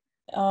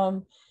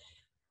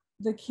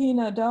 the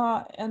Kina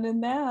Da, and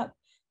in that,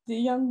 the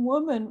young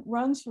woman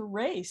runs a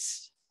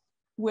race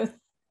with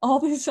all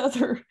these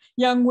other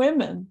young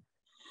women.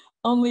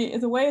 Only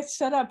the way it's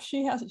set up,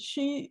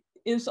 she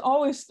is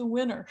always the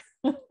winner.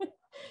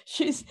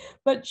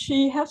 But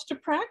she has to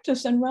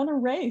practice and run a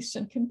race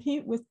and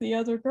compete with the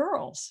other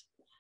girls.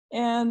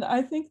 And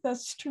I think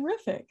that's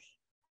terrific.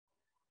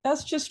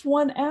 That's just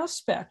one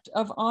aspect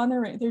of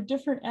honoring. There are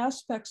different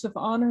aspects of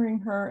honoring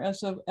her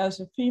as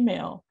a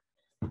female.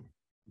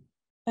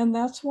 And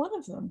that's one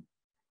of them.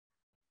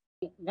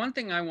 One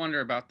thing I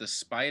wonder about the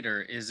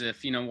spider is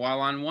if, you know,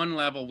 while on one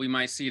level we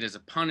might see it as a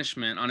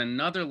punishment, on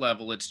another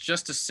level it's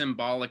just a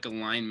symbolic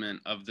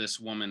alignment of this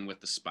woman with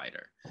the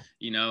spider,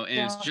 you know, and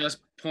it's just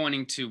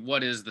pointing to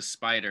what is the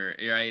spider,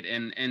 right?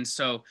 And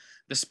so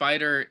the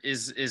spider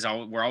it's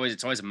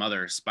always a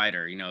mother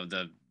spider, you know,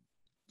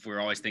 we're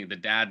always thinking the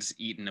dad's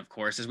eaten, of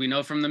course, as we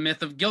know from the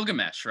myth of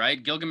Gilgamesh,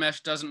 right?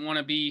 Gilgamesh doesn't want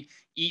to be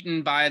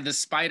eaten by the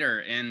spider,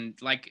 and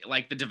like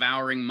the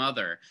devouring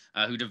mother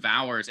who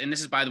devours. And this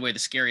is, by the way, the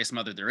scariest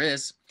mother there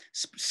is,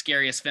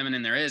 scariest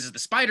feminine there is the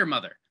spider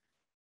mother.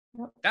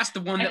 That's the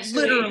one that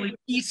literally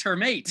eats her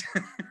mate.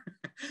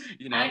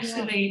 You know?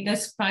 Actually, the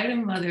spider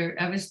mother,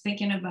 I was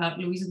thinking about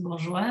Louise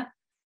Bourgeois,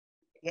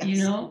 Yes.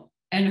 you know,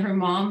 and her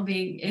mom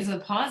is a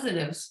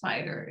positive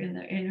spider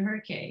in her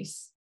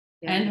case.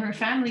 Yeah. And her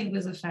family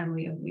was a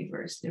family of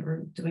weavers. They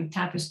were doing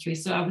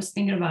tapestries. So I was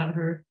thinking about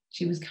her.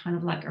 She was kind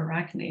of like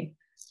Arachne.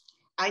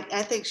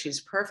 I think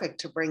she's perfect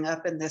to bring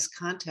up in this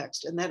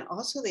context. And then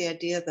also the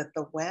idea that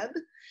the web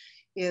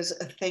is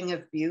a thing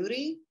of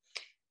beauty.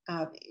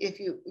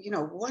 If you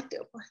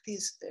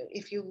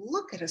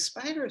look at a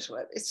spider's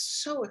web, it's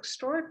so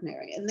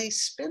extraordinary, and they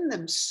spin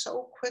them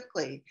so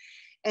quickly.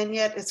 And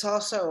yet it's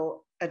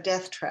also a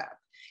death trap.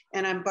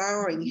 And I'm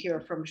borrowing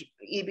here from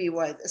E.B.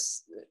 White,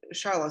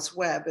 Charlotte's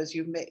Web, as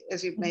you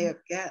may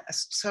have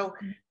guessed. So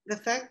the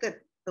fact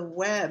that the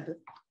web,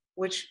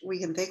 which we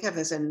can think of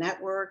as a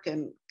network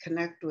and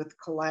connect with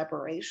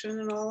collaboration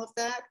and all of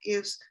that,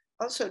 is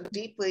also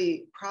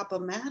deeply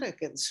problematic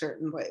in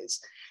certain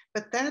ways.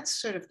 But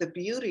that's sort of the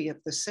beauty of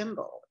the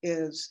symbol,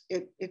 is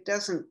it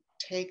doesn't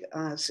take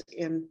us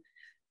in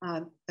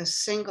a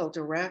single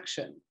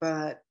direction,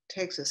 but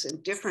takes us in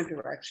different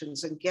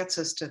directions and gets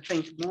us to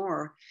think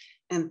more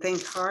and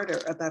think harder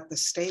about the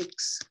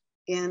stakes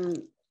in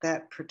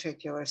that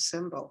particular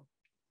symbol.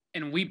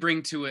 And we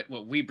bring to it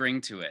what we bring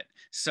to it.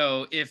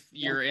 So if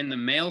you're in the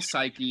male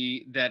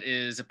psyche that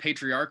is a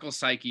patriarchal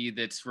psyche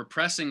that's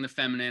repressing the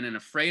feminine and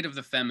afraid of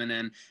the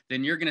feminine,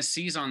 then you're going to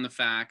seize on the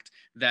fact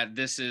that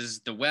this is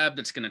the web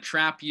that's going to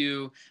trap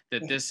you,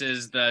 that this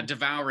is the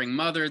devouring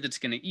mother that's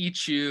going to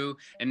eat you.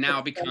 And now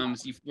it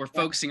becomes, we're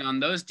focusing on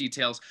those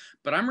details.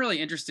 But I'm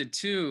really interested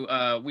too.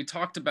 We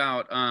talked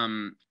about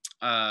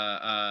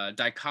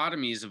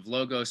dichotomies of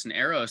logos and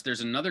eros.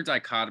 There's another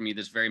dichotomy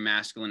that's very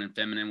masculine and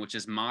feminine, which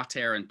is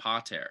mater and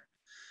pater.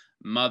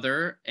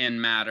 Mother and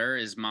matter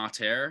is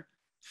mater,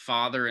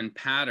 father and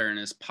pattern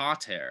is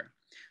pater,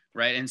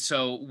 right? And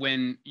so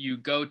when you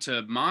go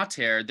to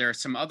mater, there are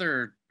some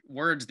other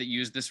words that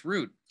use this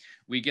root.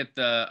 We get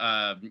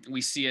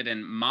we see it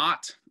in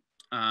mat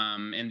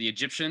in the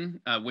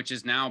Egyptian, which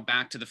is now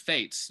back to the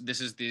fates.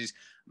 This is these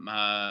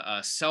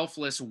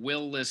selfless,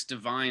 will-less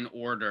divine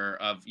order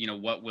of, you know,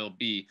 what will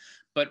be.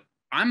 But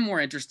I'm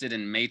more interested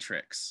in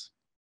matrix,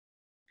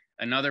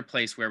 another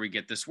place where we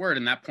get this word,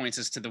 and that points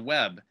us to the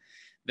web,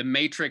 the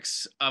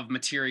matrix of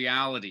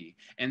materiality.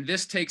 And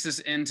this takes us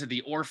into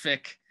the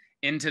Orphic,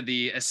 into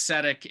the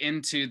ascetic,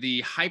 into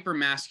the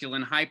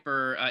hyper-masculine,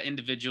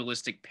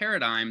 hyper-individualistic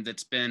paradigm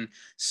that's been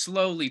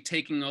slowly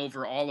taking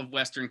over all of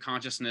Western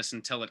consciousness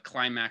until it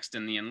climaxed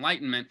in the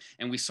Enlightenment,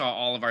 and we saw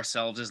all of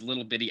ourselves as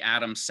little bitty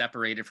atoms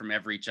separated from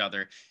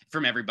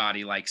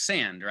everybody like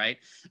sand, right?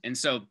 And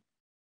so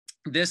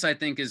this, I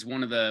think, is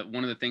one of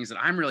the things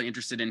that I'm really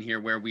interested in here,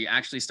 where we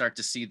actually start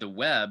to see the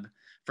web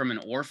from an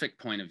Orphic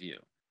point of view.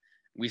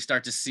 We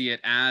start to see it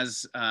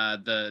as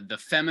the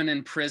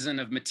feminine prison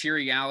of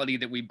materiality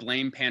that we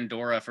blame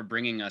Pandora for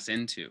bringing us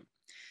into.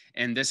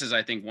 And this is,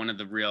 I think, one of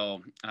the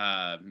real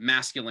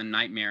masculine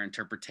nightmare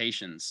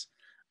interpretations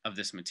of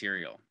this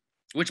material,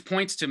 which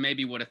points to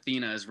maybe what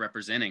Athena is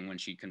representing when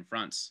she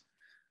confronts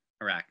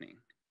Arachne.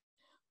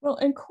 Well,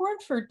 and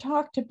Cornford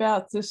talked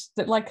about this,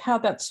 that like how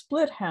that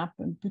split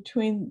happened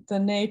between the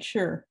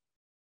nature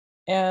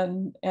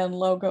and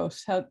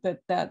logos, how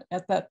that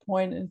at that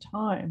point in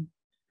time.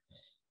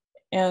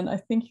 And I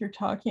think you're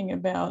talking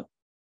about,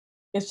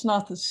 it's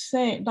not the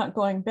same, not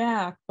going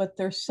back, but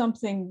there's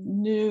something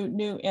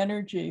new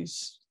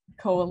energies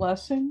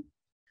coalescing.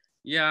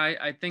 Yeah,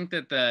 I think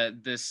that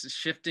this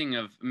shifting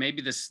of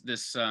maybe this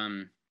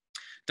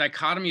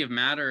dichotomy of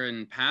matter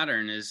and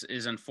pattern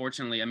is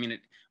unfortunately, I mean,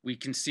 we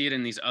can see it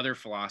in these other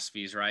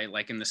philosophies, right?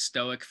 Like in the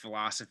Stoic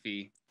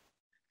philosophy,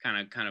 kind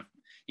of,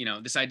 you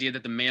know, this idea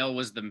that the male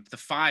was the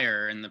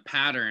fire and the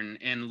pattern,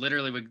 and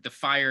literally the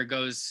fire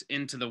goes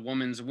into the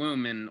woman's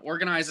womb and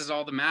organizes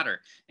all the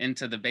matter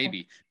into the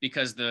baby,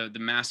 because the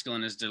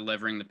masculine is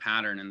delivering the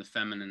pattern and the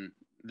feminine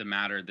the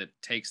matter that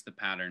takes the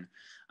pattern.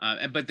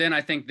 But then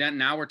I think that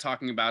now we're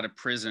talking about a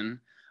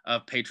prison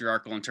of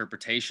patriarchal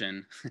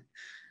interpretation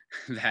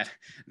that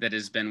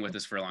has been with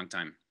us for a long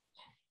time.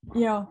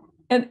 Yeah,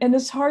 and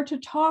it's hard to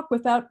talk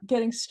without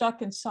getting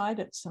stuck inside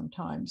it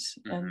sometimes.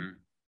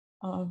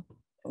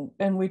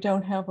 And we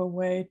don't have a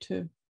way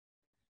to,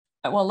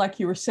 well, like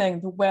you were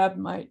saying, the web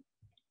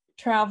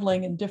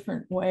traveling in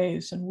different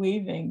ways and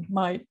weaving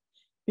might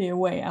be a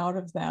way out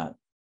of that.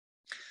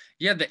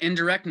 Yeah, the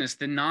indirectness,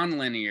 the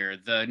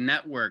nonlinear, the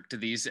network to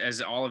these,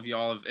 as all of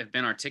y'all have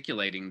been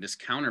articulating, this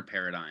counter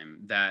paradigm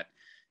that,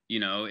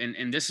 you know,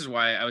 and this is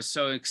why I was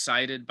so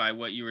excited by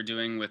what you were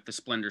doing with the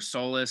Splendor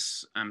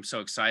Solace. I'm so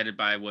excited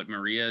by what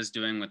Maria is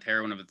doing with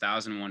Heroine of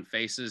 1001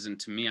 Faces. And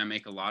to me, I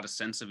make a lot of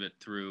sense of it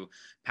through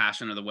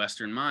Passion of the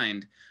Western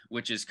Mind,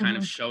 which is kind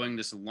of showing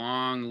this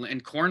long,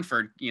 and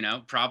Cornford, you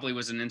know, probably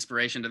was an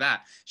inspiration to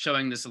that,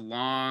 showing this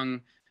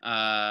long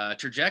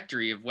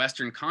trajectory of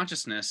Western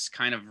consciousness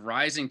kind of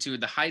rising to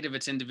the height of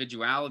its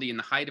individuality and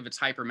the height of its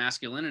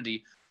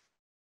hypermasculinity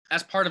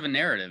as part of a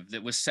narrative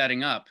that was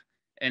setting up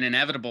an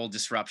inevitable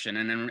disruption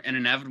and an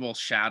inevitable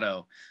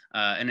shadow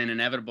and an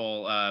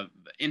inevitable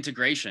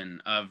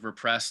integration of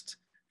repressed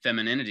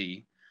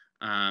femininity,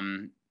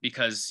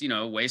 because, you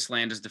know,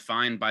 wasteland is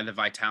defined by the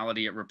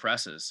vitality it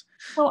represses.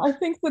 Well, I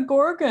think the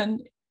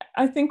Gorgon,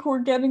 I think we're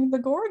getting the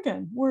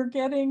Gorgon. We're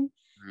getting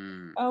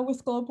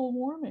with global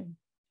warming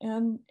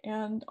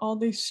and all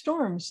these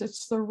storms.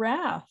 It's the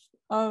wrath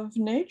of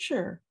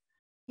nature.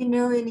 You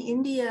know, in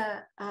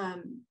India,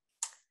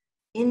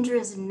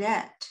 Indra's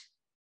net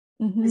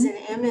is an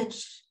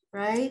image,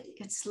 right?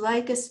 It's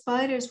like a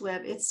spider's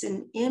web. It's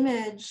an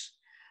image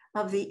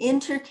of the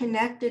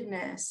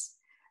interconnectedness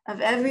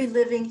of every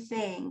living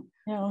thing,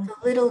 the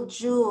little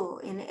jewel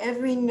in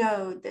every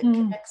node that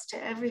connects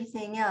to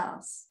everything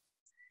else.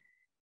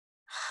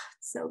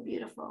 It's so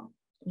beautiful.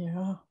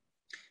 Yeah.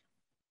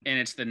 And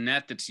it's the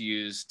net that's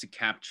used to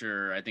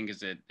capture, I think,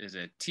 is it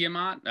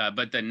Tiamat?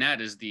 But the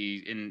net is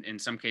in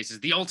some cases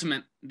the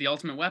ultimate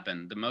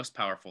weapon, the most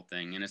powerful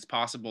thing. And it's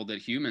possible that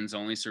humans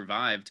only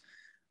survived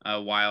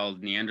while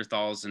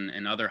Neanderthals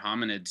and other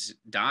hominids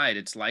died.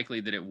 It's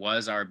likely that it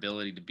was our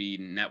ability to be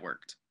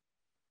networked.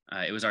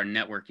 It was our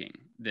networking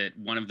that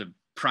one of the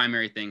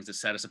primary things that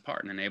set us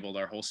apart and enabled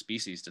our whole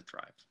species to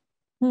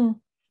thrive.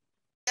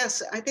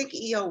 Yes, I think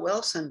E.O.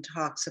 Wilson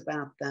talks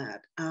about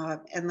that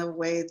and the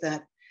way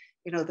that,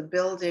 you know, the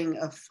building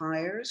of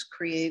fires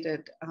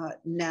created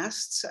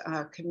nests,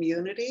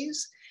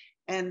 communities,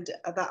 and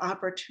the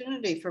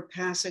opportunity for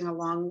passing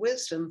along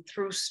wisdom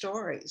through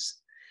stories.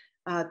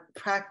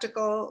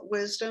 Practical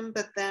wisdom,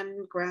 but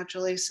then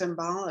gradually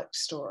symbolic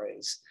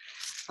stories.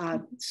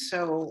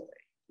 So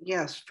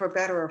yes, for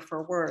better or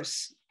for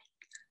worse,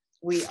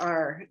 we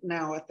are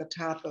now at the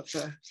top of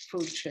the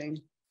food chain.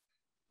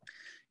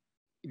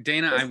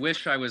 Dana, I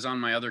wish I was on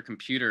my other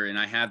computer and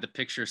I had the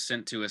picture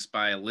sent to us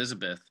by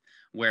Elizabeth,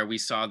 where we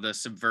saw the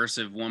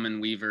subversive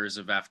woman weavers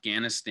of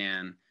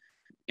Afghanistan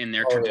in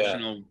their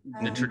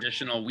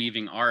traditional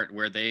weaving art,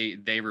 where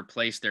they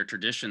replaced their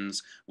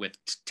traditions with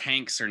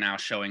tanks are now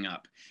showing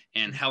up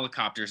and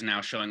helicopters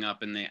now showing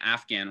up in the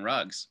Afghan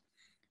rugs.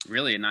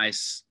 Really a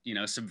nice, you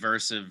know,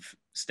 subversive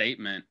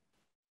statement.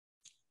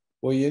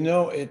 Well, you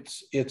know,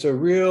 it's a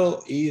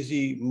real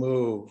easy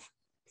move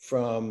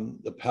from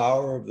the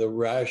power of the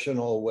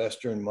rational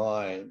Western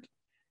mind,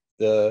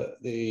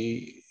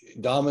 the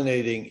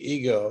dominating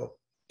ego,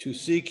 to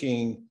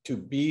seeking to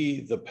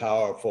be the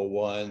powerful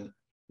one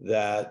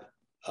that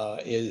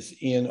is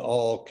in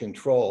all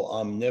control,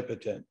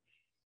 omnipotent.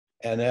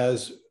 And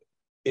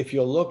if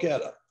you look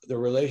at the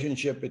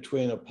relationship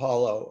between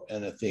Apollo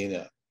and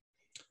Athena,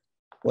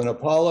 when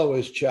Apollo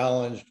is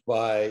challenged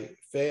by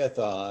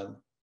Phaethon,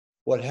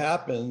 what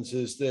happens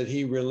is that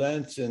he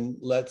relents and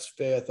lets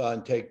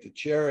Phaethon take the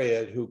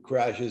chariot, who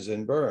crashes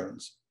and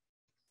burns.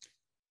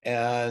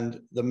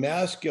 And the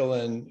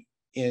masculine,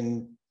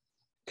 in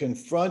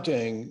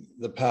confronting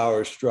the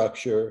power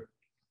structure,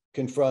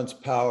 confronts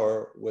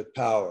power with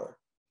power.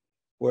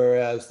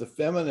 Whereas the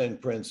feminine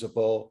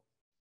principle,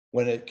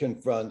 when it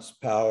confronts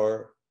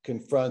power,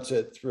 confronts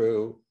it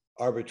through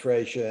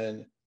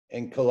arbitration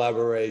and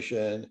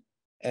collaboration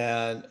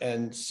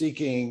and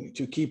seeking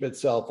to keep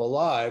itself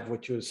alive,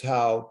 which was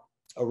how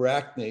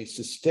Arachne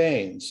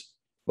sustains,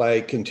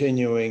 by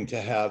continuing to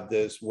have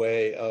this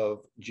way of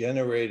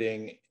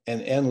generating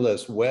an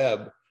endless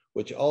web,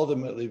 which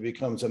ultimately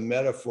becomes a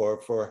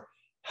metaphor for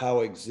how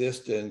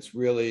existence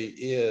really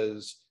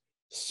is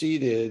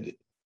seated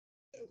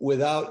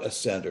without a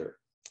center,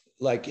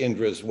 like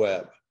Indra's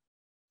web.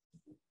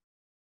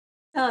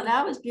 Oh,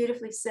 that was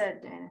beautifully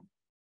said,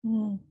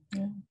 Dana.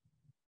 Yeah.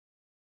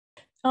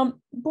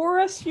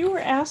 Boris, you were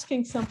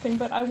asking something,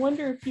 but I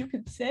wonder if you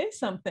could say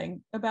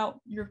something about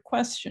your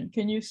question.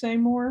 Can you say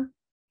more?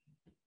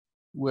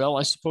 Well,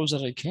 I suppose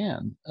that I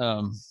can.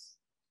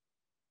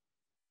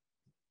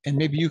 And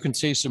maybe you can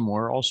say some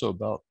more also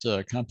about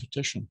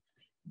competition.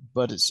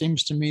 But it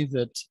seems to me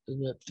that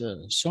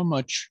so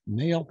much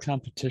male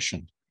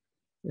competition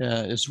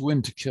is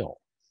win to kill.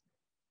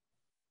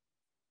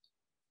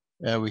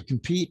 We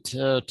compete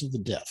to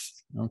the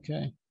death,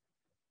 okay?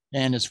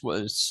 And it's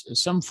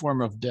some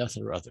form of death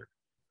or other.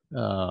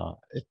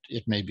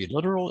 It may be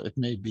literal, it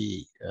may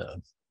be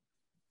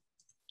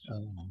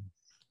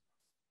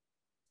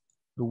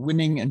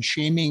winning and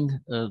shaming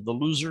the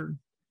loser,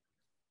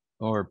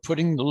 or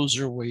putting the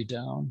loser way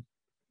down.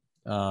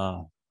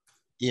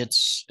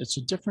 It's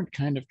a different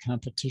kind of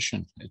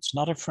competition. It's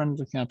not a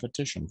friendly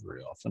competition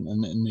very often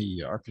in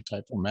the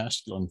archetypal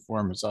masculine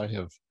form as I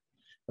have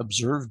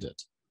observed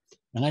it.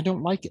 And I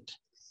don't like it.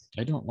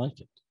 I don't like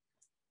it.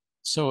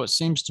 So it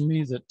seems to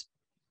me that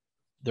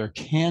there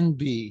can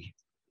be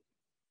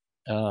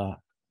a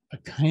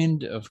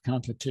kind of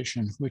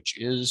competition which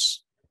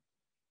is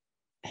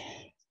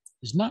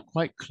not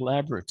quite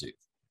collaborative,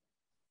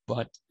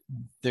 but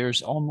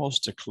there's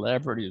almost a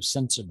collaborative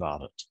sense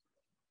about it.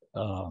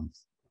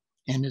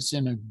 And it's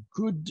in a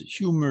good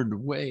humored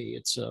way.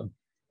 It's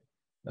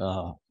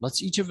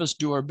let's each of us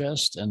do our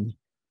best and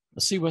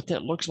let's see what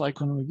that looks like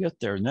when we get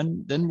there.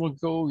 And then we'll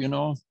go, you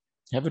know,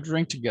 have a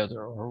drink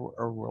together,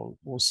 or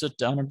we'll sit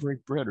down and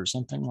break bread or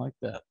something like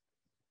that.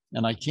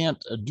 And I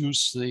can't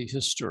adduce the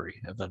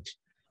history of it,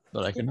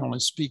 but I can only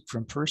speak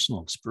from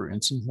personal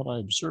experience and what I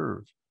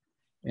observe.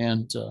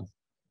 And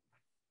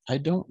I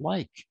don't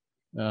like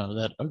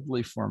that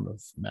ugly form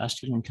of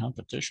masculine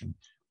competition,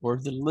 or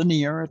the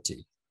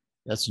linearity.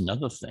 That's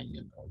another thing,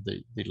 you know,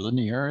 the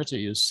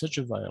linearity is such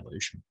a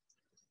violation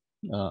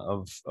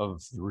of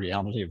the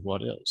reality of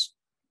what is.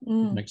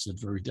 It makes it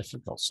very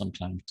difficult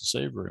sometimes to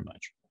say very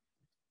much.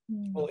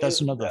 Well,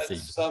 that's another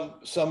theme.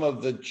 Some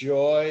of the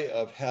joy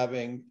of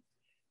having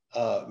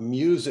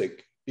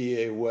music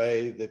be a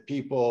way that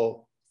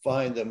people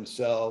find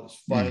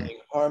themselves finding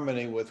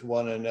harmony with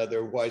one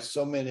another. Why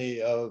so many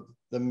of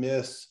the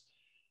myths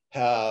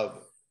have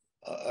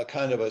a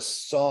kind of a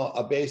song,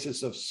 a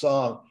basis of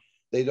song.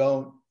 They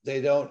don't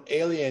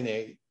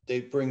alienate,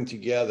 they bring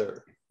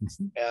together.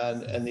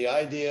 And the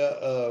idea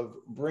of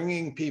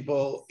bringing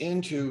people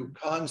into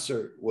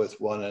concert with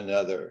one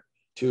another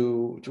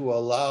to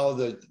allow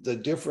the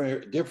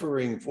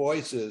differing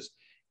voices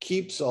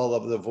keeps all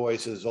of the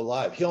voices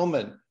alive.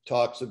 Hillman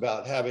talks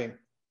about having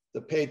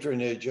the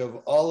patronage of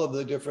all of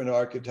the different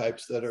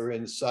archetypes that are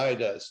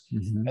inside us.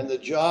 And the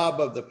job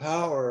of the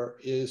power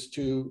is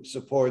to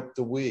support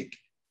the weak.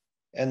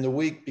 And the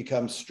weak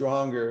becomes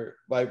stronger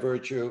by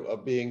virtue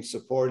of being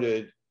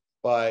supported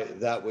by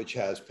that which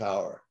has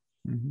power.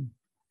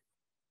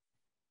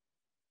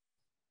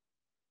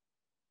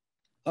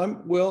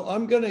 I'm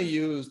going to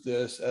use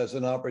this as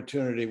an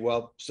opportunity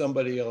while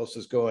somebody else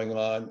is going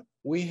on.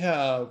 We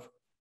have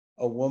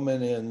a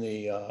woman in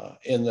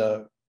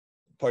the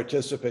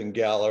participant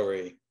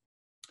gallery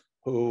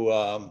who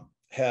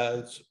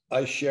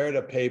I shared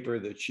a paper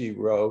that she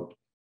wrote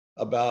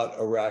about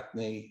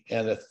Arachne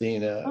and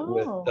Athena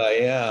with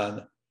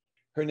Dyane.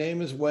 Her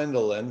name is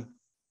Wendilyn.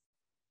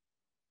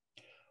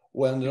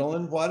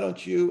 Wendilyn, why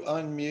don't you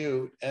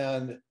unmute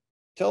and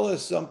tell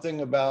us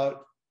something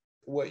about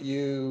what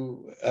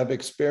you have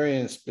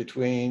experienced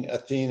between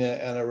Athena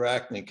and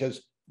Arachne,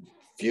 because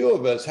few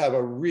of us have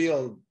a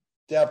real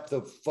depth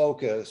of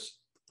focus,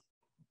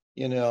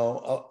 you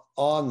know,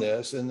 on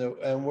this, and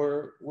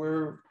we're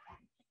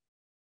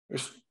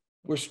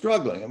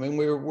struggling. I mean,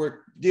 we're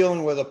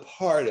dealing with a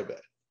part of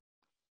it.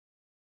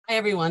 Hi,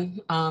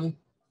 everyone.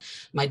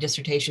 My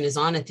dissertation is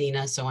on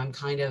Athena, so I'm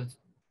kind of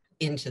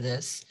into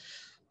this.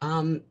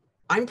 I'm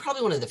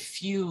probably one of the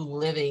few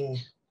living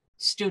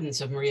students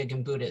of Maria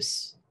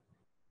Gimbutas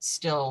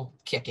still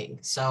kicking.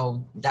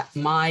 So that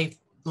my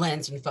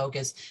lens and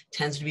focus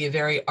tends to be a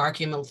very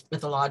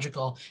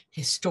archaeomythological,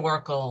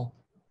 historical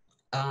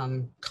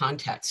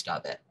context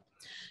of it.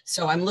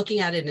 So I'm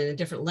looking at it in a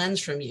different lens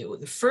from you.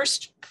 The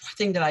first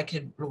thing that I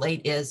could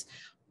relate is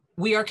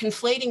we are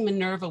conflating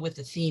Minerva with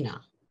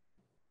Athena.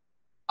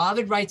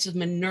 Ovid writes of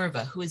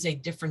Minerva, who is a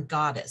different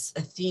goddess.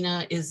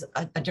 Athena is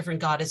a different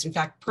goddess. In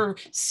fact, per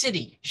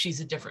city, she's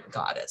a different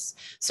goddess.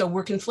 So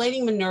we're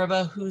conflating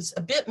Minerva, who's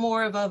a bit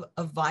more of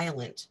a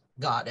violent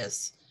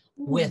goddess,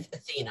 with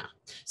Athena.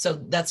 So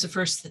that's the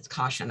first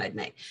caution I'd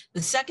make.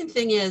 The second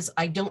thing is,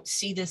 I don't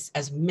see this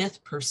as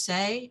myth per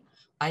se.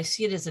 I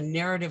see it as a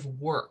narrative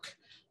work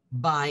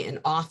by an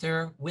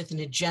author with an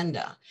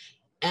agenda.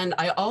 And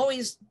I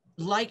always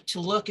like to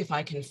look, if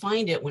I can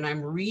find it when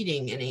I'm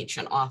reading an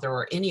ancient author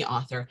or any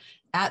author,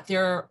 at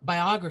their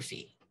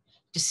biography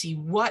to see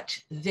what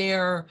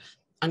their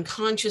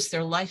unconscious,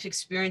 their life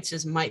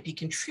experiences might be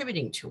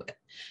contributing to it.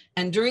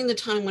 And during the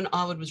time when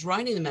Ovid was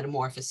writing the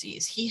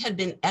Metamorphoses, he had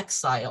been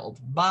exiled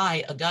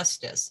by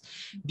Augustus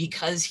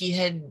because he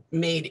had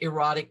made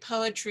erotic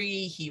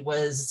poetry. He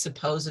was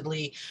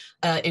supposedly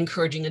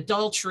encouraging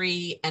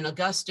adultery, and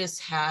Augustus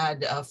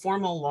had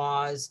formal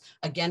laws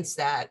against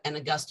that. And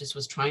Augustus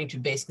was trying to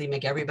basically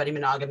make everybody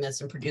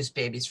monogamous and produce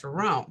babies for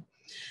Rome.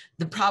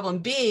 The problem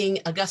being,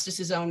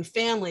 Augustus's own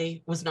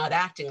family was not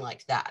acting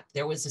like that.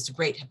 There was this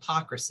great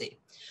hypocrisy.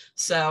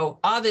 So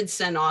Ovid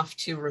sent off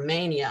to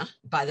Romania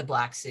by the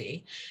Black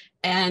Sea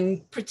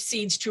and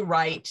proceeds to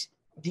write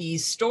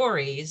these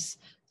stories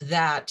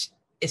that,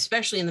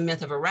 especially in the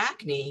myth of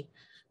Arachne,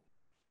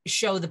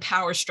 show the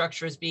power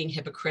structure as being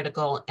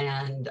hypocritical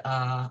and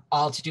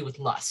all to do with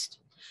lust.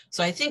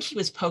 So I think he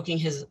was poking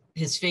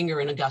his finger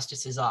in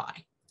Augustus's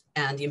eye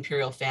and the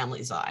imperial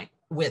family's eye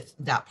with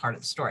that part of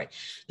the story.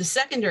 The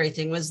secondary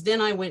thing was, then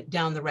I went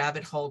down the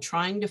rabbit hole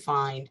trying to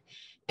find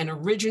an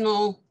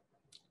original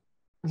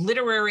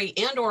literary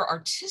and or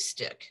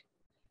artistic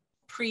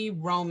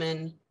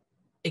pre-Roman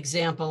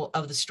example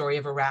of the story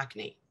of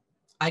Arachne.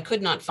 I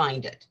could not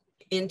find it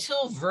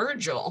until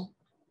Virgil,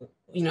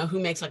 you know, who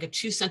makes like a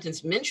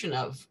 2-sentence mention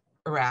of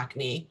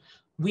Arachne.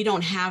 We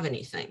don't have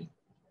anything.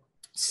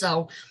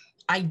 So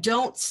I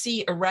don't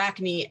see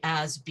Arachne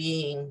as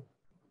being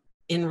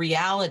in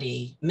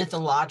reality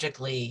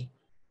mythologically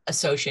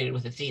associated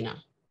with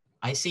Athena.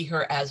 I see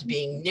her as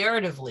being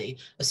narratively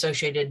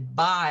associated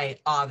by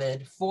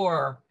Ovid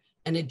for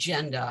an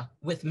agenda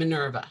with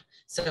Minerva.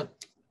 So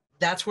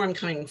that's where I'm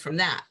coming from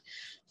that.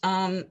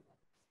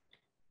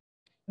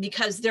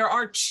 Because there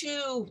are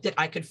two that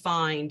I could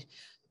find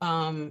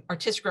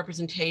artistic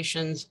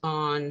representations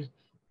on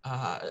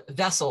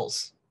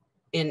vessels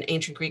in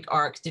ancient Greek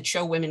art that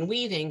show women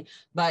weaving,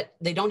 but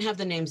they don't have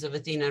the names of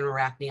Athena and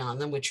Arachne on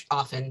them, which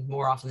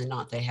more often than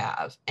not, they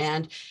have.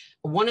 And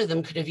one of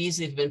them could have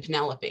easily been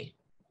Penelope,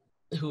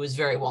 who is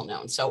very well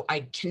known. So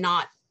I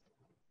cannot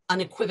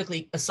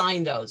unequivocally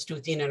assign those to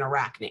Athena and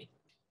Arachne.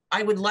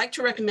 I would like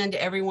to recommend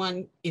to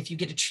everyone, if you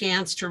get a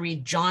chance, to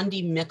read John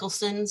D.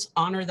 Mickelson's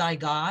Honor Thy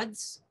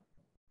Gods.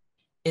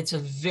 It's a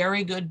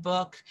very good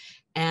book,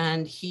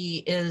 and he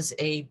is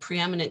a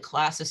preeminent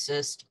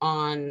classicist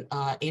on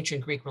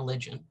ancient Greek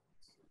religion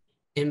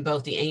in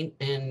both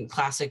in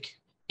classic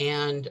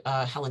and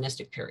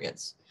Hellenistic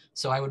periods.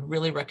 So I would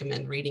really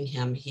recommend reading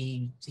him.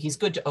 He's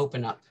good to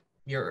open up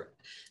your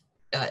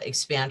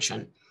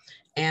expansion.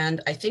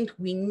 And I think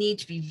we need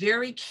to be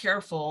very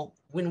careful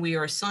when we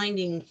are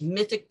assigning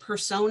mythic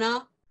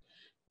persona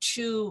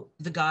to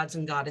the gods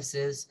and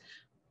goddesses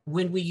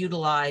when we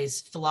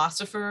utilize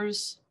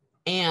philosophers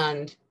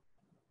and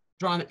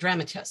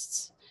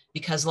dramatists,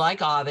 because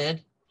like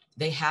Ovid,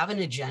 they have an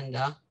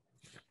agenda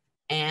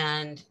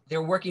and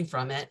they're working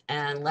from it.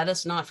 And let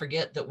us not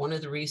forget that one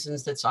of the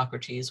reasons that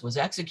Socrates was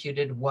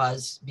executed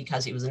was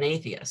because he was an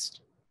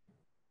atheist.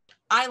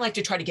 I like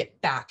to try to get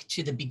back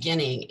to the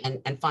beginning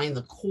and find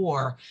the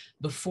core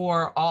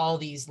before all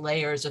these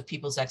layers of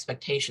people's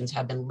expectations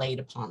have been laid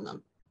upon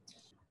them.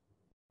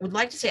 I would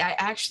like to say I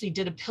actually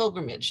did a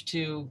pilgrimage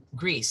to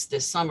Greece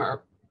this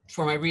summer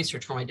for my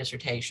research for my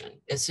dissertation.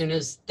 As soon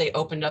as they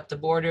opened up the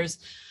borders,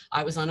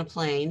 I was on a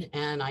plane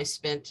and I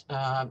spent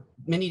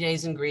many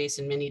days in Greece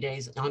and many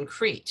days on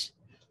Crete.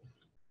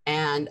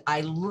 And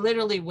I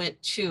literally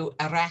went to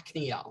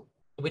Arachnio,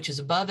 which is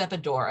above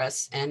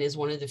Epidaurus and is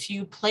one of the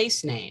few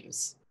place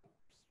names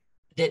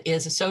that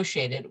is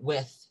associated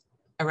with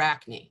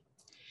Arachne.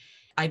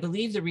 I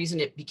believe the reason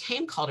it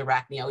became called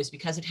Arachnio is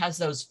because it has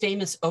those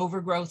famous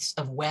overgrowths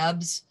of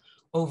webs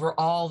over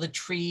all the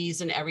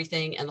trees and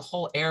everything, and the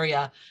whole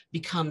area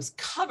becomes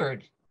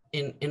covered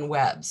in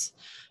webs.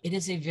 It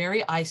is a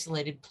very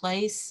isolated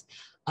place.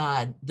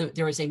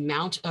 There is a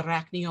Mount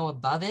Arachnio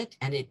above it,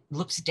 and it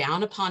looks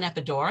down upon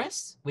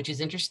Epidaurus, which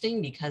is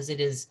interesting because it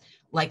is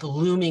like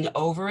looming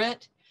over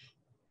it.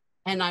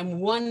 And I'm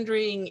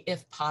wondering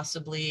if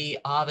possibly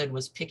Ovid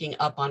was picking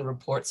up on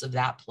reports of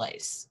that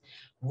place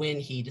when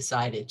he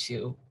decided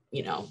to,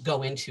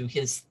 go into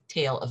his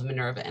tale of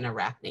Minerva and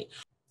Arachne.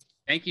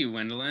 Thank you,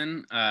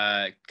 Wendilyn.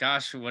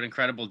 Gosh, what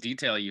incredible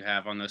detail you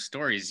have on those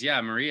stories.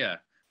 Yeah, Maria.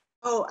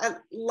 Oh, I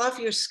love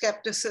your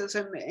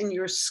skepticism and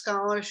your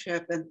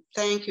scholarship, and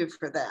thank you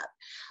for that.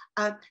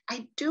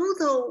 I do,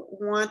 though,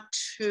 want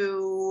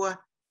to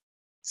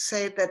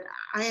say that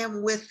I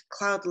am with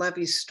Claude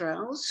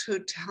Lévi-Strauss, who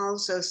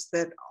tells us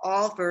that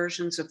all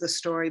versions of the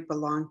story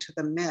belong to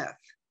the myth.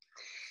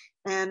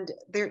 And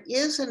there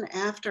is an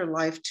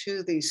afterlife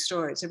to these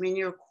stories. I mean,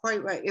 you're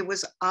quite right. It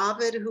was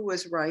Ovid who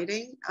was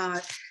writing,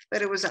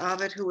 but it was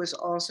Ovid who was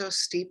also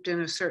steeped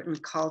in a certain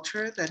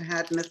culture that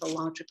had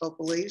mythological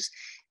beliefs.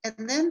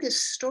 And then this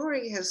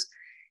story has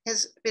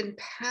been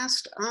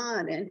passed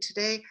on. And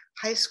today,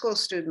 high school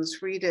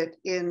students read it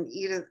in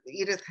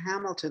Edith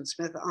Hamilton's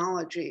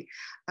mythology.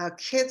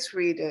 Kids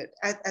read it.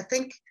 I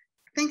think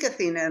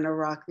Athena and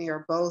Arachne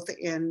are both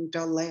in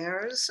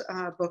D'Aulaire's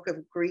book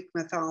of Greek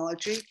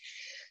mythology.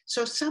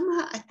 So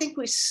somehow I think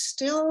we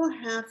still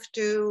have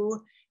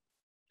to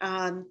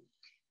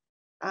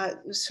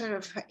sort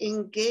of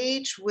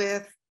engage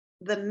with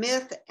the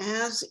myth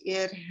as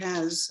it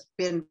has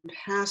been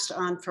passed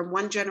on from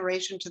one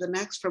generation to the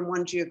next, from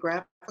one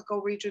geographical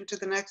region to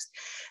the next,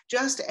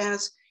 just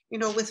as, you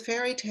know, with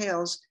fairy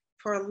tales,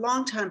 for a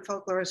long time,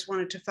 folklorists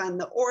wanted to find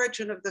the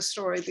origin of the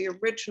story, the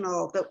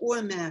original, the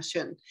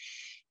reimagine.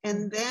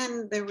 And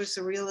then there was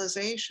the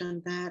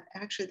realization that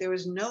actually there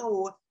was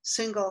no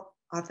single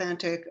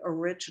authentic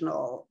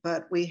original,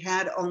 but we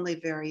had only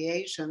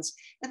variations,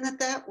 and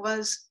that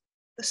was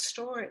the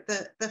story,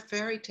 the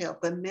fairy tale,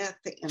 the myth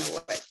in a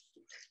way.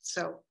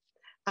 So,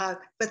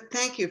 but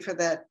thank you for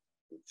that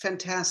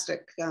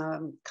fantastic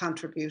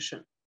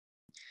contribution.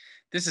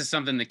 This is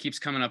something that keeps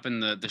coming up in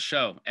the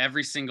show.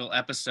 Every single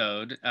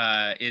episode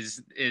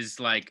is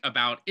like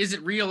about, is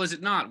it real, is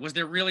it not? Was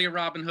there really a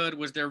Robin Hood?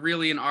 Was there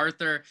really an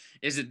Arthur?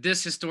 Is it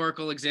this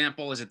historical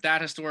example? Is it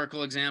that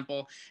historical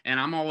example? And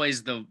I'm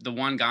always the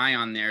one guy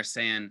on there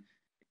saying,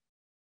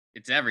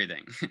 it's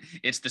everything.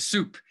 It's the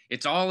soup.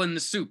 It's all in the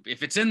soup.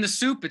 If it's in the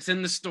soup, it's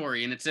in the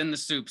story, and it's in the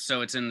soup,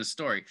 so it's in the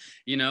story,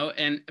 you know?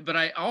 But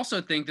I also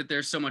think that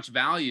there's so much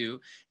value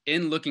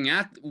in looking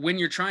at, when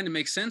you're trying to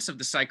make sense of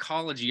the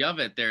psychology of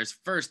it, there's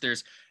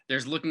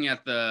looking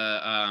at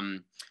how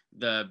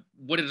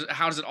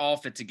does it all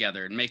fit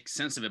together and make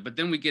sense of it. But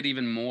then we get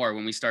even more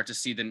when we start to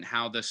see then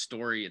how the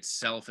story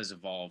itself has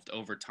evolved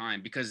over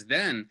time, because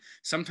then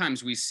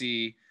sometimes we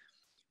see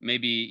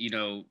maybe, you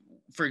know,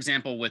 for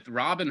example, with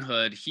Robin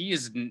Hood,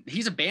 he's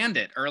a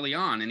bandit early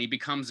on and he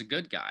becomes a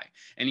good guy.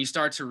 And you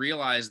start to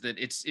realize that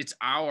it's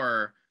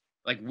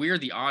we're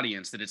the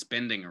audience that it's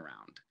bending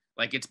around.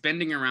 Like it's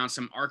bending around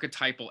some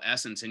archetypal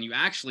essence. And you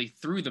actually,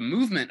 through the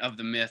movement of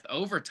the myth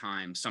over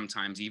time,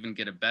 sometimes even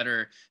get a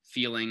better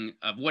feeling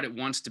of what it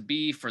wants to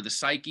be for the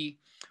psyche,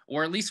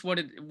 or at least what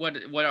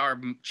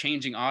our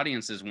changing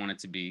audiences want it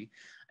to be.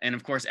 And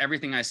of course,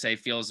 everything I say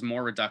feels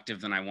more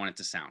reductive than I want it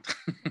to sound.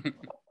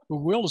 Well,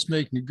 Will is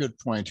making a good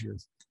point here.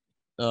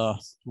 A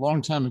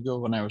long time ago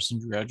when I was in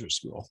graduate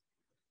school,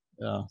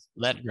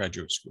 that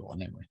graduate school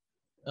anyway,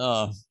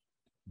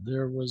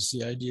 there was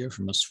the idea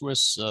from a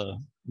Swiss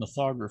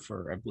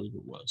mythographer, I believe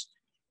it was,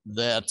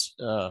 that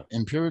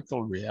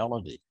empirical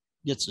reality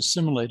gets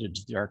assimilated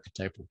to the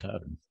archetypal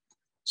pattern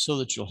so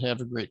that you'll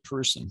have a great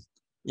person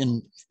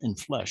in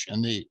flesh.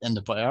 And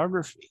the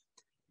biography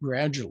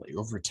gradually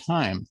over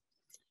time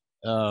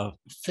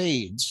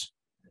fades,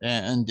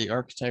 and the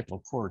archetypal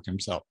core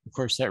comes out. Of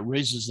course, that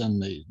raises then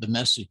the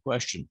messy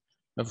question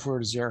of where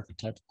does the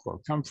archetypal core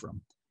come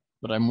from?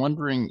 But I'm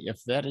wondering if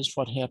that is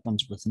what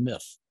happens with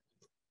myth.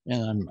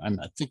 And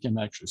I think I'm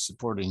actually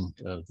supporting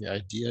the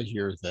idea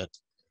here that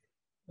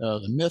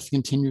the myth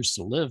continues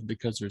to live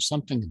because there's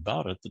something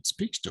about it that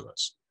speaks to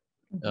us,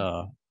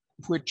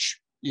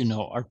 which, you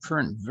know, our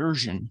current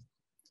version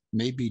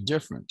may be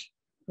different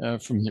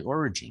from the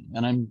origin.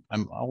 And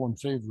I'm all in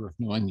favor of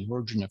knowing the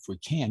origin if we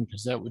can,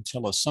 because that would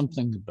tell us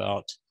something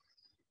about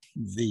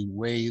the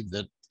way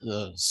that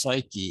the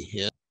psyche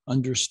had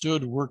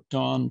understood, worked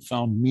on,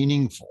 found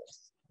meaningful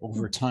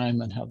over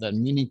time, and how that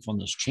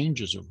meaningfulness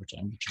changes over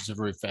time, which is a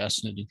very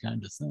fascinating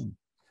kind of thing.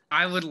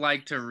 I would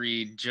like to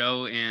read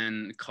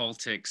Joanne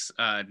Koltick's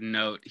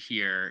note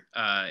here.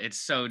 It's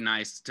so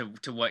nice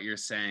to what you're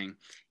saying.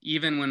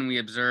 Even when we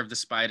observe the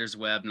spider's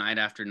web night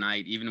after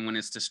night, even when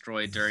it's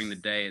destroyed during the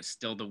day, it's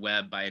still the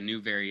web by a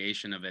new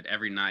variation of it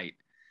every night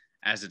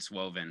as it's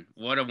woven.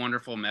 What a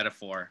wonderful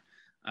metaphor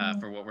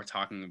for what we're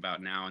talking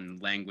about now in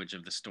the language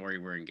of the story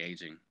we're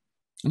engaging.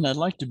 And I'd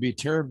like to be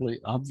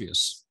terribly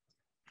obvious,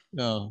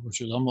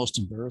 which is almost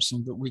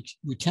embarrassing, but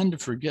we tend to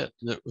forget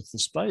that with the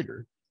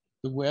spider,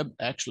 the web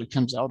actually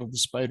comes out of the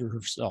spider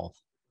herself.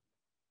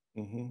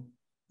 Mm-hmm.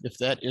 If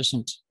that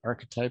isn't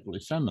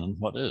archetypally feminine,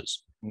 what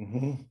is?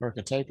 Mm-hmm.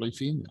 Archetypally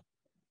female.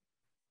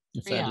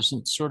 If that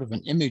isn't sort of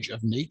an image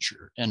of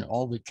nature and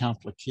all the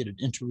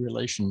complicated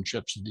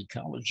interrelationships of the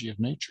ecology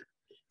of nature,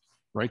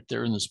 right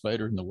there in the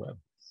spider and the web.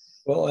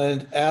 Well,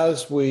 and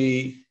as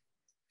we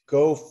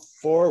go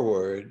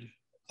forward,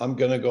 I'm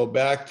going to go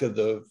back to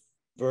the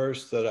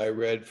verse that I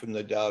read from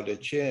the Tao Te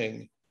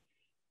Ching,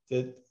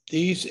 that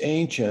these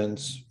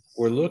ancients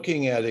were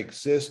looking at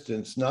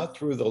existence not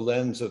through the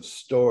lens of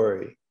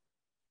story,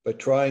 but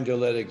trying to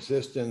let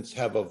existence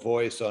have a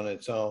voice on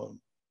its own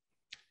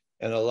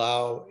and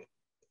allow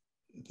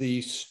the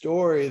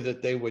story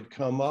that they would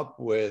come up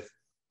with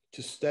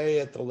to stay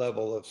at the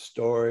level of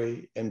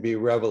story and be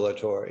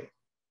revelatory,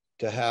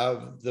 to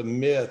have the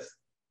myth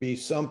be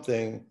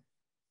something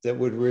that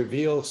would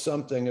reveal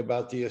something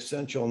about the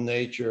essential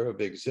nature of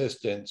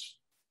existence,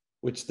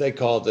 which they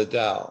call the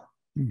Tao.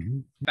 Mm-hmm.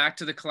 Back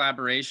to the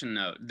collaboration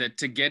note, that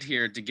to get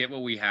here, to get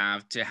what we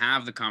have, to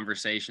have the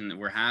conversation that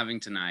we're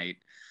having tonight,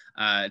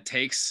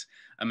 takes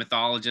a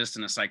mythologist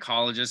and a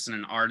psychologist and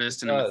an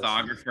artist and a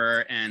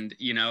mythographer. And,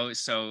 you know,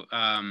 so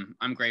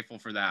I'm grateful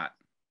for that.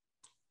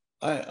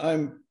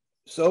 I'm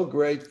so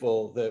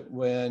grateful that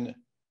when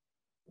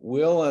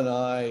Will and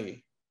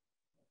I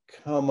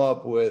come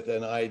up with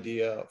an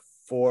idea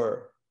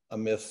for a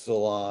myth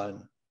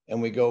salon,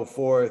 and we go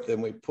forth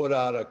and we put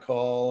out a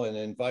call and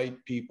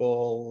invite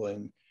people,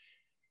 and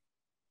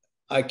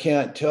I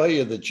can't tell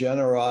you the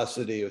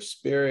generosity of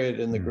spirit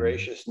and the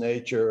gracious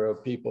nature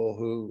of people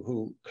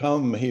who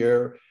come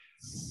here.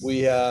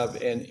 We have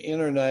an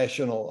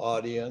international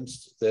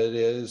audience that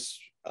is,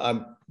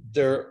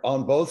 they're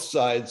on both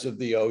sides of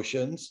the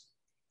oceans.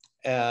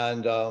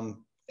 And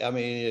I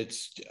mean,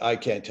 I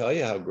can't tell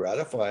you how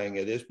gratifying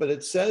it is, but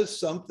it says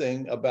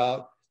something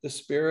about the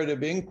spirit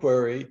of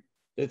inquiry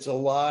that's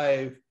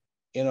alive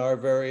in our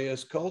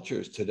various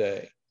cultures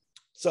today.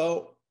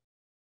 So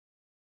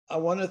I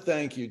want to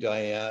thank you,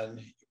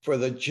 Dyane, for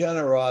the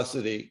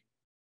generosity.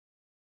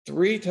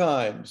 3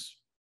 times,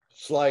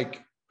 it's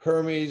like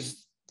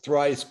Hermes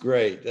thrice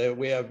great.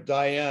 We have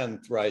Dyane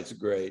thrice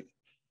great.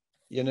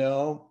 You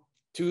know,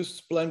 2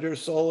 splendor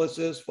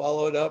solaces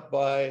followed up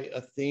by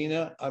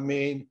Athena. I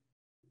mean,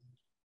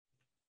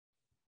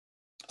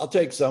 I'll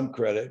take some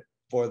credit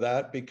for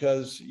that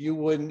because you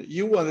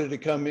wanted to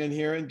come in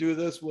here and do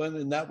this one,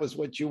 and that was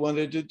what you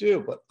wanted to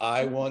do. But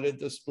I wanted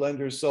the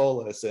splendor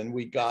solace, and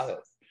we got it.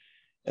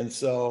 And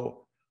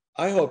so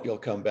I hope you'll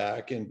come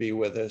back and be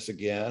with us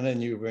again,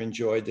 and you've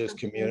enjoyed this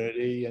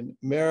community. And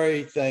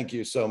Mary, thank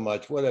you so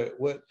much. What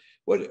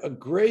a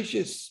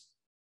gracious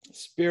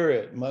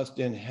spirit must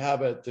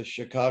inhabit the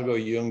Chicago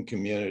Jung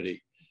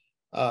community.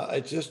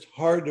 It's just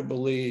hard to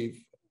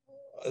believe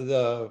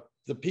the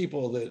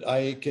people that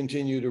I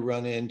continue to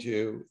run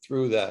into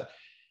through that.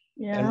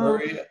 Yeah.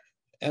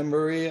 And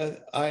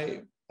Maria,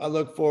 I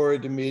look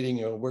forward to meeting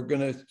you. We're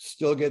going to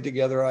still get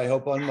together, I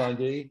hope, on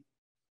Monday.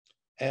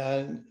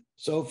 And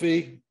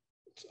Sophie,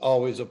 it's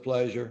always a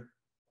pleasure,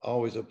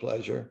 always a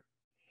pleasure.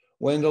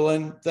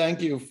 Wendilyn,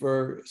 thank you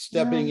for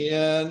stepping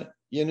in,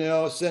 you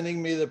know,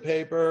 sending me the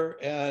paper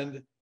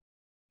and,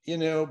 you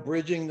know,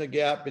 bridging the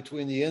gap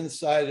between the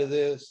inside of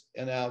this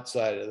and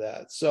outside of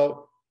that.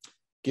 So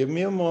give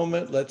me a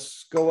moment.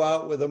 Let's go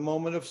out with a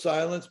moment of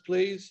silence,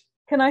 please.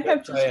 Can I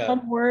have just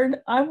one word?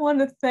 I want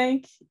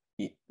to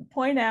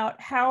point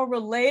out how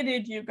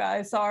related you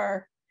guys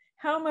are,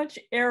 how much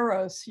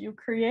eros you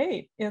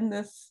create in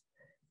this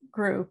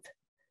group.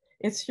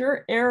 It's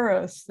your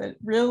eros that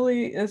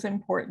really is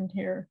important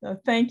here. So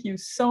thank you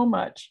so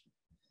much.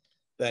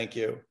 Thank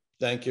you.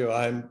 Thank you.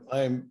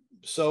 I'm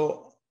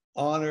so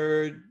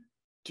honored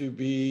to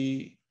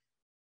be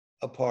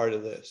a part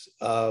of this.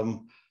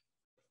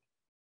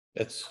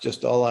 It's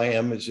just all I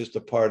am is just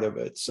a part of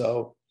it.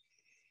 So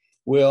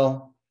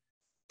Will,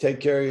 take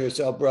care of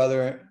yourself,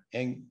 brother,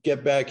 and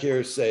get back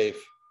here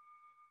safe.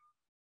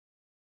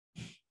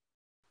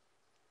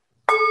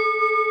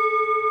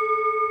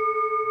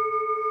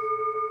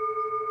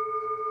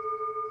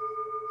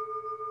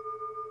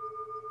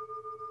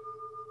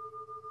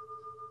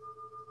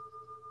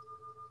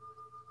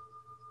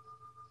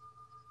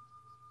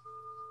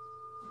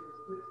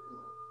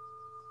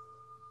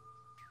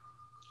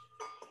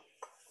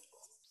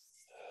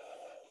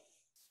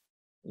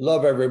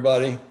 Love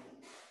everybody.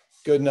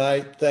 Good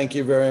night. Thank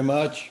you very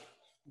much.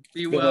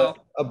 Be well.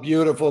 A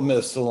beautiful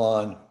Miss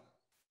Salon.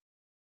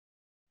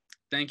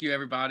 Thank you,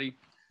 everybody.